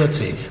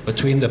reversibility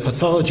between the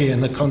pathology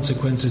and the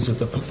consequences of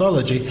the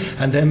pathology,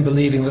 and then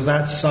believing that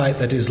that site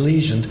that is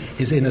lesioned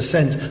is, in a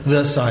sense,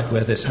 the site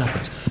where this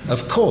happens.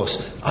 Of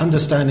course,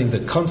 understanding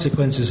the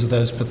consequences of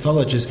those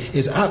pathologies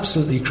is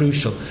absolutely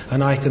crucial,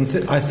 and I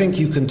think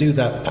you can do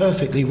that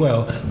perfectly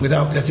well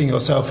without getting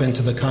yourself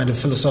into the kind of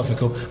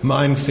philosophical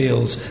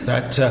minefields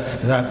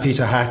that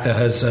Peter Hacker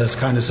has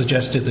kind of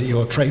suggested that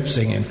you're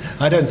traipsing in.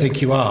 I don't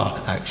think you are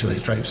actually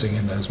traipsing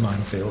in those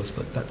minefields,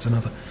 but that's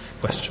another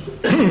question.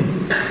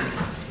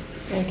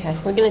 Okay,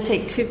 we're going to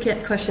take 2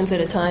 questions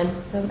at a time.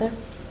 Over there.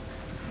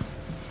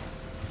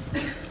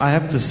 I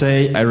have to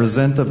say, I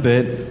resent a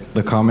bit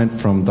the comment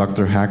from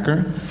Dr.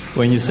 Hacker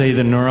when you say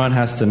the neuron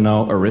has to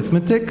know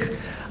arithmetic.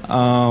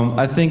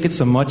 I think it's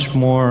a much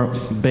more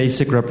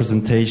basic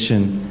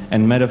representation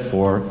and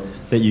metaphor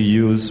that you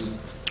use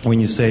when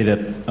you say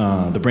that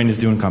the brain is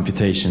doing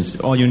computations.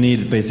 All you need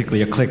is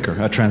basically a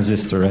clicker, a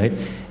transistor, right?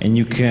 And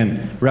you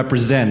can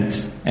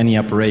represent any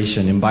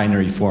operation in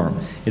binary form.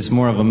 It's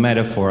more of a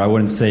metaphor. I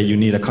wouldn't say you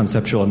need a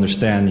conceptual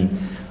understanding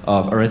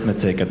of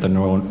arithmetic at the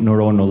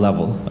neuronal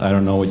level. I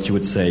don't know what you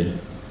would say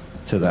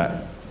to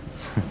that.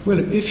 Well,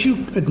 if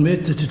you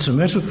admit that it's a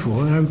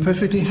metaphor, I'm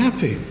perfectly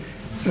happy.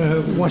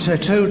 What I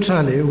told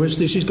Tali was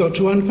that she's got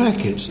to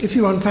unpack it. If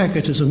you unpack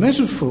it as a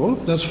metaphor,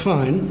 that's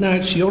fine. Now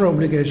it's your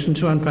obligation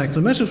to unpack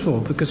the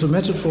metaphor, because a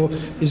metaphor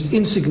is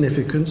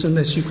insignificant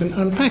unless you can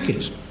unpack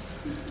it.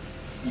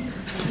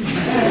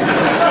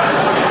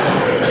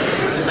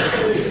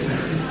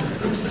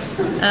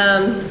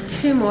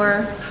 2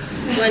 more.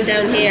 One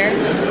down here,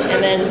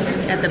 and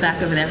then at the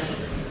back over there.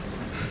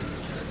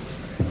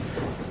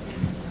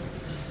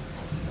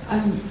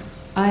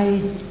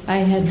 I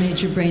had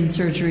major brain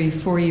surgery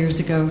 4 years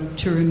ago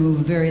to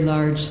remove a very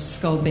large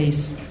skull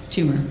base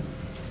tumor.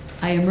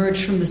 I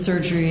emerged from the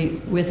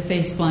surgery with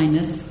face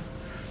blindness,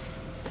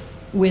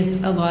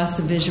 with a loss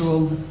of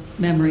visual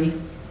memory,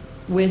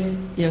 with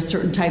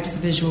certain types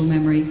of visual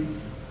memory,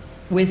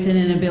 with an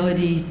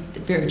inability,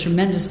 very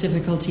tremendous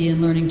difficulty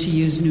in learning to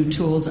use new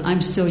tools.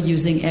 I'm still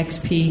using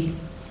XP.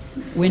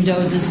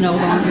 Windows is no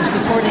longer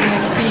supporting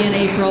XP in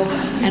April,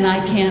 and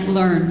I can't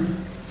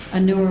learn a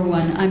newer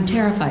one. I'm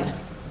terrified.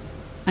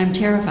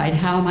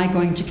 How am I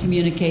going to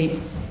communicate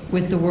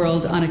with the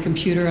world on a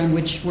computer on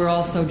which we're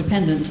all so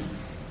dependent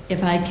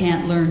if I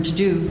can't learn to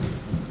do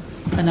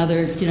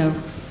another,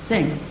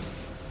 thing?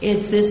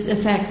 This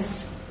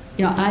affects,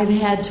 I've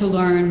had to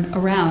learn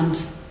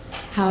around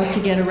how to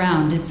get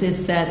around.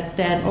 It's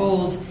that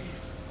old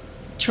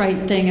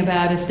trite thing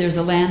about if there's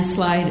a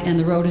landslide and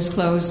the road is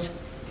closed,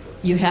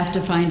 you have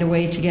to find a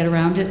way to get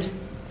around it.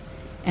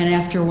 And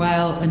after a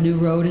while, a new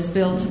road is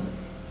built.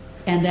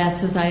 And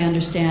that's, as I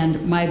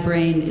understand, my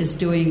brain is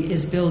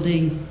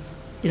building,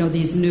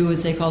 these new,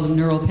 as they call them,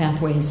 neural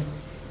pathways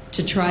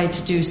to try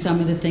to do some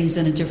of the things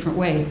in a different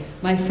way.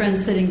 My friend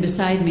sitting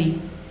beside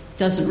me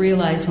doesn't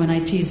realize when I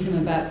tease him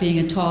about being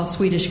a tall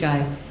Swedish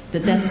guy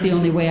that that's the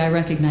only way I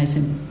recognize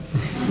him.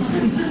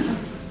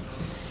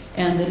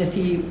 And that if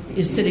he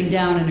is sitting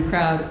down in a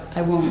crowd,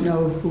 I won't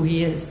know who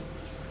he is.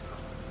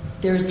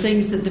 There's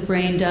things that the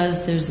brain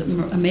does, there's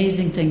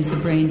amazing things the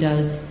brain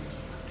does,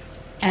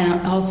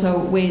 and also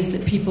ways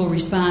that people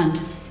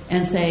respond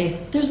and say,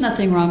 there's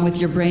nothing wrong with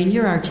your brain,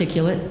 you're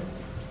articulate,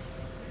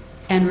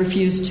 and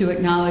refuse to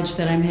acknowledge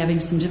that I'm having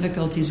some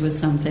difficulties with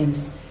some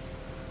things.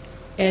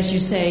 As you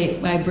say,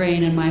 my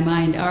brain and my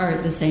mind are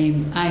the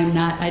same.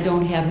 I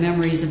don't have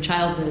memories of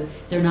childhood.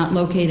 They're not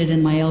located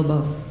in my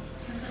elbow.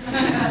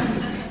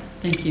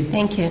 Thank you.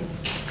 Thank you.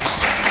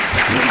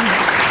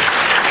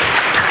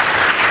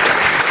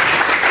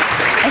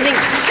 I think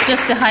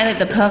just to highlight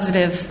the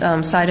positive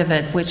side of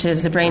it, which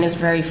is the brain is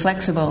very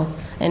flexible,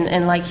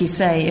 and like you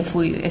say, if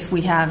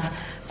we have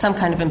some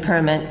kind of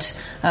impairment,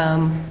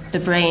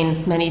 the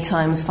brain many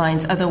times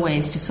finds other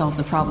ways to solve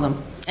the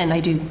problem. And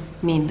I do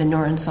mean the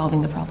neuron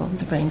solving the problem,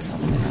 the brain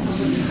solving the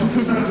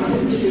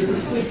problem.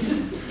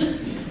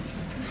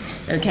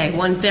 Okay,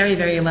 one very,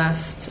 very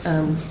last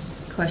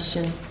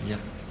question.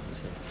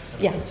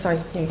 Yeah, sorry.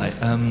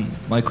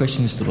 My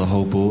question is to the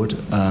whole board.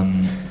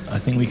 I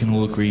think we can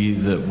all agree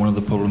that one of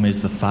the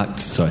problems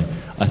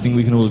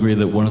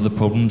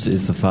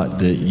is the fact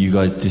that you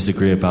guys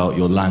disagree about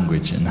your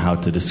language and how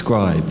to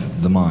describe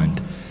the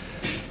mind.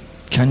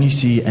 Can you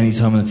see any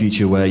time in the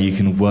future where you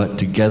can work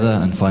together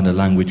and find a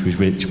language with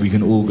which we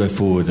can all go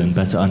forward and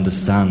better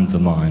understand the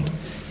mind,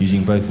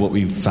 using both what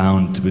we've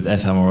found with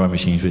fMRI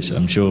machines, which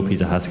I'm sure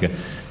Peter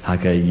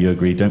Hacker, you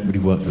agree, don't really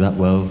work that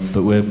well,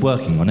 but we're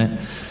working on it,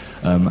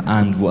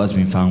 and what has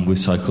been found with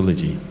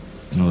psychology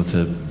in order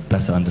to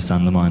better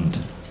understand the mind?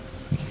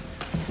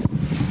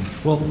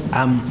 Well,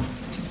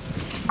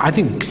 I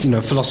think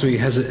philosophy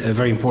has a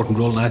very important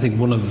role, and I think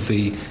one of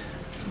the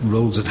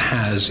roles it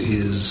has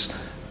is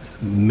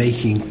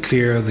making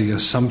clear the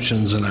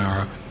assumptions in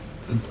our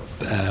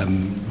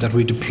that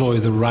we deploy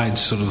the right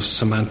sort of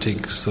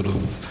semantic sort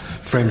of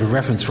frame of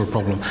reference for a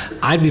problem.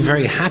 I'd be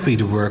very happy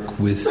to work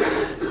with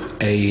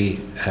a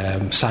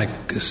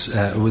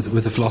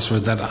with a philosopher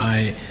that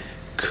I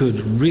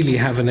could really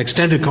have an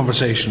extended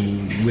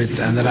conversation with,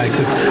 and that I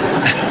could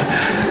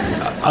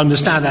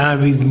understand. And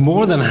I'd be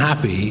more than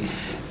happy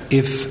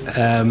if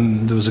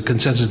there was a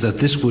consensus that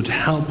this would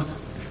help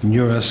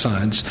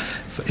neuroscience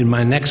in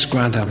my next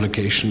grant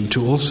application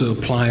to also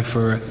apply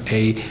for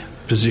a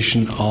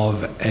position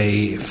of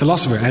a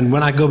philosopher. And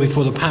when I go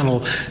before the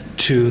panel,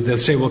 they'll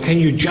say, well, can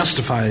you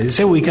justify it? They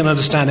say, well, we can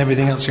understand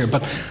everything else here,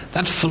 but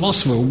that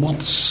philosopher,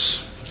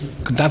 what's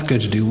that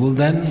going to do? Well,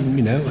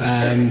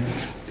 then,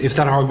 if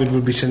that argument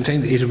would be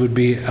sustained, it would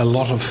be a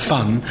lot of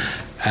fun.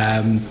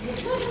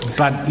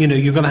 But,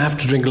 you're going to have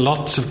to drink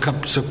lots of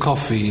cups of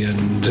coffee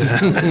and...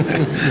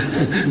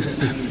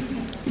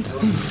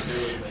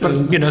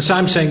 But, so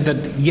I'm saying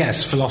that,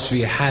 yes,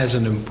 philosophy has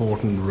an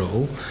important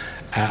role.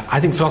 I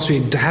think philosophy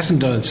hasn't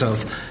done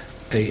itself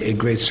a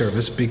great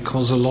service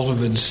because a lot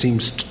of it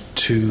seems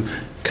to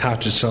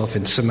couch itself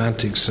in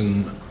semantics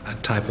and a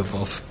type of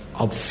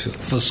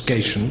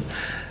obfuscation.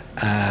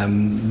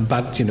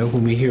 But,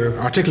 when we hear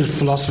articulate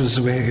philosophers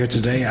as we're here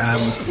today,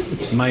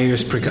 my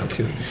ears prick up.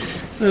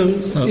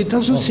 It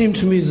doesn't seem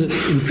to me that,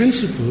 in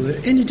principle,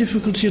 there any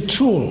difficulty at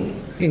all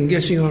in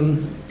getting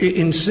on,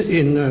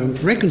 in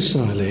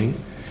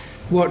reconciling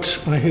what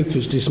I hope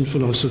is decent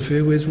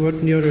philosophy with what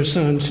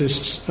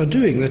neuroscientists are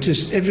doing. That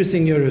is,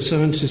 everything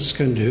neuroscientists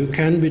can do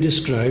can be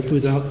described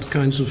without the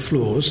kinds of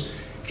flaws,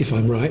 if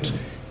I'm right,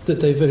 that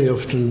they very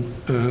often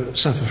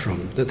suffer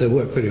from, that their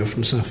work very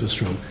often suffers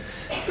from.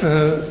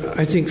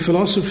 I think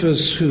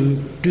philosophers who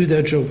do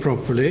their job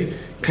properly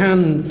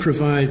can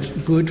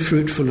provide good,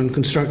 fruitful and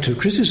constructive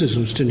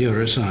criticisms to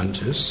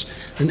neuroscientists,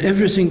 and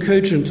everything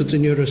cogent that the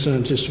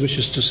neuroscientist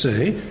wishes to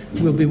say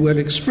will be well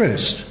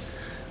expressed.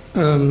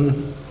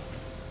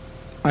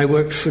 I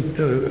worked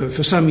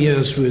for some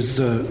years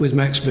with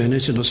Max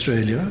Bennett in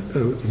Australia,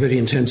 very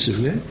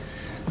intensively.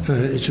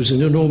 It was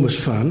an enormous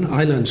fun.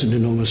 I learned an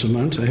enormous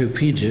amount. I hope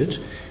he did.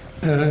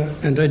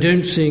 And I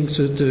don't think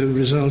that the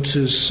result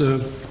is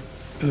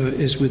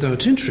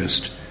without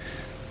interest.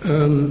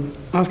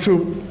 After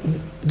all,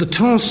 the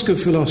task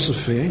of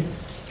philosophy,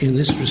 in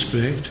this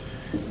respect,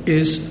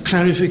 is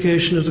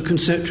clarification of the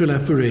conceptual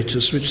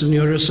apparatus which the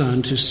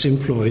neuroscientist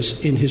employs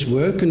in his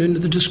work and in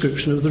the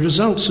description of the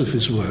results of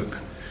his work.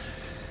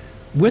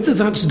 Whether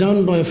that's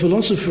done by a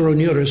philosopher or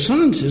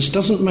neuroscientist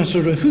doesn't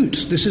matter a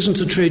hoot. This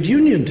isn't a trade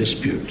union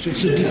dispute.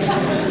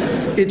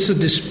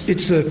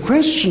 It's a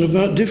question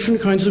about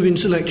different kinds of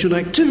intellectual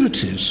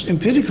activities.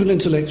 Empirical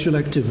intellectual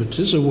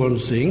activities are one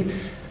thing,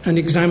 and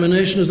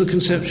examination of the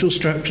conceptual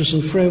structures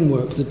and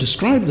framework that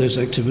describe those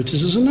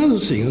activities is another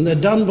thing, and they're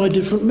done by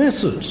different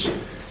methods.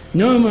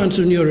 No amount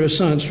of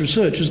neuroscience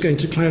research is going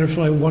to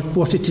clarify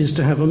what it is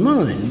to have a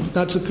mind.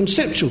 That's a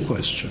conceptual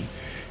question.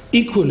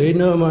 Equally,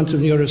 no amount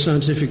of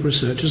neuroscientific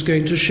research is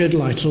going to shed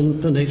light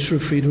on the nature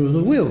of freedom of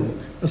the will,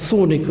 a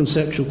thorny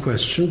conceptual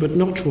question, but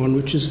not one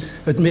which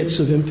admits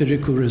of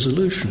empirical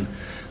resolution.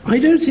 I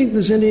don't think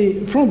there's any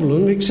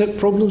problem except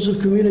problems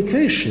of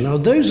communication. Now,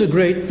 those are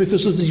great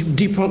because of the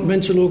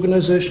departmental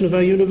organisation of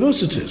our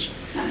universities.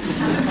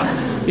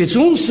 It's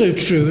also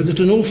true that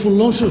an awful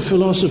lot of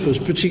philosophers,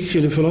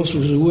 particularly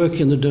philosophers who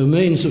work in the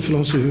domains of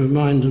philosophy of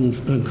mind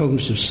and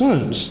cognitive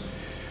science,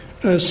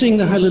 sing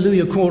the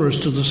hallelujah chorus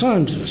to the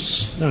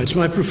scientists. Now, it's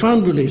my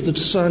profound belief that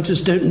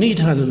scientists don't need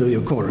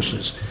hallelujah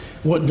choruses.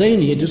 What they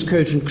need is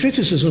cogent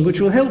criticism which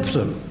will help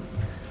them.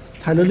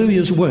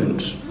 Hallelujahs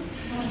won't.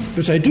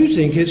 But I do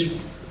think it's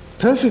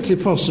perfectly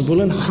possible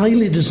and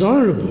highly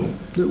desirable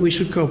that we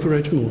should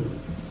cooperate more.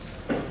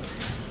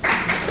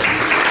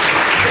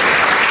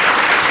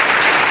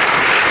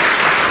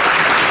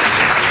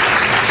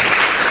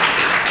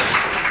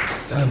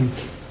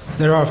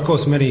 There are, of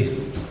course, many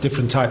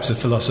different types of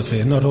philosophy,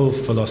 and not all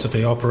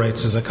philosophy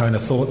operates as a kind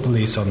of thought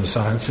police on the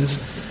sciences.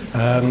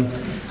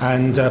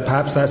 And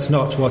perhaps that's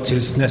not what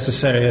is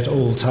necessary at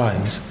all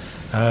times.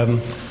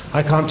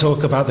 I can't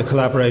talk about the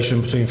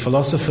collaboration between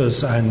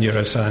philosophers and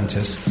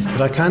neuroscientists,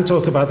 but I can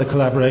talk about the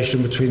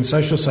collaboration between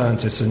social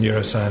scientists and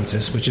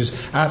neuroscientists, which is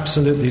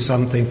absolutely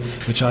something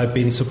which I've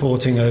been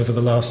supporting over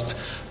the last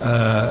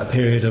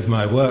period of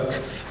my work.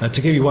 To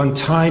give you one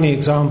tiny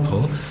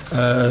example,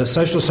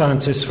 social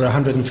scientists for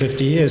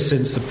 150 years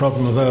since the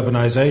problem of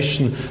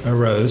urbanization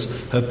arose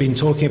have been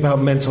talking about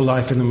mental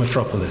life in the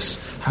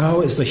metropolis.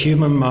 How is the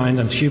human mind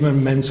and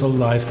human mental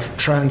life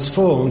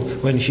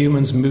transformed when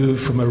humans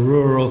move from a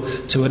rural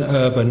to an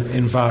urban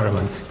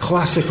environment?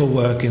 Classical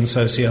work in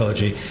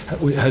sociology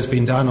has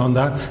been done on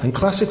that, and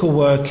classical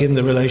work in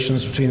the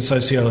relations between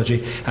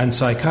sociology and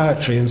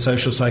psychiatry and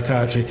social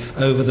psychiatry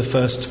over the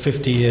first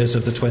 50 years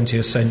of the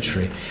 20th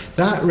century.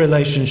 That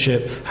relationship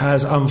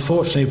has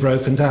unfortunately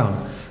broken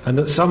down. and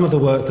that some of the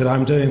work that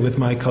I'm doing with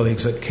my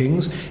colleagues at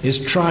King's is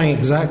trying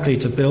exactly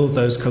to build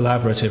those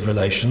collaborative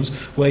relations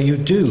where you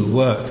do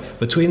work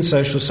between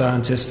social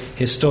scientists,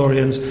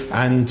 historians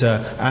and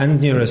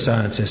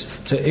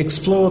neuroscientists to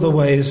explore the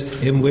ways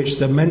in which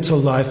the mental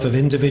life of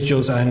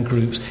individuals and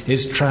groups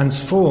is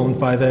transformed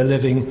by their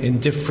living in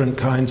different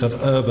kinds of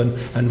urban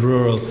and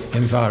rural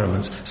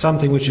environments.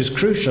 Something which is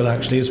crucial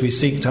actually as we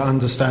seek to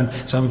understand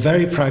some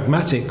very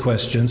pragmatic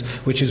questions,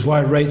 which is why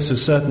rates of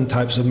certain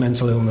types of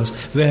mental illness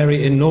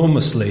vary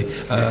enormously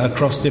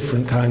across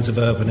different kinds of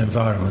urban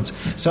environments.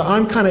 So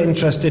I'm kind of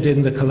interested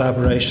in the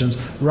collaborations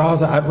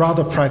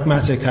rather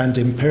pragmatic and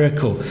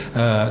empirical,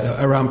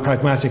 around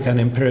pragmatic and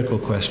empirical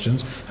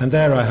questions. And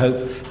there I hope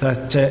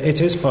that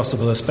it is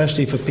possible,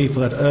 especially for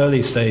people at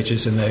early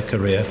stages in their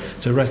career,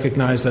 to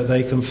recognise that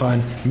they can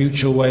find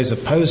mutual ways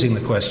of posing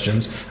the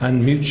questions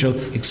and mutual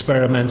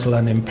experimental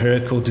and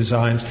empirical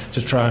designs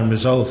to try and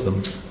resolve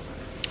them.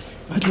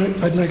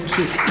 I'd like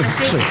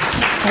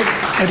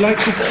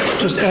to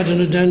just add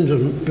an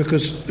addendum,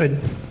 because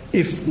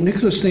if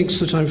Nicholas thinks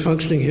that I'm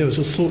functioning here as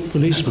a thought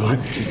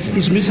policeman,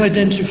 he's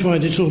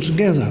misidentified it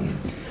altogether.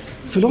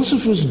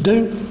 Philosophers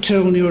don't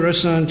tell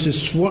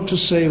neuroscientists what to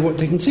say, what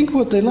they can think,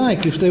 what they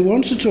like. If they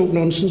want to talk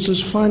nonsense,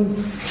 it's fine.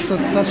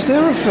 That's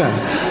their affair.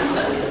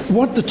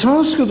 What the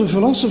task of the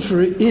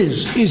philosopher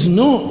is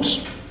not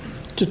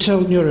to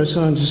tell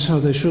neuroscientists how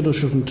they should or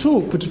shouldn't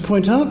talk, but to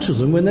point out to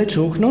them when they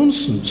talk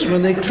nonsense,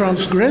 when they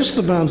transgress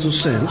the bounds of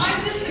sense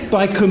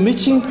by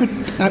committing,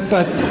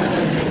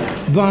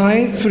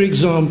 by, for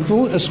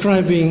example,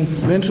 ascribing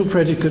mental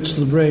predicates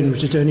to the brain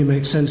which it only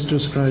makes sense to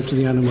ascribe to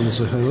the animal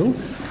as a whole,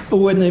 or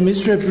when they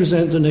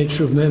misrepresent the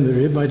nature of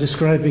memory by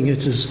describing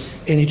it as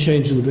any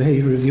change in the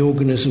behaviour of the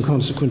organism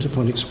consequent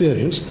upon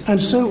experience, and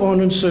so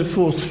on and so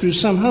forth through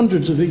some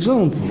hundreds of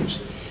examples.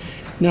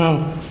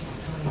 Now,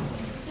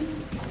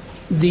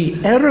 the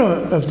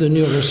error of the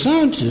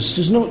neuroscientists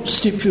is not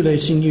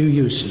stipulating new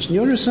uses.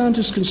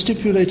 Neuroscientists can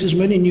stipulate as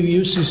many new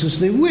uses as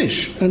they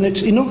wish, and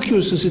it's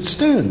innocuous as it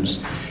stands.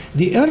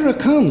 The error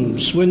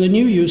comes when the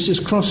new use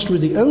is crossed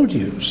with the old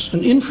use,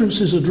 and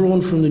inferences are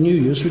drawn from the new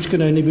use which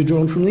can only be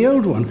drawn from the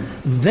old one.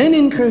 Then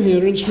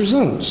incoherence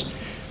results.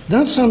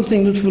 That's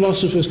something that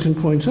philosophers can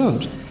point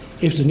out.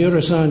 If the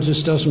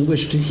neuroscientist doesn't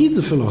wish to heed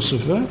the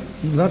philosopher,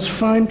 that's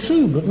fine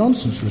too, but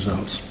nonsense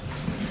results.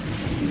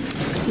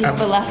 Do you have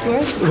the last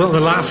word? Well, the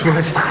last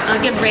word.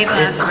 I'll give Ray the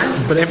last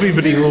word. But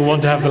everybody will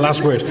want to have the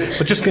last word.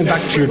 But just going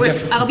back to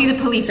your... I'll be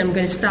the police. I'm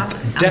going to stop.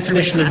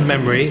 Definition of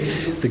memory,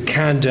 the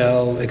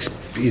Candel,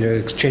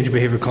 exchange of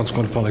behaviour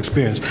consequent upon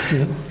experience.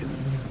 Yeah.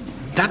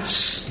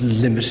 That's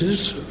limited,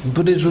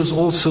 but it was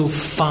also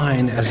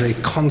fine as a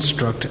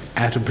construct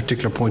at a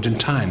particular point in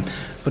time.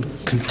 But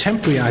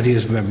contemporary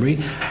ideas of memory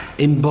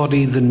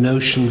embody the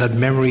notion that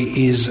memory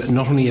is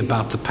not only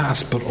about the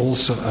past, but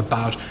also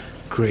about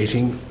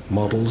creating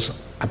models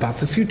about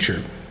the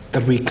future,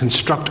 that we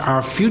construct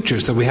our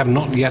futures that we have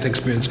not yet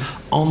experienced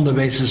on the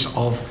basis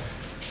of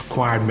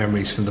acquired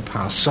memories from the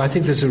past. So I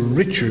think there's a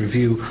richer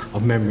view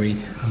of memory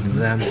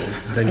than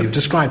you've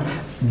described.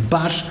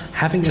 But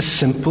having a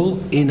simple,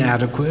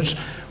 inadequate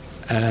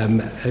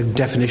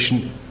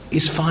definition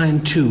is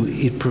fine too.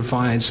 It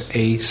provides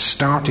a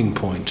starting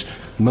point.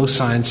 Most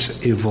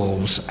science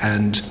evolves,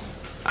 and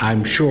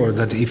I'm sure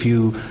that if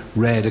you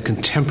read a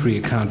contemporary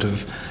account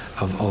of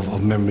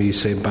memory,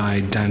 say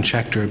by Dan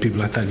Schechter or people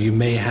like that, you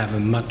may have a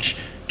much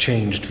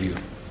changed view.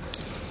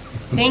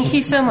 Thank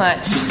you so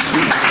much.